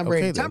study Tom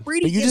Brady? Okay, Tom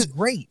Brady is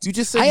great. You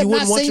just said you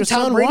wouldn't want your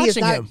son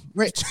watching him.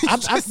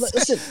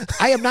 Listen,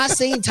 I am not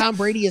saying Tom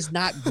Brady is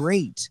not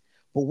great,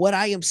 but what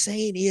I am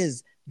saying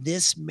is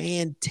this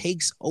man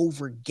takes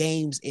over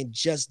games and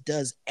just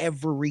does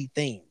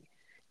everything.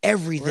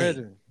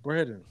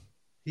 Brandon,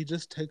 he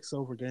just takes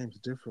over games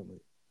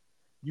differently.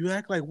 You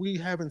act like we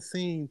haven't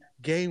seen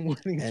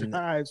game-winning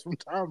drives from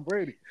Tom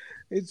Brady.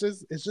 It's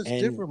just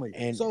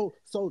differently. So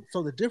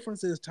the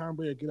difference is Tom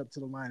Brady will get up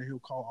to the line and he'll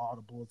call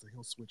audibles and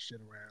he'll switch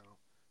shit around.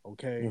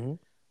 Okay,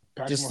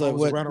 just like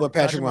what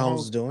Patrick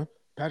Mahomes is doing.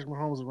 Patrick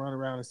Mahomes will run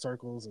around in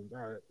circles, and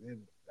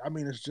I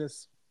mean, it's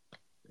just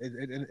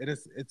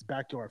it's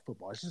backyard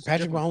football. It's just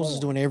Patrick Mahomes is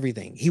doing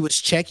everything. He was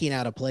checking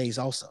out of plays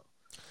also.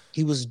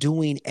 He was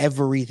doing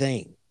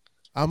everything.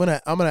 I'm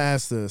gonna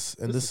ask this,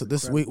 and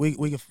this we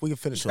can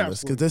finish on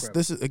this, because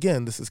this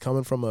is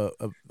coming from an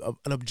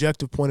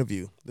objective point of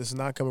view. This is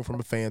not coming from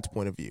a fan's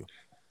point of view.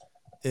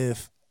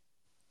 If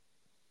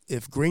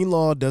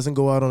Greenlaw doesn't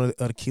go out on an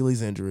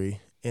Achilles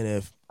injury, and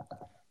if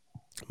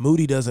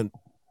Moody doesn't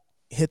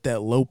hit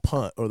that low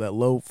punt or that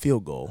low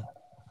field goal,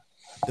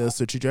 does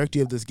the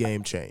trajectory of this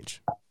game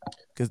change?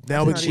 Because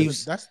now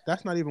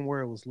that's not even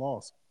where it was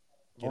lost.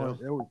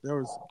 There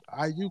was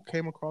IU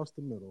came across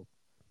the middle,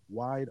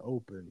 wide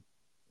open.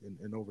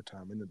 In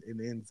overtime, in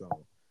the end zone,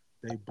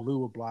 they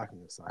blew a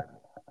blocking assignment.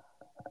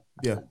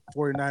 Yeah. The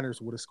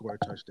 49ers would have scored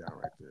a touchdown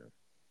right there.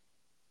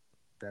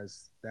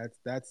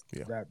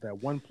 That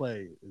one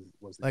play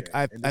was the like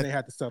game. And then they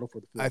had to settle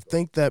for the field goal. I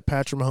think that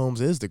Patrick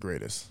Mahomes is the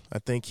greatest. I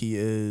think he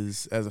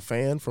is, as a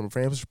fan, from a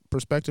fan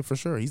perspective, for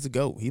sure. He's the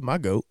GOAT. He's my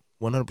GOAT,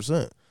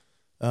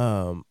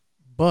 100%.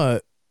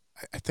 But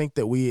I think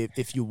that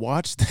if you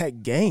watch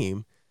that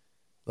game,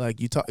 like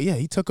he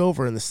took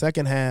over in the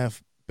second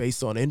half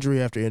based on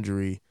injury after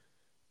injury,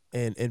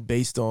 and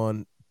based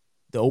on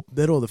the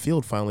middle of the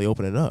field finally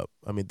opening up.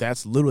 I mean,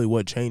 that's literally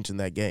what changed in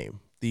that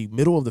game. The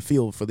middle of the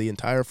field for the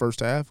entire first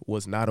half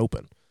was not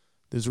open.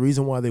 There's a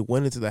reason why they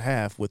went into the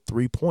half with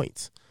 3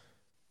 points.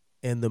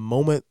 And the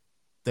moment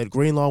that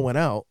Greenlaw went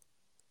out,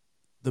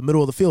 the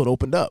middle of the field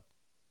opened up.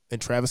 And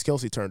Travis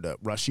Kelce turned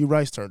up. Rashee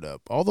Rice turned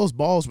up. All those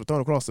balls were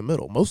thrown across the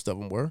middle. Most of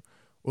them were.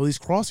 Or these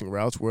crossing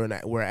routes where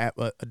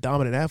a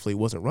dominant athlete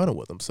wasn't running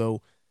with them.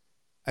 So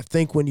I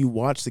think when you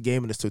watch the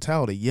game in its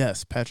totality,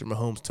 yes, Patrick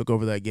Mahomes took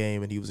over that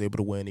game and he was able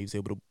to win. He was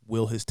able to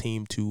will his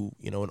team to,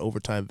 an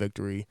overtime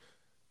victory.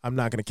 I'm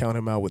not going to count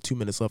him out with 2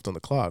 minutes left on the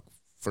clock,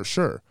 for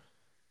sure.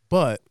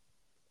 But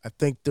I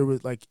think there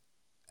was, like,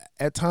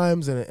 at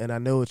times, and I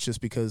know it's just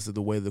because of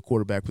the way the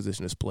quarterback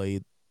position is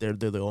played, they're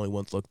the only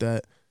ones looked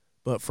at.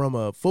 But from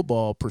a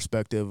football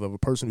perspective of a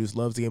person who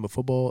loves the game of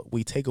football,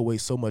 we take away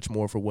so much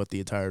more for what the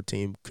entire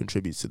team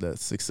contributes to the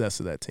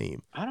success of that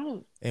team.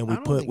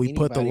 We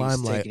put the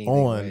limelight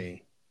on.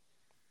 Away.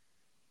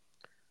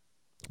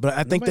 But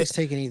I think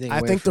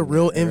the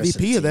real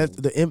MVP of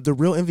that the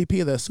real MVP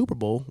of that Super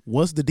Bowl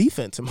was the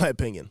defense, in my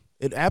opinion.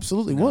 It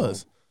absolutely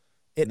was.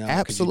 It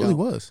absolutely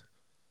was.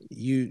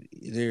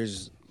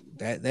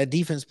 That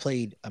defense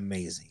played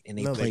amazing, and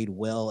they played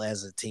well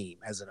as a team,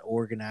 as an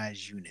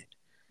organized unit.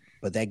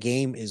 But that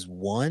game is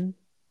won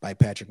by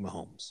Patrick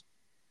Mahomes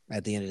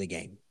at the end of the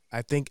game.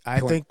 I don't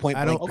think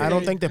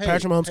that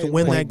Patrick Mahomes can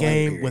win that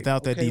game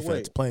without that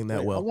defense playing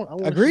that well.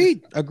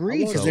 Agreed,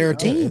 because they're a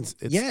team.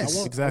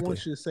 Yes, exactly. I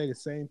want you to say the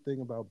same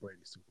thing about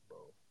Brady's Super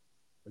Bowl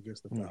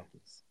against the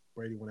Falcons.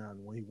 Brady went out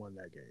and he won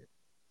that game.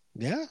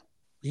 Yeah,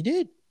 he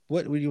did.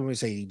 What do you want me to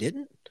say? He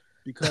didn't?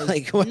 Because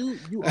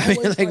you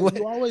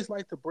always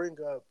like to bring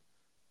up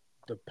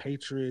the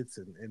Patriots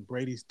and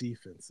Brady's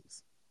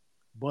defenses,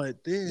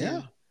 but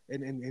then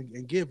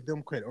and give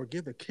them credit or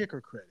give the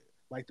kicker credit.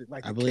 Like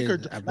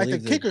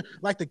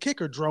the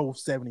kicker drove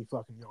 70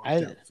 fucking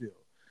yards down the field.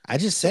 I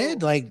just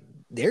said, like,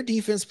 their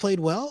defense played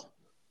well.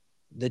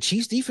 The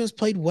Chiefs' defense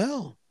played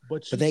well.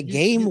 But that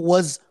game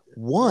was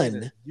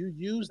won. You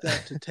use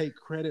that to take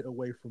credit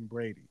away from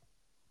Brady.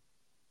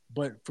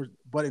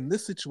 But in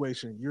this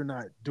situation, you're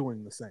not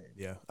doing the same.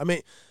 Yeah. I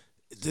mean,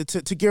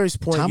 to Gary's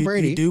point,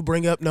 you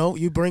bring up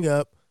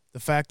the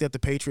fact that the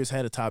Patriots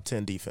had a top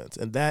 10 defense.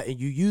 And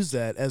you use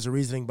that as a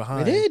reasoning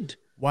behind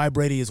why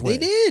Brady is winning.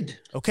 They did.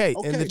 Okay.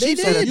 And the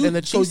Chiefs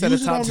had a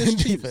top 10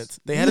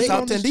 defense. They had a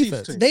top 10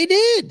 defense. They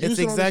did. It's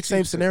the exact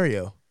same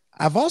scenario.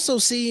 I've also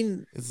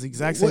seen it's the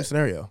exact same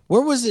scenario.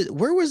 Where was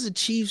the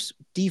Chiefs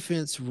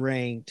defense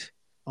ranked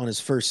on his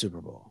first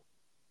Super Bowl?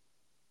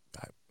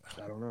 I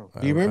don't know.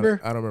 Do you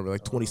remember? I don't remember,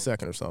 like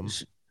 22nd or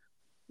something.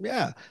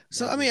 Yeah.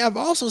 So I mean, I've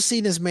also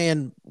seen this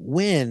man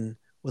win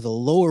with a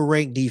lower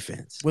ranked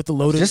defense. With the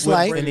loaded,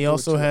 and he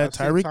also had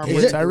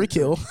Tyreek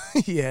Hill.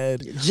 He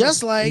had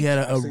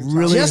a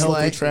really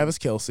healthy Travis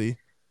Kelce.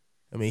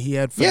 I mean, he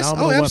had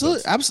phenomenal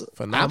weapons.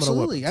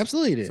 Absolutely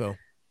did. So.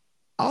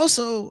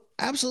 Also,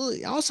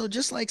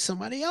 just like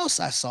somebody else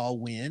I saw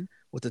win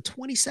with the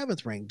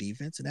 27th ranked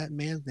defense, and that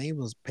man's name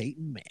was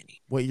Peyton Manning.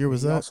 What year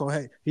was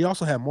that? He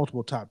also had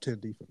multiple top 10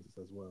 defenses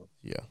as well.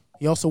 Yeah.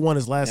 He also won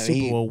his last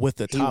Super Bowl with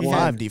the top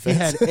 5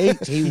 defense.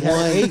 He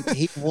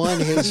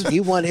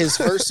won his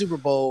first Super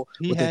Bowl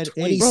with the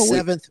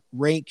 27th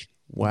ranked.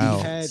 Wow.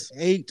 He had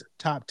 8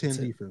 top 10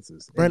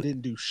 defenses and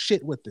didn't do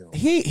shit with them.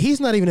 He's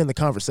not even in the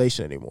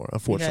conversation anymore,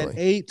 unfortunately.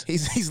 He had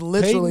 8. He's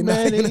literally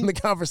not even in the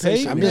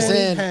conversation. I'm just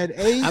saying.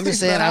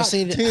 I've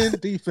seen 10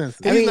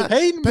 defenses.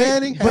 Peyton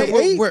Manning had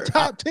 8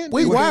 top 10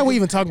 defenses. Why are we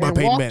even talking about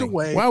Peyton Manning?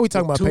 Why are we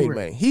talking about Peyton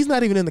Manning? He's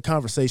not even in the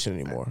conversation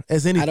anymore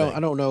as anything. I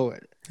don't know.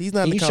 He's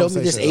not in the Can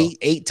conversation. you show me this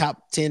 8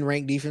 top 10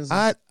 ranked defenses?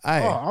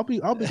 I'll be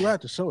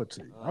glad to show it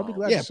to you. I'll be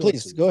glad to show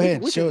please, it to you. go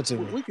ahead. Show it to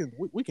me.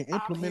 We can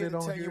implement it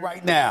on here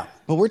right now.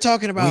 But we're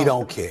talking about we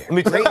don't care.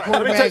 Great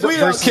quarterbacks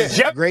versus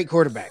great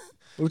quarterback.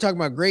 We're talking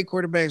about great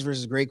quarterbacks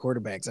versus great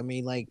quarterbacks. I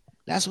mean, like,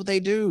 that's what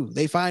they do.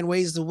 They find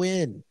ways to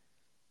win.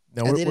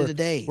 Now, at the end of the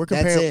day,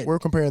 we're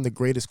comparing the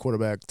greatest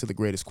quarterback to the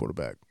greatest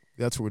quarterback.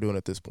 That's what we're doing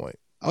at this point.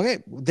 Okay,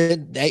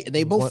 then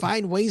they both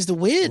find ways to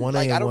win.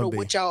 Like, I don't know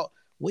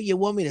what you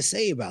want me to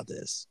say about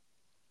this.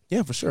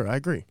 Yeah, for sure. I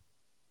agree.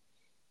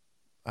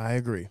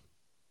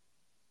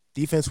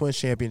 Defense wins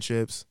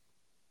championships.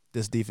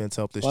 This defense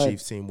helped this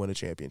Chiefs team win a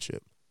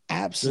championship.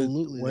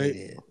 Absolutely. They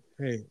did.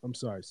 Hey, I'm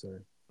sorry,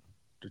 sir.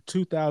 The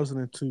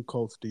 2002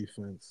 Colts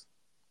defense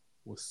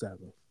was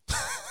 7th.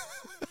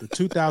 The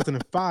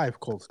 2005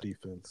 Colts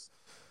defense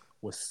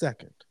was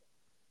 2nd.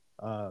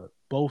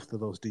 Both of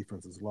those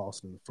defenses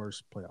lost in the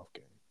first playoff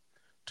game.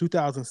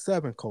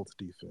 2007 Colts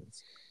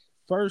defense,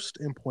 1st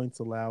in points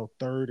allowed,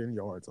 3rd in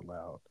yards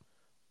allowed.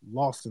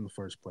 Lost in the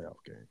first playoff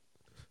game.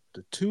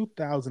 The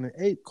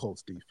 2008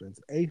 Colts defense,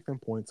 8th in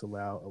points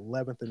allowed,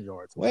 11th in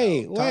yards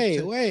allowed.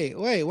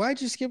 Wait.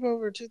 Why'd you skip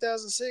over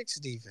 2006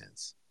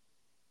 defense?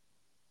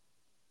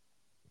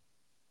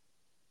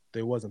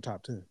 They wasn't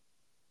top 10.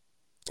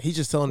 He's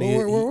just telling you.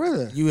 Where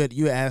were they?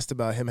 You asked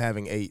about him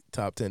having 8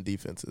 top 10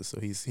 defenses, so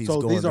he's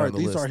going these down the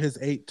list. These are his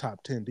 8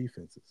 top 10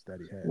 defenses that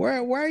he had.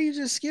 Why are you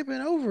just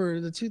skipping over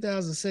the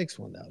 2006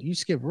 one though? You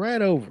skip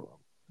right over them.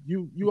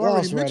 You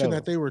already mentioned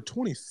that they were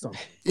 20 something.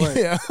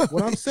 But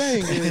what I'm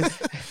saying is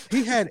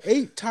he had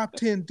 8 top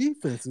 10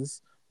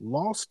 defenses,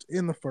 lost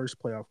in the first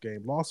playoff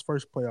game, lost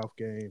first playoff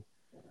game,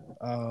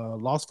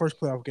 lost first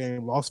playoff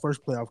game, lost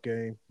first playoff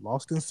game,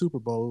 lost in Super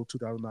Bowl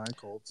 2009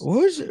 Colts.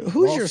 Who's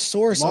your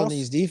source on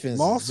these defenses?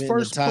 Lost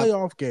first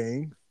playoff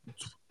game.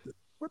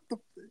 What the?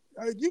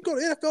 You go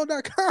to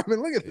NFL.com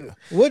and look at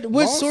it.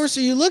 What source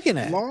are you looking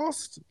at?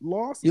 Lost.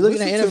 You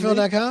looking at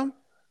NFL.com?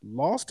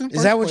 Lost in.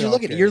 Is that what you're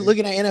looking at? You're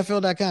looking at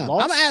NFL.com.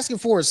 I'm asking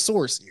for a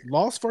source here.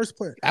 Lost first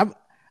play.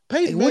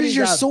 What is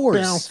your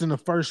source? Bounced in the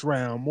first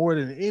round more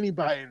than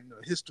anybody in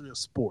the history of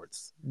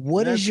sports.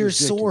 What is your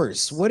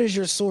source? What is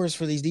your source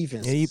for these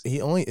defenses?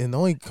 The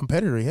only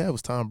competitor he had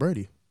was Tom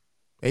Brady.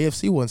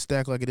 AFC wasn't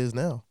stacked like it is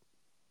now.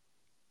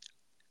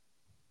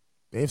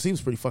 The AFC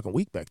was pretty fucking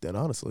weak back then,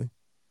 honestly.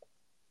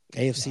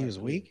 AFC was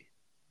weak?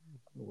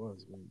 It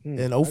was weak.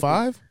 In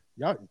 05?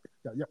 Yeah.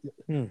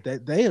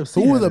 They have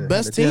who were the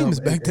best teams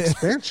back then?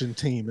 Expansion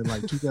team in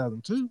like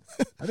 2002.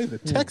 I think the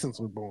Texans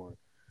were born.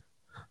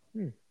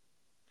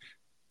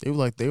 They were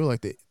like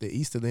the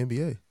East of the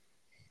NBA.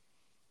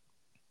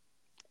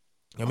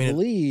 I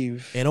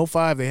believe in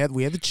 05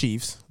 we had the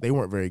Chiefs. They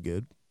weren't very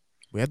good.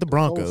 We had the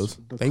Broncos.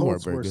 They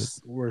weren't very good.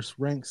 Were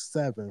ranked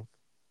 7th,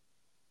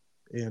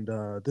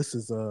 and this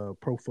is a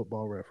Pro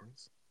Football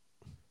Reference.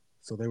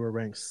 So they were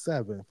ranked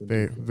 7th.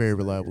 Very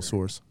reliable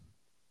source.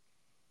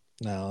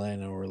 No, that ain't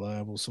no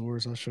reliable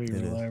source. I'll show you a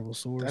reliable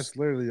source. That's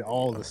literally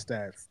all the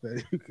stats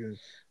that you can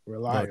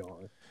rely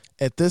on.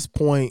 At this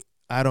point,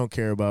 I don't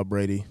care about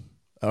Brady.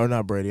 Or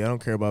not Brady. I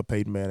don't care about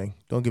Peyton Manning.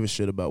 Don't give a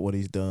shit about what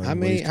he's done. How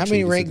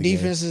many ranked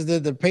defenses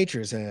did the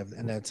Patriots have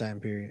in that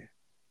time period?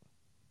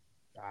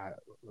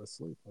 Let's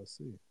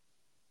see.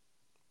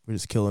 We're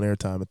just killing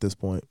airtime at this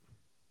point.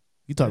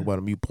 You talk about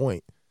a mute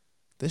point.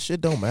 This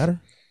shit don't matter.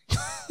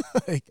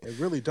 It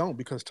really don't,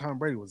 because Tom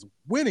Brady was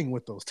winning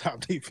with those top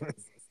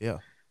defenses. Yeah.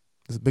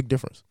 There's a big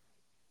difference.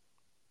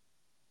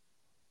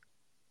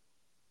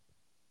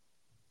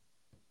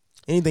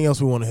 Anything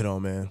else we want to hit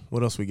on, man?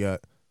 What else we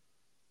got?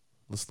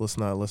 Let's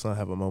not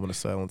have a moment of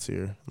silence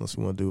here, unless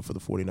we want to do it for the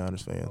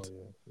 49ers fans.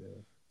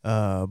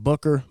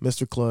 Butker,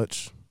 Mr.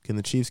 Clutch. Can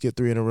the Chiefs get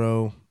 3 in a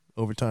row?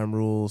 Overtime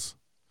rules.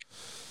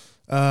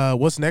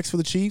 What's next for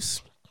the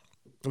Chiefs?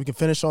 We can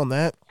finish on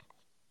that.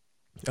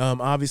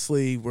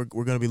 Obviously, we're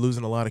going to be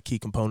losing a lot of key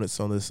components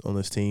on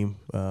this team.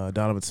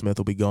 Donovan Smith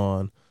will be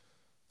gone.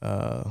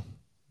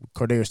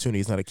 Kadarius Toney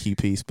is not a key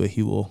piece, but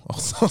he will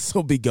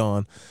also be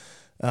gone.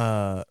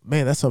 Man,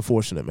 that's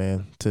unfortunate,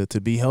 man.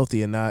 To be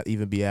healthy and not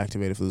even be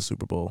activated for the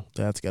Super Bowl,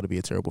 that's got to be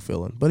a terrible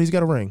feeling. But he's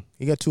got a ring.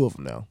 He got 2 of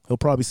them now. He'll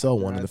probably sell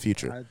one in the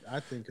future. I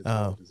think it's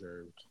well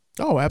deserved.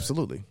 Oh,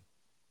 absolutely.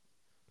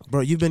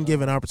 Bro, you've been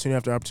given opportunity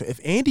after opportunity. If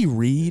Andy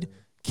Reid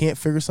can't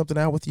figure something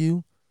out with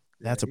you,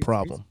 that's a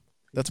problem.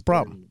 That's a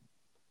problem.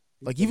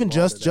 Like, even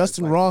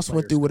Justin Ross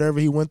went through whatever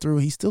he went through.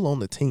 He's still on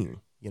the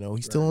team.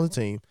 He's still on the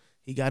team.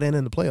 He got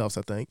in the playoffs,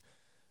 I think.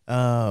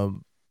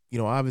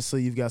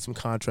 Obviously you've got some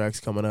contracts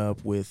coming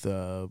up with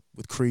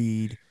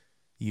Creed.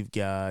 You've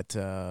got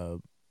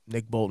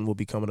Nick Bolton will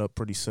be coming up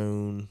pretty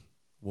soon.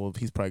 Well,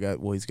 he's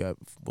got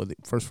the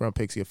first round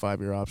picks. He got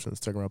 5-year options,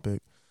 second round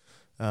pick.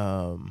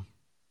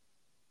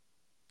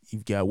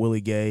 You've got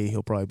Willie Gay.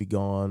 He'll probably be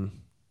gone.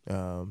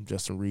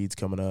 Justin Reed's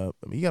coming up.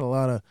 I mean, you got a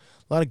lot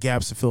of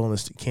gaps to fill on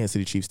this Kansas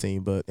City Chiefs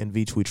team, but in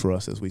Veach we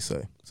trust, as we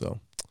say. So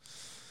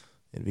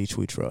in Veach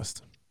we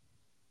trust.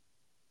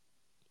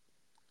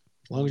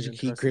 As long as you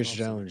keep Chris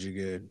Jones, you're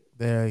good.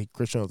 Yeah,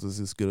 Chris Jones is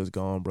as good as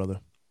gone,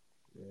 brother.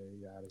 Yeah,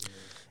 you got it.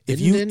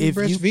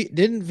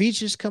 Didn't Veach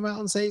just come out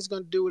and say he's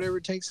going to do whatever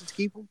it takes to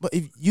keep him? But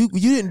if you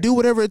didn't do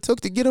whatever it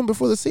took to get him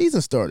before the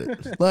season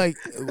started, like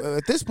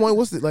at this point,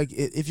 what's it like?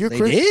 If you're they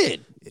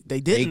didn't.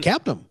 They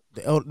kept him.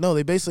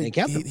 They basically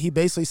kept him. He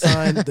basically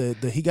signed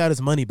he got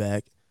his money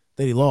back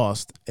that he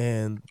lost,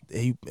 and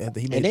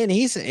then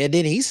he said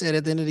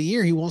at the end of the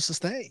year he wants to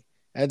stay.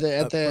 At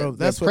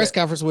the press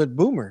conference with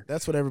Boomer.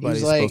 That's what everybody's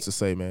supposed to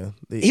say, man.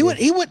 He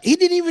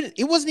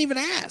wasn't even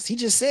asked. He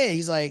just said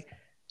he's like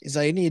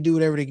I need to do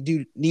whatever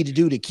they need to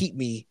do to keep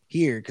me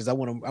here because I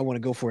want to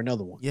go for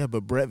another one. Yeah,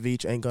 but Brett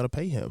Veach ain't gonna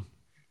pay him.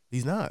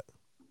 He's not.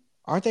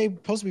 Aren't they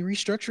supposed to be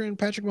restructuring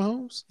Patrick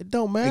Mahomes? It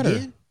don't matter.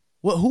 Again?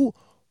 Well,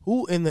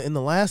 who in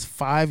the last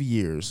 5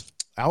 years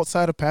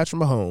outside of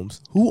Patrick Mahomes,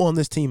 who on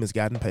this team has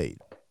gotten paid?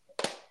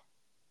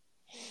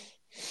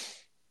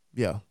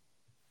 Yeah.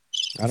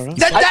 I don't know.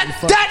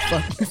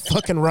 You're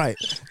fucking right.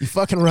 You're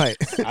fucking right.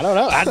 I don't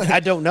know. I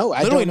don't know.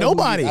 Literally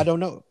nobody. I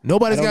don't know.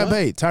 Nobody's got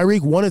paid.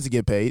 Tyreek wanted to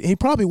get paid. He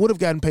probably would have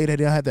gotten paid had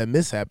he had that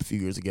mishap a few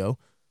years ago.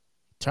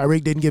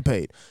 Tyreek didn't get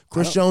paid.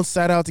 Chris Jones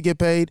sat out to get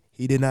paid.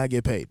 He did not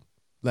get paid.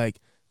 Like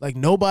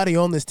nobody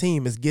on this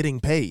team is getting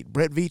paid.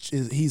 Brett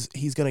Veach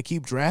he's going to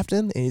keep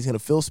drafting and he's going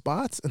to fill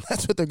spots, and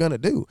that's what they're going to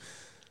do.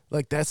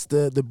 Like that's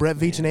the Brett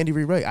Veach and Andy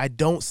Reid way. I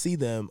don't see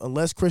them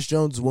unless Chris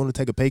Jones is willing to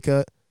take a pay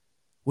cut,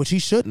 which he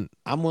shouldn't.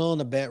 I'm willing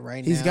to bet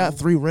right now. He's got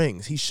 3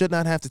 rings. He should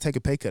not have to take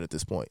a pay cut at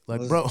this point.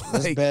 Like,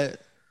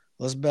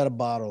 let's bet a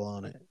bottle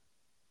on it.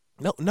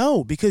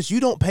 No, because you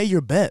don't pay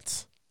your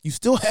bets. You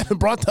still haven't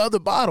brought the other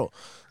bottle.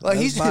 Like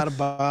Let's buy a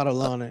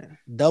bottle on it.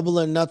 Double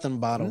or nothing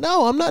bottle.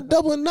 No, I'm not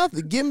doubling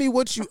nothing. Give me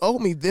what you owe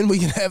me, then we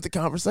can have the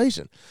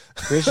conversation.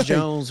 Chris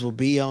Jones will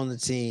be on the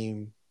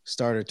team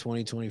start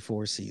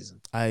 2024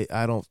 season. I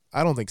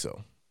don't think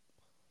so.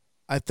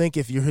 I think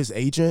if you're his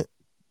agent,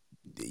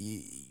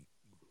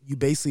 you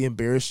basically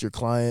embarrass your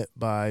client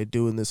by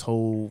doing this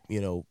whole,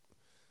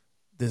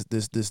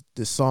 this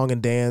song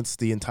and dance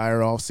the entire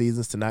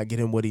offseasons to not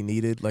get him what he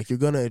needed. Like you're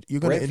gonna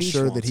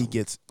ensure that he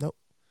gets no.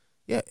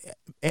 Yeah,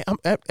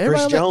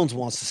 Chris Jones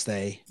wants to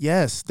stay.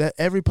 Yes, that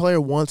every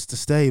player wants to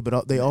stay,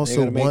 but they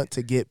also want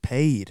to get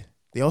paid.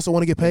 They also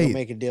want to get paid.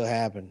 Make a deal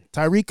happen.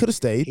 Tyreek could have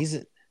stayed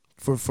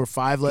for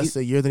 5 less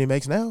a year than he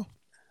makes now.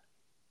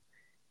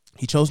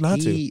 He chose not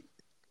to. He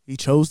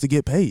chose to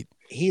get paid.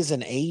 He's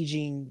an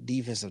aging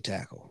defensive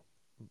tackle.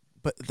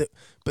 But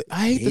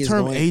I hate the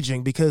term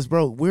aging because,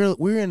 bro,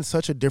 we're in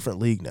such a different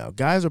league now.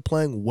 Guys are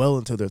playing well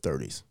into their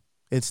 30s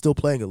and still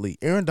playing elite.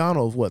 Aaron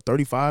Donald, what,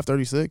 35,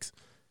 36?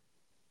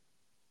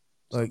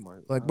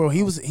 Like, bro,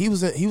 he was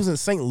in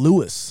St.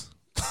 Louis,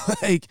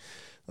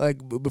 like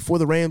before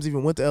the Rams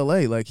even went to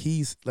L.A. Like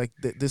he's like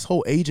this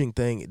whole aging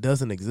thing, it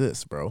doesn't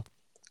exist, bro.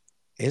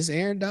 Is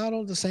Aaron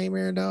Donald the same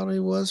Aaron Donald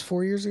he was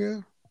 4 years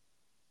ago?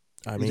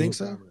 I mean, think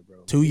so?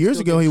 2 years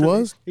ago he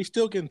was. He's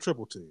still getting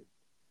triple teamed.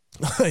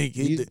 Like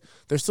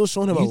they're still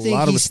showing him a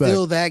lot of respect.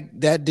 Still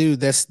that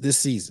dude that's this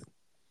season.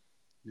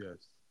 Yes.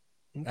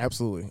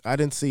 Absolutely. I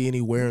didn't see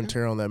any wear and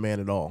tear on that man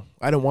at all.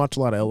 I didn't watch a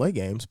lot of LA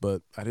games,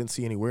 but I didn't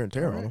see any wear and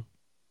tear on him.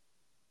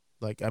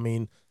 Like, I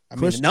mean,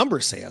 the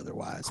numbers say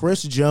otherwise.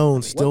 Chris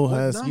Jones still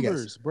has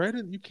numbers,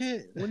 Brandon. You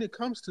can't, when it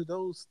comes to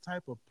those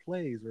type of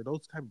plays or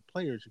those type of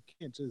players, you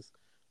can't just,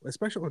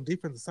 especially on the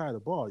defensive side of the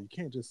ball, you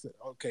can't just say,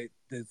 okay,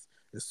 is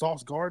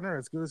Sauce Gardner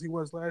as good as he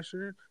was last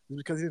year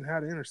because he didn't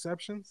have the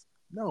interceptions?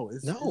 No,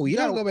 you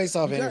don't go based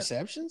off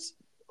interceptions.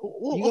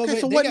 Well, okay,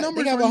 so what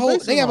numbers?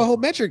 They have a whole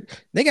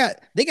metric. They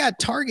got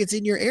targets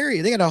in your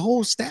area. They got a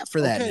whole stat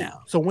for that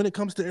now. So when it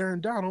comes to Aaron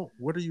Donald,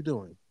 what are you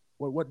doing?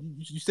 What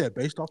you said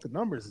based off the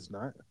numbers is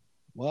not.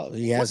 Well,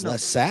 he has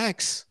less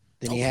sacks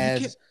than he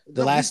had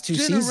the last 2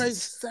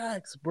 seasons.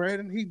 Sacks,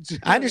 Brandon.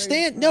 I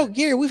understand. No,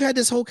 Gary, we've had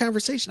this whole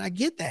conversation. I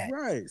get that.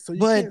 Right. So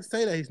you can't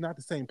say that he's not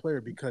the same player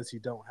because he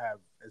don't have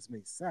as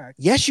many sacks.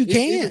 Yes, you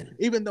can.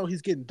 Even though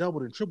he's getting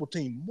doubled and triple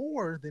teamed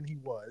more than he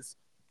was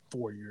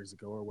 4 years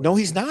ago or whatever. No,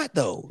 he's not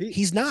though.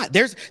 He's not.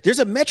 There's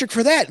a metric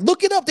for that.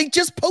 Look it up. They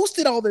just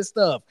posted all this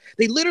stuff.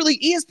 They literally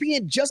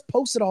ESPN just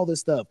posted all this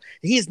stuff.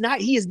 He is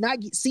not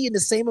seeing the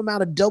same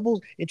amount of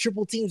double and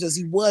triple teams as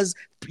he was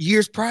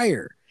years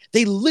prior.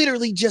 They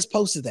literally just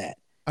posted that.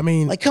 I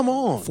mean, like, come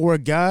on. For a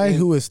guy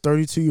who is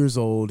 32 years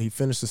old, he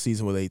finished the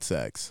season with 8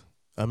 sacks.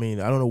 I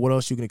mean, I don't know what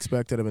else you can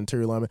expect out of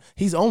interior lineman.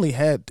 He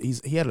had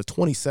a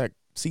 20 sack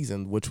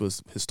season, which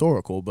was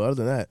historical, but other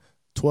than that,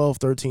 12,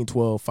 13,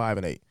 12, 5,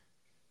 and 8.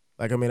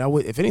 Like, I mean,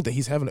 if anything,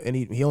 he's having, and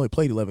he only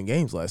played 11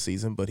 games last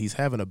season, but he's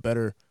having a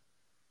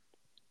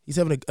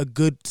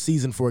good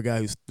season for a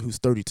guy who's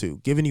 32.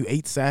 Giving you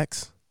 8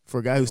 sacks for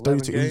a guy who's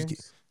 32.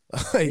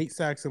 8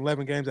 sacks in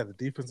 11 games at the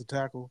defensive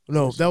tackle.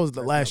 No, that was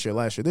the last year.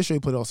 This year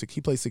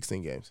he played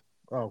 16 games.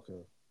 Oh,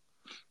 okay.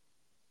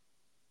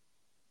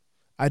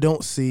 I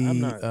don't see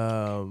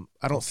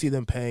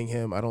them paying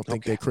him. I don't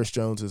think that Chris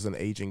Jones is an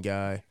aging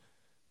guy.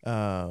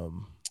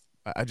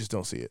 I just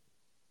don't see it.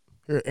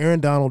 Here, Aaron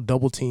Donald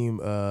double team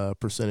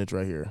percentage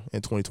right here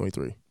in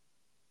 2023. Let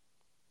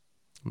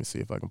me see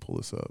if I can pull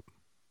this up.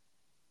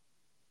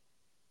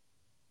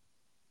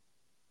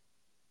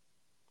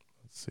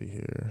 Let's see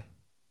here.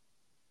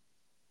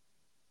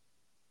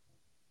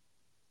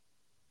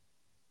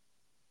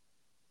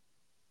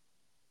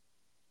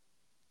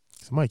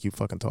 Somebody keep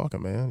fucking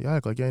talking, man. You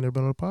act like you ain't never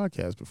been on a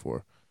podcast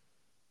before.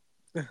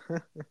 Good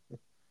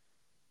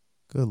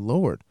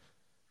Lord.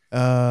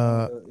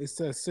 It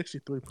says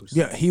 63%.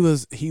 Yeah,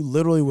 he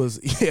literally was.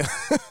 Yeah.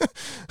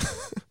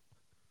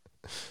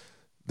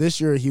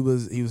 This year he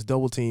was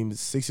double teamed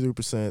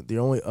 63%. The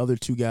only other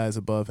 2 guys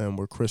above him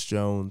were Chris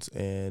Jones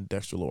and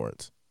Dexter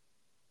Lawrence.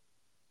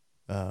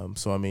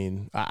 So I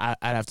mean, I'd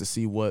have to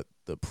see what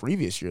the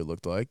previous year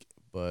looked like,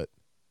 but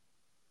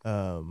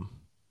let's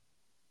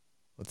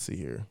see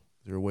here.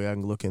 Is there a way I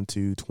can look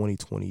into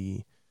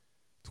 2020,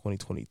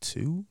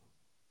 2022?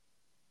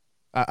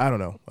 I don't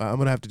know. I'm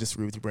going to have to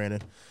disagree with you,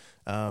 Brandon.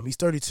 He's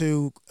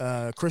 32.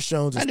 Chris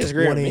Jones is 20. I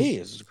disagree with me.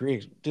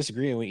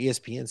 Disagreeing with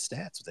ESPN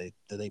stats.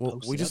 They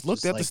posted. We just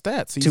looked at the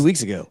stats. 2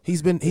 weeks ago.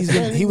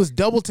 He was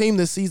double teamed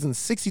this season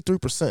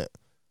 63%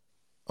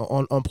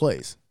 on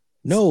plays.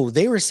 No,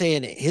 they were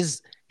saying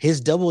his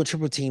double and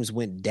triple teams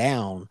went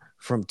down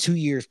from 2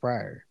 years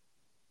prior.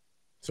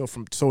 So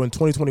in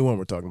 2021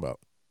 we're talking about.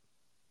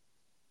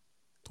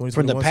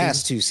 From the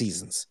past 2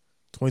 seasons.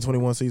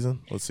 2021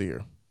 season? Let's see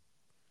here.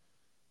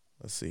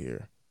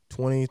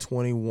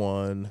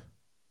 2021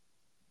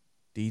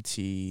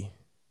 DT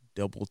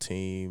double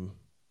team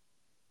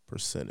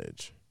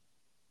percentage.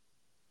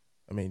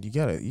 I mean, you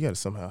gotta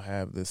somehow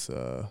have this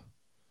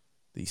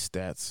these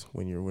stats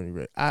when you're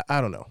ready.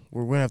 I don't know.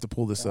 We're gonna have to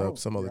pull this up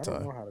some other time. I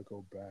don't know how to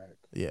go back.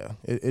 Yeah,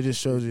 it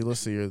just shows you. Let's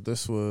see here.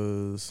 This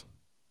was.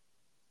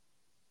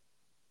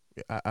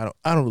 I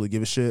don't really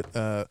give a shit.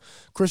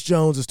 Chris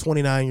Jones is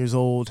 29 years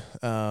old.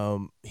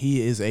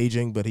 He is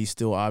aging, but he's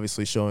still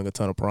obviously showing a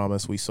ton of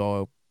promise. We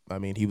saw. I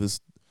mean, he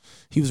was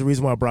the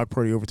reason why Brock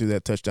Purdy overthrew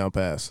that touchdown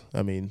pass.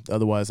 I mean,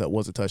 otherwise that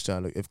was a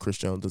touchdown if Chris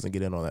Jones doesn't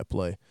get in on that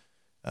play.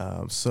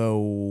 So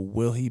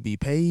will he be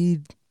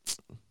paid?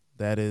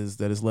 That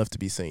is left to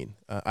be seen.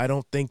 I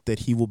don't think that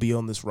he will be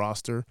on this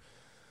roster.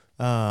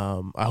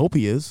 I hope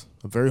he is.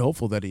 I'm very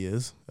hopeful that he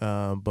is.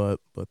 But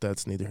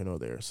that's neither here nor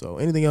there. So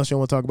anything else you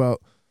want to talk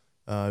about?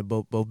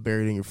 Both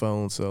buried in your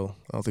phone, so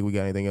I don't think we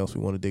got anything else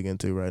we want to dig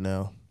into right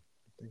now.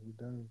 I think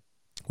we're done.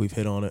 We've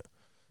hit on it.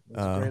 It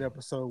was a great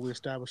episode. We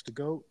established the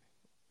GOAT.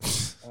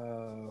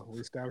 We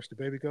established the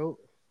baby GOAT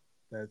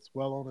that's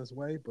well on his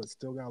way, but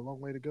still got a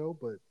long way to go.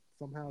 But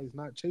somehow he's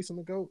not chasing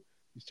the GOAT.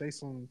 He's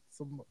chasing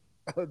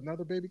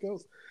another baby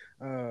GOAT.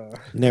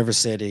 Never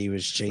said that he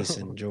was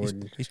chasing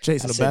Jordan. He's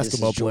chasing a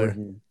basketball player.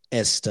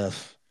 Jordan-esque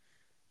stuff.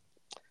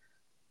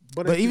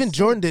 But even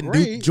Jordan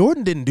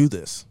didn't do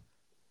this.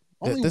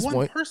 Only this one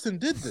point. person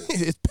did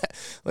this.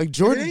 Like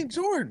Jordan, it ain't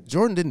Jordan.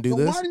 Jordan didn't do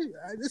this. Why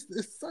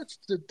it's such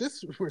the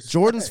disrespect.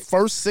 Jordan's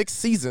first 6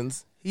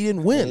 seasons, he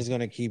didn't win. He's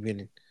gonna keep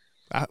it.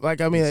 I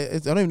don't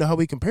even know how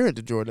we compare it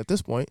to Jordan at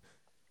this point.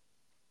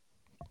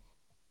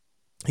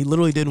 He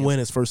literally didn't win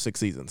his first 6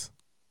 seasons.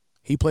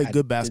 He played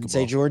good basketball.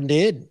 Didn't say Jordan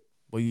did.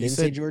 Well, you didn't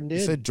said say Jordan did.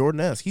 You said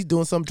Jordan-esque. He's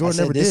doing something Jordan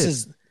never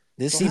did.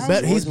 He's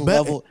better than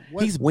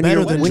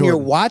Jordan. When you're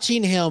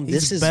watching him,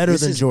 this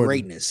is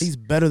greatness. He's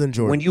better than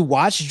Jordan. When you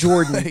watch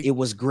Jordan, it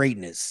was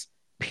greatness.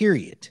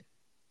 Period.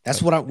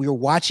 That's what we're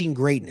watching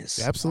greatness.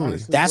 Absolutely.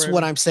 Honestly, that's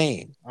what I'm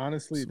saying.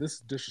 Honestly, this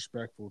is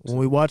disrespectful. When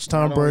we watch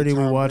Tom Brady,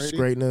 we watch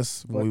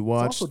greatness. When we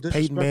watch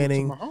Peyton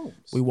Manning,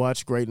 we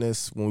watch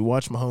greatness. When we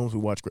watch Mahomes,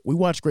 we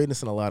watch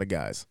greatness in a lot of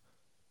guys.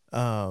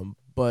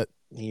 But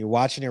you're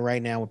watching it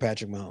right now with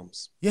Patrick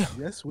Mahomes. Yeah,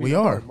 yes, we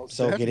are.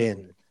 Soak it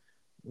in.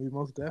 We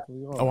most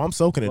definitely are. Oh, I'm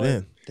soaking it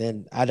in.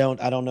 Then I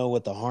don't know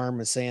what the harm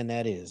of saying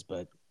that is,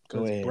 but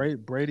go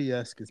ahead.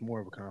 Brady-esque is more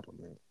of a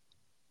compliment.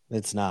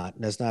 It's not.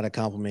 That's not a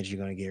compliment you're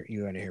gonna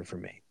hear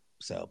from me.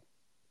 So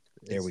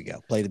there we go.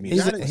 Play the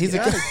music. He's a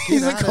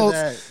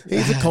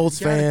Colts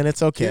fan.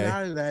 It's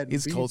okay.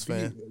 He's a Colts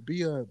fan.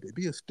 Be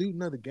a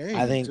student of the game.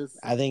 I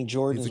think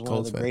Jordan is one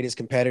of the greatest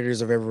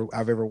competitors I've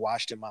ever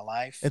watched in my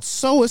life. And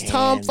so is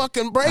Tom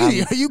fucking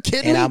Brady. Are you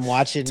kidding me? I'm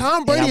watching.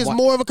 Tom Brady is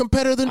more of a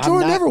competitor than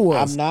Jordan ever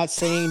was. I'm not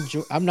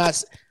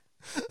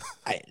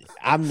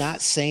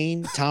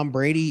saying Tom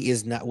Brady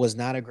was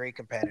not a great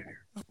competitor.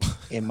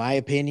 In my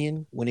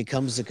opinion, when it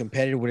comes to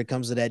competitive, when it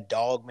comes to that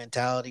dog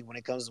mentality, when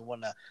it comes to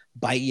wanting to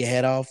bite your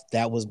head off,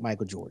 that was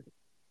Michael Jordan.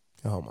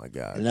 Oh my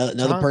God!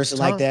 Another person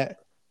like that.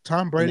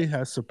 Tom Brady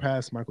has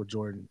surpassed Michael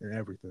Jordan in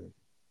everything.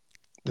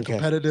 The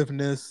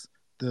competitiveness,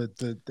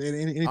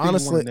 anything.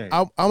 Honestly,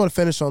 I'm going to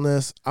finish on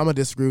this. I'm going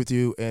to disagree with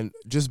you, and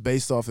just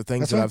based off the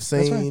things I've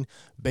seen,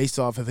 based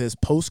off of his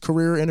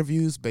post-career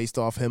interviews, based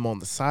off him on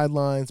the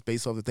sidelines,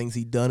 based off the things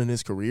he's done in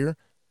his career,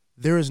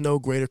 there is no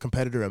greater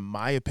competitor, in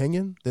my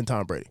opinion, than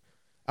Tom Brady.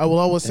 I will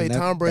always say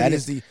Tom Brady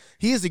is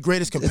the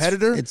greatest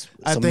competitor. It's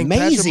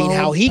amazing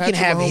how he can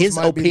have his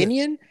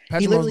opinion.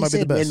 He literally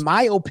said, "In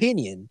my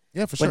opinion."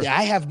 Yeah, for sure. But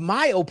I have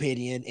my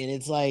opinion, and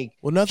it's like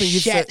nothing you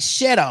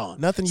shed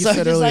on. Nothing you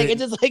said earlier. It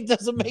just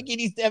doesn't make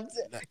any sense.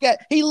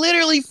 He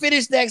literally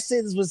finished that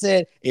sentence with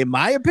said, "In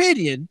my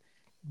opinion."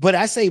 But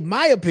I say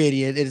my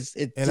opinion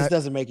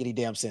doesn't make any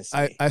damn sense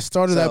to me. I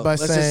started that by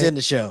let's saying just end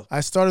the show. I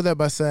started that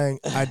by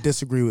saying I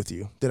disagree with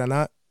you. Did I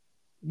not?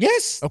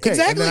 Yes. Okay.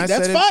 Exactly.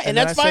 That's fine. And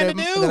that's fine to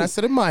do. And then I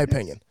said in my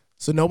opinion.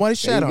 So nobody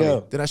shat on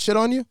you. Did I shit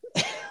on you?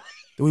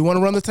 Do we want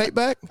to run the tape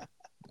back?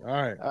 All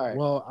right.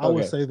 Well, I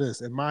would say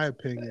this. In my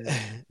opinion,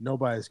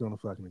 nobody's going to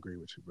fucking agree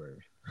with you, bro.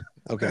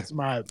 Okay. That's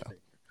my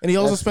opinion. And he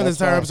also spent his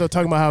entire episode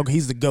talking about how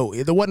he's the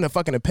GOAT. There wasn't a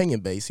fucking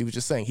opinion base. He was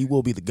just saying he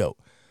will be the GOAT.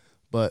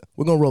 But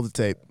we're going to roll the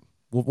tape.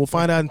 We'll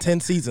find out in 10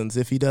 seasons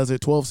if he does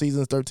it, 12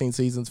 seasons, 13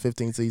 seasons,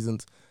 15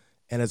 seasons.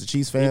 And as a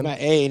Chiefs fan,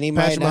 Patrick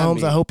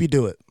Mahomes, I hope you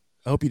do it.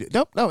 I hope you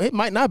do. No, it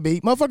might not be.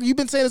 Motherfucker, you've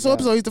been saying this whole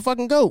episode, he's the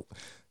fucking GOAT.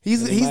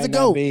 He's the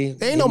GOAT.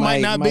 There ain't no might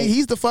not be.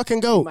 He's the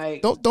fucking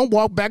GOAT. Don't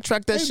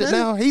backtrack that shit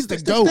now. He's the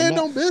GOAT. Stand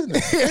on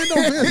business. Stand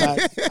on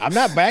business. I'm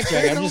not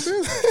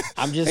backtracking.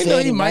 I'm just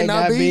saying he might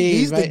not be.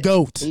 He's the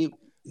GOAT.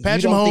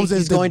 Patrick Mahomes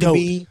is the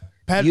GOAT.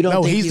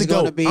 No, he's the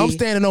GOAT. I'm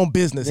standing on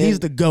business. He's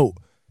the GOAT.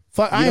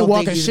 Fuck, I ain't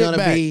walking shit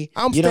back.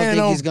 I'm standing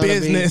on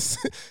business.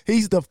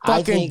 He's the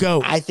fucking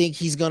GOAT. I think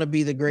he's gonna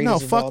be the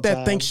greatest. No, fuck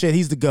that think shit.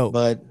 He's the GOAT.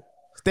 But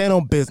stand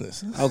on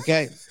business.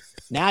 Okay.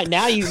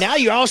 Now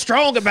you're all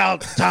strong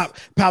about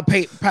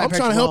Patrick I'm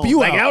trying to help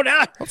you out.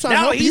 I'm trying to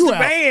help you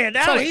out.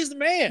 Now he's the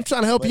man. I'm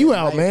trying to help you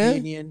out,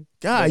 man.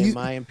 God, in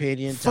my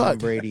opinion, Tom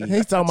Brady.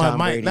 He's talking about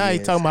Mike. Now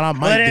he's talking about I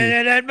might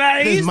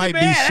be. This might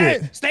be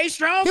shit. Stay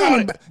strong. He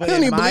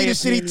don't even believe the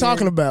shit he's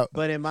talking about.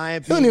 But in my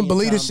opinion, he don't even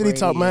believe the shit he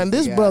talking about. Man,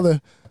 this brother.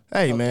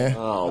 Hey, man.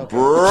 Oh,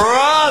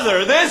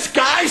 brother, this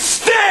guy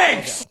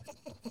stinks.